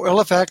suffered no ill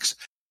effects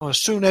and was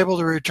soon able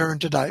to return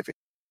to diving.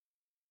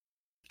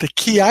 The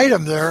key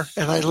item there,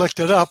 and I looked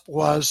it up,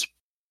 was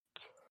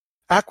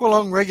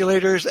Aqualung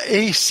Regulators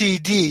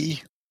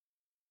ACD,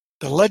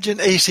 the Legend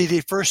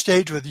ACD first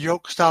stage with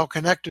yoke-style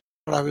connector.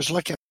 What I was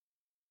looking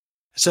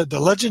at. It said the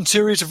Legend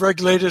series of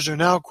regulators are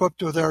now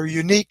equipped with our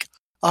unique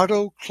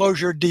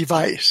auto-closure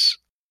device.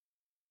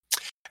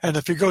 And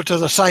if you go to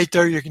the site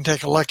there, you can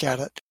take a look at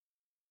it.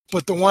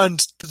 But the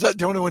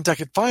only ones I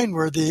could find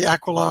were the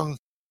Aqualung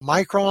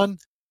Micron,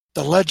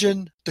 the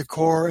Legend, the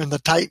Core, and the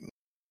Titan.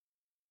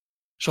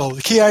 So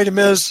the key item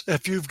is,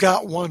 if you've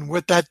got one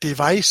with that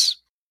device,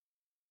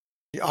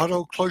 the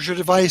auto closure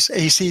device,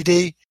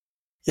 ACD,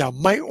 you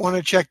might want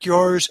to check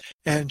yours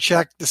and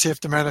check to see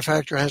if the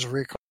manufacturer has a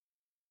recall.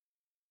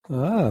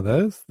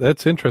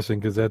 That's interesting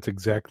because that's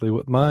exactly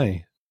what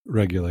my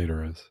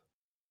regulator is.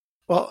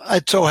 Well,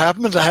 it so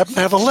happens I happen to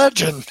have a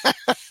Legend.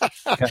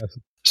 Yes.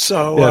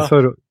 So,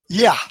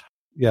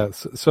 yeah,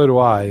 so do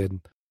I.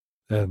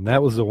 And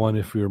that was the one,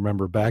 if you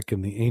remember back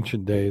in the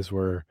ancient days,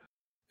 where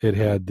it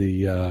had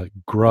the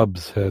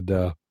grubs had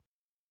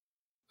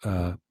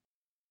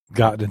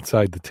gotten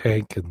inside the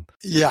tank and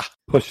Yeah.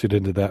 pushed it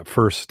into that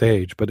first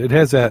stage. But it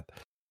has that.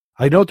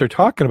 I know what they're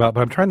talking about,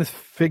 but I'm trying to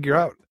figure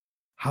out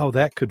how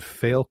that could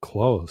fail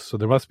close. So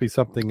there must be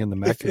something in the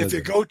mechanism. If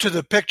you go to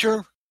the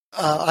picture,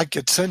 I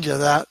could send you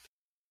that.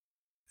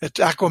 It's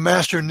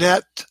Aquamaster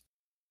Net,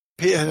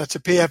 and it's a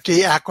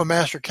PFD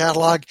Aquamaster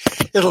catalog.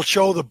 It'll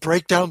show the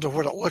breakdowns of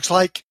what it looks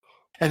like.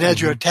 And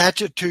as you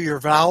attach it to your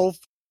valve,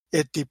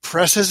 it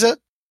depresses it.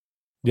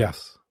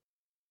 Yes.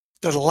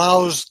 That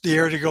allows the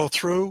air to go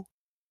through.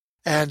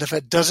 And if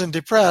it doesn't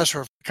depress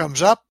or if it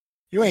comes up,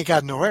 you ain't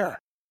got no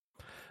air.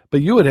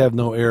 But you would have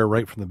no air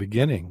right from the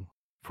beginning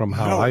from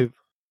how I've...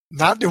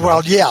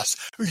 Well, yes,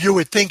 you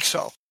would think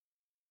so.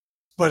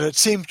 But it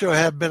seems to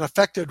have been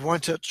affected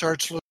once it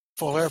starts losing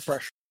full air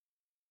pressure.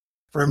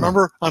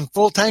 Remember, on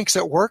full tanks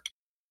it worked.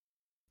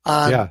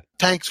 On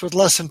tanks with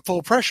less than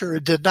full pressure,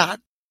 it did not.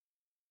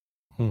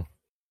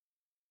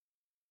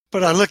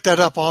 But I looked that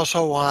up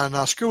also on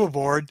Scuba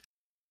Board,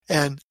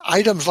 and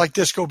items like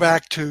this go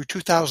back to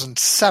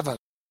 2007,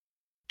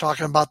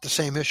 talking about the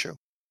same issue.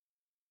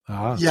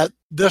 Yet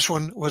this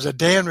one was a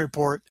Dan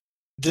report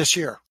this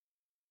year.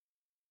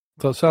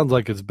 So it sounds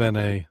like it's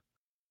been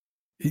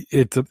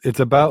it's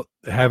about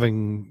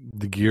having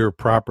the gear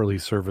properly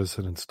serviced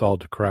and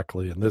installed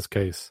correctly. In this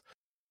case,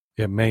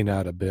 it may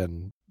not have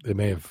been. It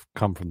may have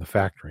come from the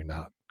factory,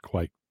 not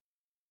quite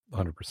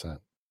 100%.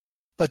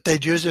 But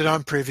they'd used it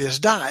on previous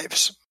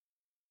dives.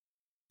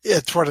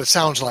 It's what it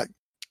sounds like.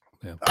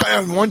 Yeah.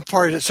 On one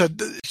part, it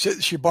said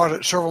she bought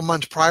it several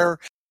months prior,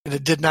 and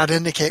it did not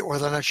indicate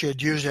whether or not she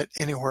had used it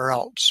anywhere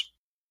else.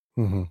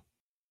 Mm-hmm.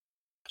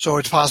 So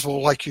it's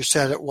possible, like you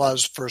said, it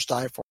was first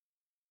dive for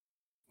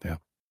her. Yeah.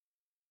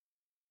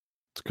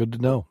 It's good to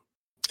know.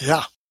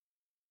 Yeah.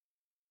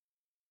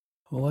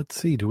 Well, let's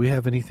see. Do we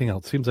have anything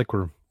else? Seems like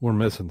we're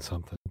missing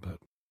something, but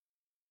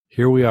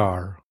here we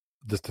are,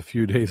 just a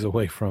few days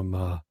away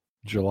from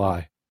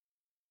July.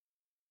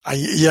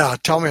 Yeah,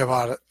 tell me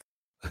about it.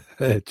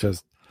 It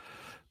just,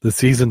 the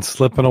season's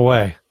slipping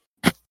away.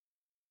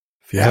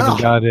 If you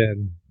haven't got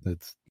in,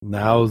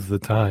 now's the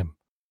time.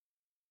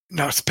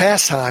 No, it's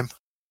past time.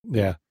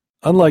 Yeah.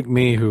 Unlike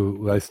me,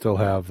 who I still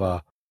have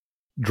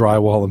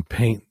drywall and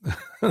paint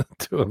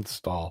to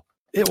install.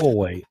 It will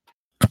wait.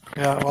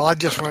 Yeah, well, I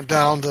just went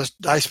down.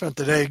 I spent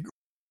the day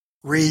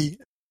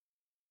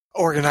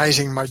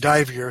reorganizing my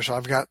dive gear, so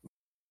I've got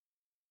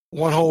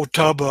one whole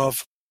tub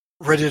of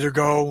ready to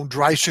go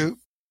dry suit,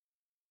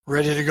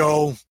 ready to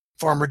go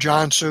Farmer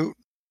John suit,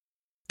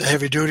 the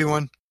heavy duty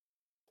one,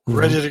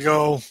 ready to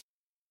go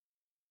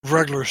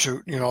regular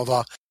suit,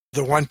 the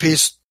one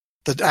piece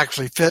that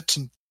actually fits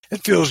and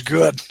it feels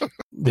good.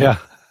 Yeah.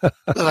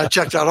 Then I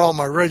checked out all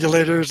my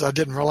regulators. I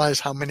didn't realize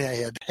how many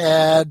I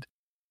had,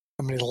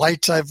 how many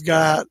lights I've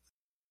got.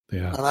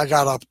 Yeah. And I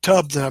got a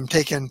tub that I'm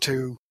taking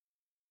to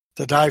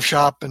the dive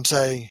shop and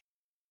say,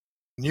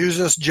 use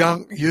this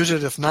junk, use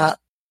it. If not,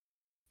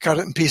 cut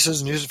it in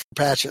pieces and use it for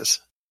patches.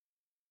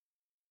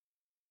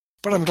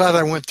 But I'm glad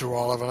I went through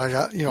all of it. I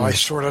got, I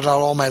sorted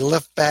out all my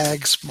lift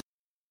bags,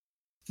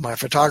 my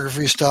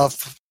photography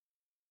stuff.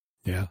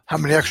 Yeah. How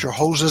many extra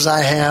hoses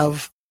I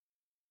have.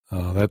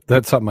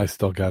 That's something I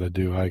still got to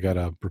do. I got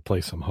to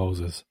replace some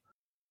hoses,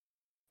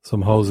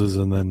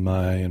 and then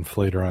my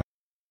inflator on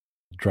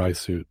dry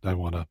suit. I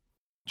want to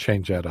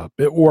change that up.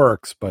 It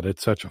works, but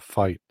it's such a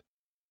fight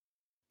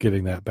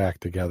getting that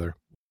back together.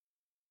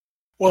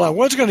 Well, I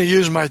was going to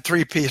use my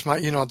 3-piece,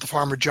 the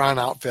Farmer John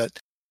outfit,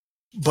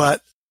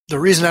 but the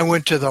reason I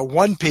went to the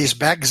 1-piece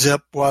back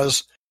zip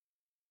was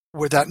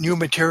with that new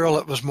material,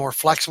 it was more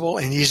flexible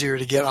and easier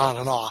to get on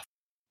and off.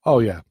 Oh,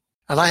 yeah.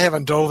 And I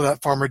haven't dove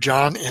that Farmer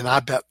John in,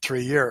 I bet,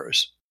 3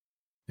 years.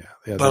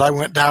 Yeah. But I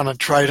went down and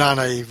tried on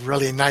a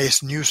really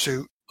nice new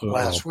suit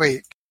last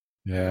week.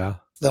 Yeah.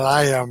 That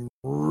I am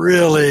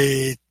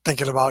really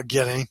thinking about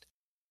getting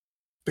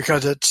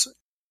because it's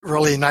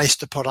really nice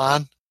to put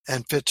on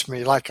and fits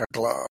me like a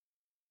glove.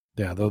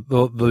 Yeah.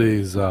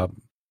 These, and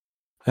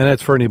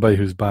that's for anybody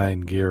who's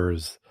buying gear,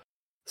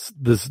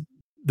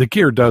 the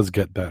gear does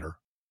get better.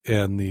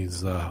 And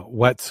these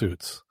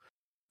wetsuits,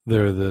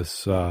 they're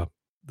this,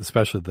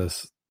 especially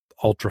this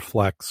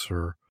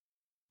Ultraflex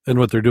and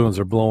what they're doing is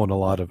they're blowing a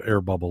lot of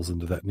air bubbles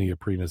into that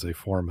neoprene as they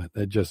form it.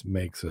 It just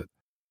makes it,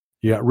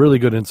 you got really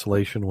good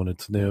insulation when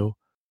it's new,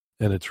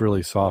 and it's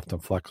really soft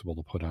and flexible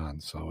to put on.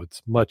 So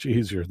it's much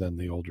easier than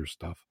the older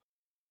stuff.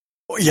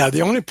 Well, yeah,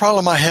 the only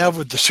problem I have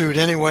with the suit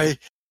anyway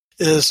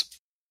is,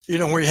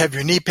 where you have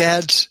your knee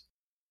pads,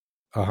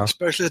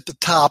 especially at the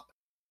top,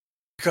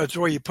 because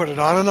where you put it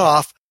on and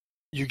off,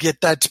 you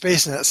get that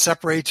space and it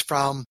separates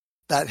from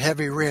that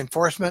heavy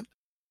reinforcement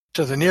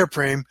to the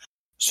neoprene,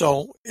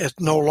 so it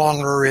no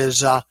longer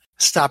is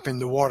stopping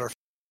the water.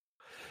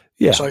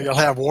 Yeah. So you'll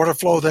have water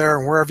flow there,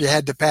 and wherever you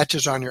had the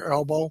patches on your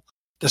elbow,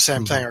 the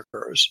same thing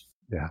occurs.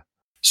 Yeah.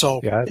 So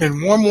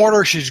in warm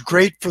water, she's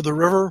great for the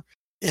river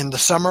in the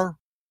summer,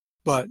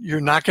 but you're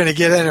not going to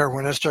get in her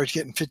when it starts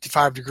getting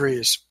 55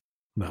 degrees.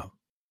 No.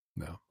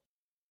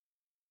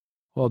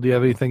 Well, Well, do you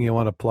have anything you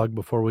want to plug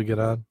before we get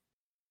on?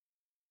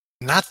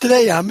 Not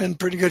today. I'm in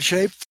pretty good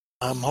shape.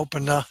 I'm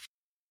hoping to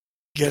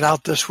get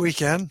out this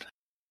weekend.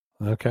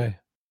 Okay.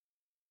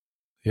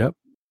 Yep.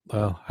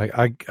 Well,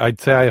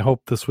 I'd say I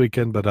hope this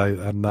weekend, but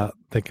I'm not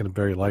thinking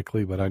very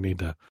likely. But I'm going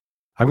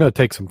to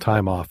take some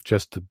time off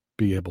just to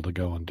be able to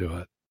go and do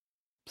it.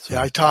 So.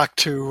 Yeah, I talked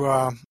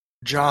to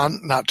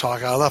John.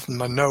 I left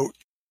him a note.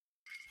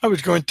 I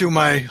was going through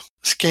my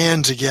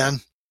scans again,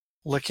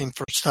 looking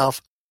for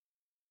stuff,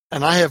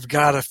 and I have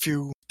got a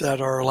few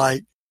that are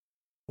like,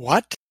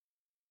 what?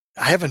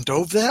 I haven't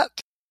dove that?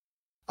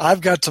 I've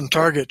got some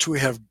targets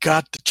we have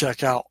got to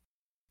check out.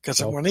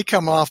 Because when they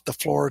come off the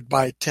floor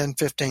by 10,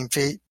 15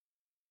 feet,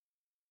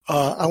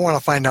 I want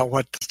to find out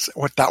what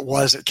that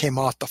was that came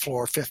off the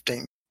floor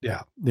 15.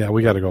 Yeah,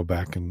 we got to go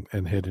back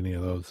and hit any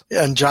of those.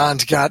 And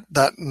John's got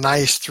that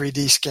nice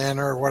 3D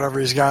scanner or whatever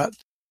he's got.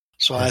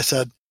 So I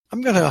said,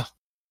 I'm going to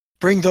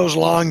bring those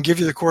along, give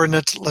you the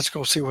coordinates. Let's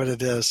go see what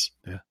it is.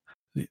 Yeah.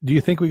 Do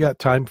you think we got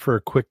time for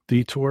a quick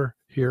detour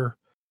here?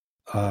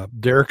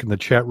 Derek in the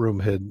chat room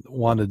had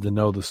wanted to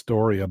know the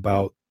story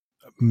about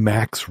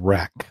Max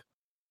Wreck,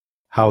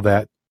 how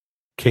that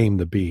came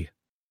to be.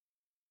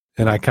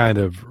 And I kind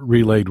of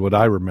relayed what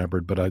I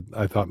remembered, but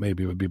I thought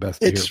maybe it would be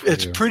best to hear from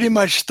It's you. pretty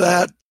much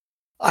that.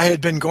 I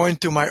had been going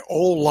through my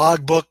old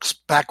logbooks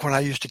back when I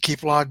used to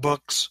keep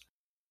logbooks.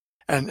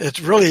 And it's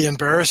really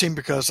embarrassing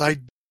because I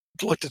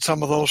looked at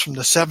some of those from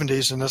the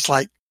 70s and it's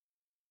like,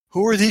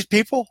 who are these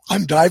people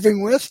I'm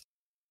diving with?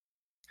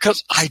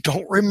 Because I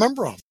don't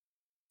remember them.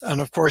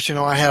 And of course,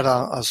 I had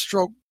a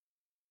stroke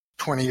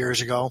 20 years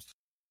ago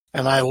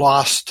and I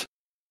lost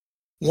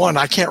one.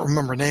 I can't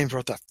remember names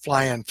with the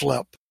fly and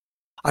flip.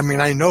 I mean,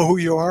 I know who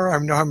you are. I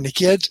know how many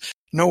kids,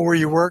 know where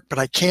you work, but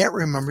I can't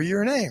remember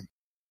your name.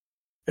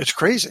 It's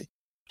crazy.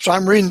 So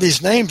I'm reading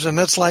these names and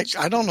it's like,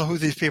 I don't know who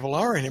these people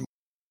are anymore.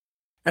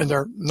 And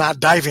they're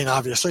not diving,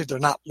 obviously. They're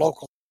not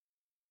local.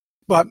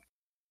 But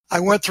I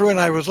went through and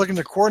I was looking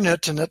at the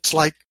coordinates and it's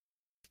like,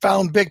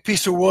 found big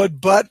piece of wood,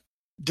 but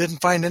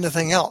didn't find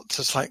anything else.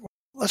 It's like,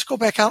 let's go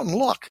back out and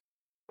look.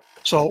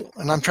 So,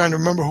 and I'm trying to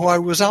remember who I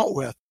was out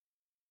with.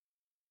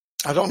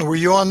 I don't know. Were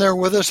you on there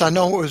with us? I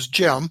know it was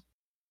Jim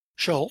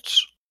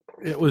Schultz.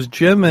 It was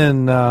Jim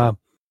and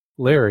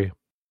Larry.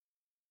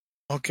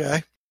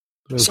 Okay.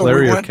 So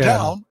we went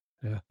down,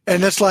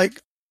 and it's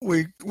like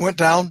we went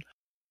down,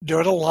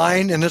 did a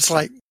line, and it's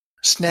like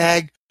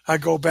snag. I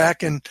go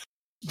back and,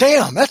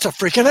 damn, that's a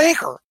freaking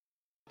anchor.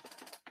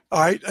 All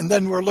right, and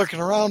then we're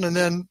looking around, and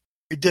then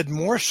we did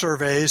more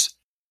surveys,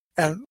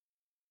 and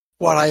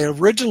what I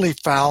originally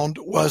found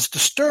was the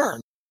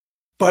stern.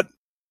 But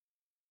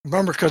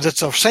remember, because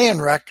it's a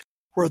sand wreck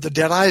where the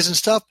dead eyes and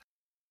stuff,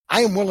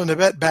 I am willing to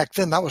bet back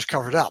then that was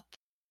covered up.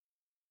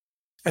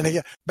 And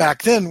again,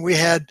 back then we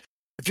had,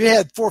 if you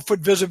had 4-foot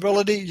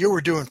visibility, you were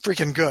doing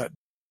freaking good.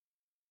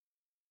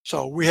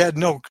 So we had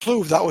no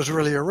clue that was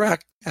really a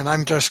wreck, and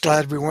I'm just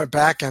glad we went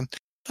back and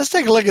let's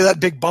take a look at that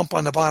big bump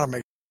on the bottom.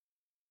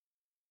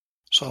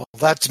 So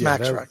that's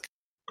Max Wreck.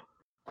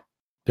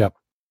 Yep.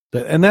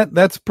 And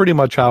that's pretty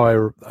much how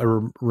I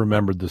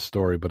remembered the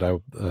story, but I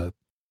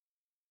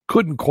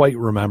couldn't quite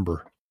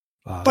remember.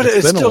 But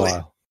it's been a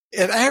while.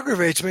 It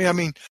aggravates me. I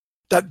mean,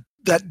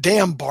 that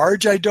damn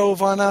barge I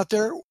dove on out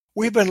there,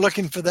 we've been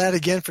looking for that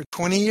again for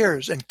 20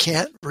 years and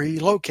can't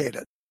relocate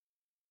it.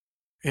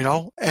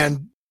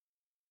 And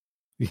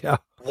yeah,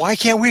 why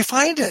can't we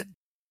find it?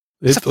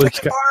 It's a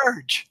freaking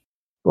barge.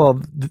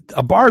 Well,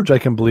 a barge I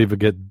can believe would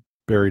get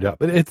buried up,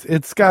 but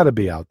it's got to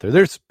be out there.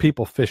 There's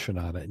people fishing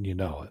on it, and you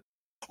know it.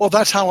 Well,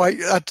 that's how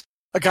a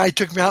guy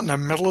took me out in the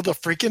middle of the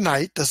freaking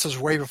night. This is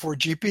way before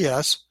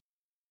GPS.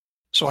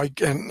 So I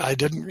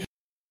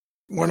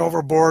went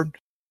overboard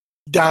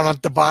down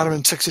at the bottom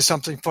in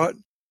 60-something foot.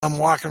 I'm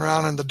walking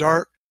around in the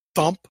dark,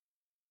 thump.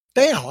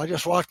 Damn, I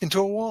just walked into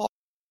a wall.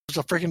 It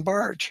was a freaking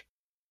barge.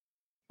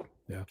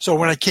 Yeah. So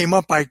when I came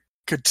up, I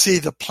could see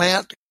the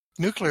plant,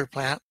 nuclear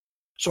plant.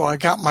 So I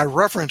got my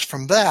reference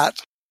from that.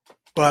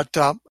 But,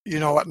 at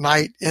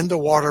night in the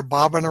water,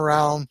 bobbing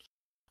around,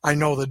 I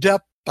know the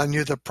depth. I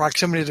knew the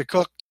proximity to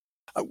Cook.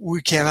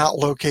 We cannot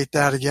locate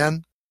that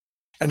again.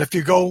 And if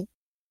you go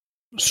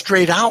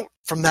straight out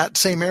from that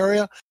same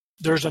area,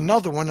 there's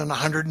another one in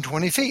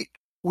 120 feet.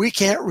 We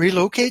can't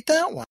relocate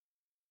that one.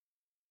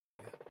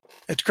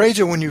 It's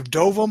crazy when you've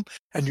dove them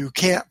and you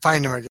can't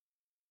find them again.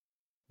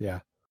 Yeah.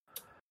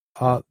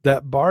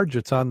 That barge,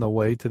 it's on the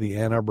way to the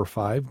Ann Arbor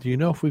 5. Do you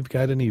know if we've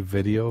got any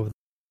video?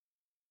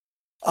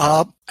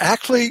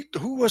 Actually,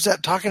 who was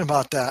that talking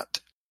about that?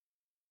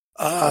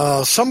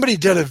 Somebody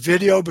did a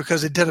video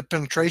because they did a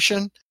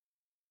penetration.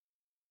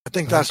 I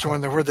think that's the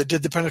one where they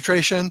did the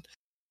penetration.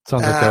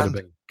 Sounds like that would have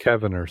been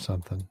Kevin or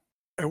something.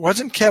 It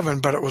wasn't Kevin,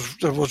 but it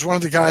was one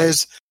of the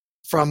guys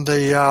from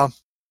the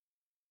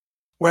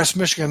West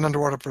Michigan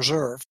Underwater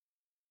Preserve,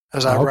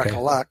 as I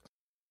recollect.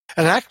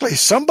 And actually,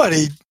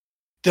 somebody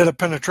did a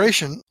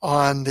penetration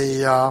on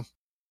the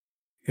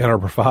Ann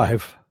Arbor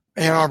 5.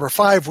 Ann Arbor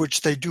 5,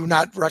 which they do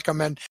not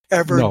recommend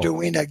ever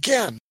doing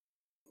again.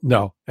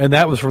 No, and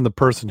that was from the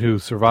person who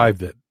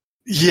survived it.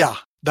 Yeah,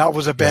 That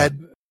was a bad.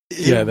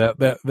 Yeah,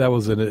 that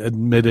was an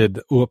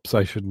admitted. Oops,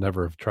 I should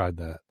never have tried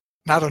that.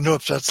 Not an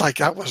oops. That's like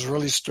that was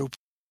really stupid.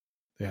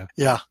 Yeah.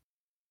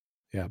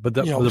 But But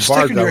the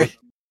bar.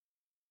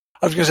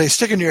 I was going to say,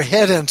 sticking your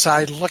head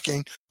inside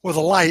looking with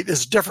a light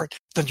is different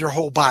than your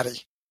whole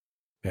body.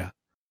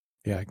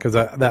 Yeah, because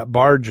that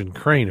barge and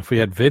crane. If we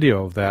had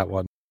video of that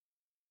one,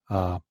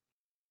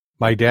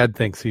 my dad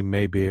thinks he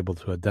may be able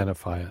to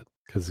identify it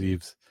because he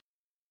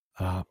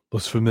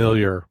was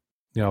familiar,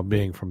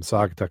 being from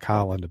Saugatuck,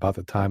 Holland, about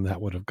the time that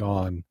would have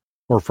gone,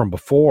 or from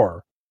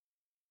before.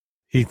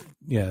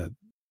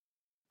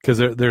 Because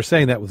they're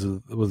saying that was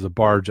a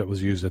barge that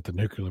was used at the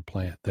nuclear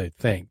plant. They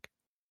think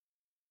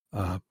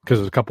because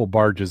there's a couple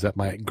barges that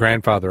my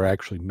grandfather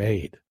actually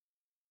made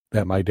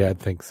that my dad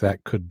thinks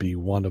that could be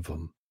one of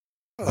them.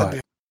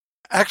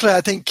 Actually, I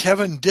think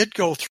Kevin did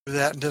go through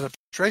that and did a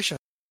demonstration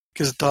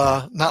because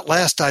the not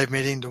last dive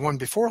meeting, the one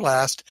before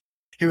last,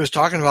 he was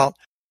talking about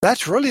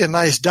that's really a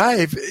nice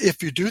dive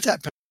if you do that.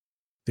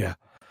 Yeah.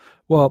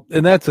 Well,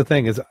 and that's the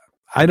thing is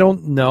I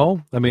don't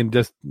know. I mean,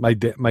 just my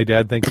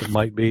dad thinks it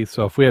might be.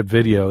 So if we had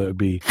video, it would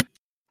be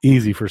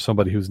easy for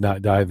somebody who's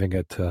not diving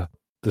it to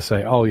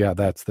say, oh yeah,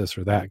 that's this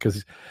or that.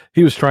 Because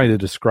he was trying to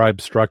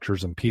describe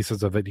structures and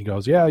pieces of it. He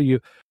goes, yeah,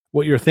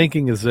 what you're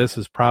thinking is this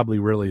is probably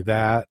really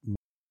that. And,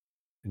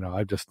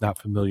 I'm just not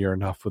familiar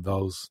enough with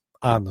those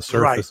on the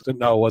surface to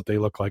know what they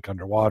look like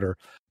underwater.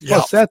 Yep.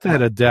 Plus, that's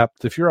at a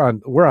depth. If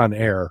we're on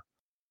air,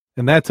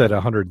 and that's at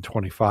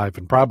 125,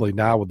 and probably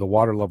now with the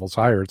water levels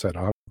higher, it's at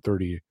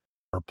 130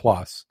 or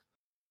plus.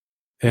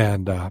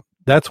 And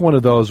that's one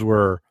of those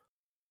where,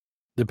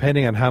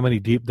 depending on how many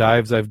deep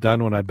dives I've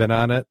done when I've been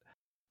on it,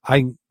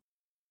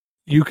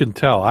 you can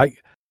tell.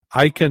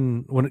 I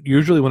can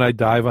usually when I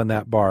dive on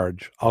that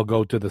barge, I'll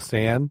go to the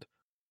sand,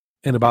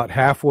 and about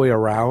halfway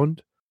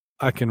around,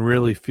 I can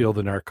really feel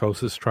the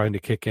narcosis trying to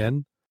kick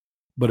in.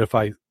 But if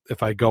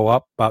I go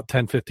up about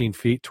 10, 15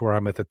 feet to where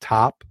I'm at the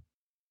top,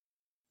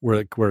 where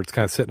it's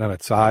kind of sitting on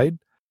its side,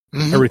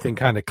 everything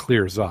kind of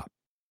clears up.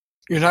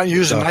 You're not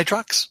using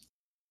nitrox?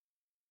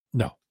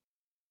 No,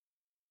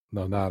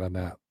 not on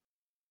that.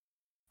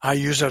 I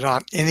use it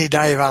on any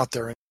dive out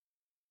there.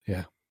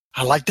 Yeah.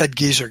 I like that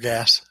geyser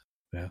gas.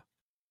 Yeah.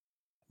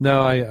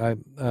 No, I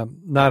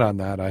not on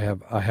that.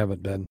 I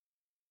haven't been.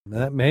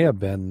 That may have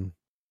been.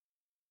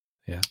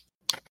 Yeah.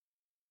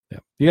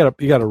 You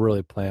got to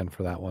really plan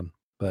for that one.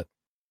 But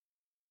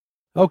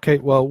okay,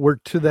 well, we're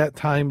to that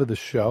time of the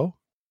show.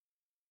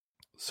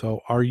 So,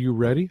 are you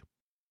ready?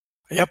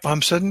 Yep,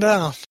 I'm sitting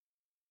down.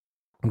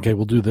 Okay,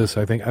 we'll do this.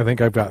 I think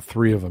I've got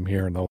 3 of them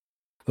here, and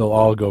they'll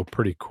all go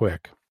pretty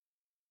quick,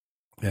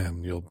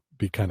 and you'll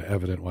be kind of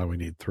evident why we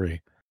need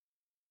 3.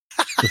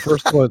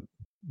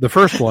 The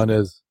first one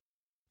is,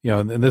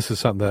 and this is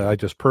something that I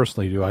just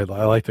personally do. I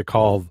like to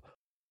call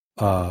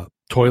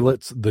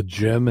toilets the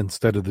gym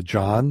instead of the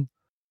John,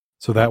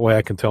 so that way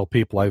I can tell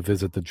people I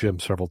visit the gym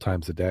several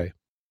times a day.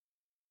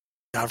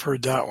 I've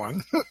heard that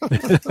one.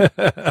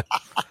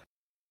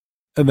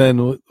 And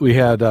then we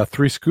had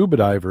 3 scuba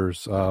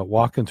divers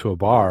walk into a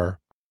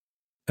bar,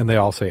 and they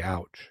all say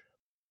 "ouch."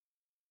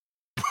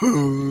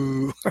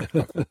 Boo.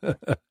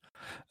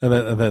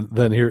 and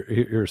then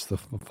here's the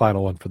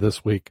final one for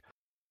this week.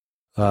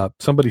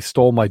 Somebody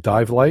stole my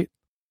dive light,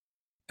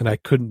 and I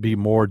couldn't be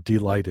more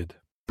delighted.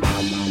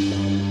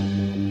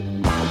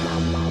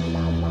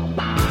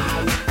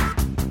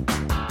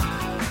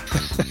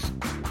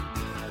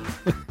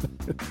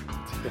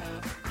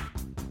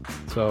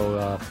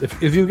 So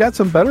if you've got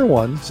some better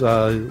ones,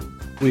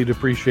 we'd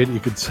appreciate it.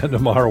 You could send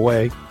them our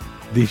way.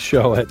 The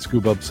show at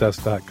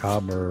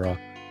scubaobsessed.com, or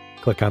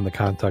click on the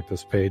contact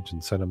us page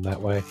and send them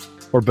that way.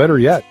 Or better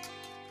yet,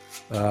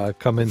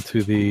 come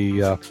into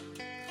the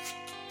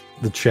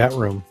chat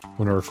room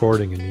when we're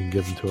recording, and you can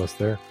give them to us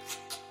there.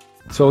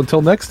 So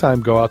until next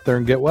time, go out there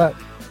and get wet.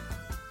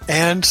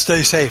 And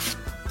stay safe.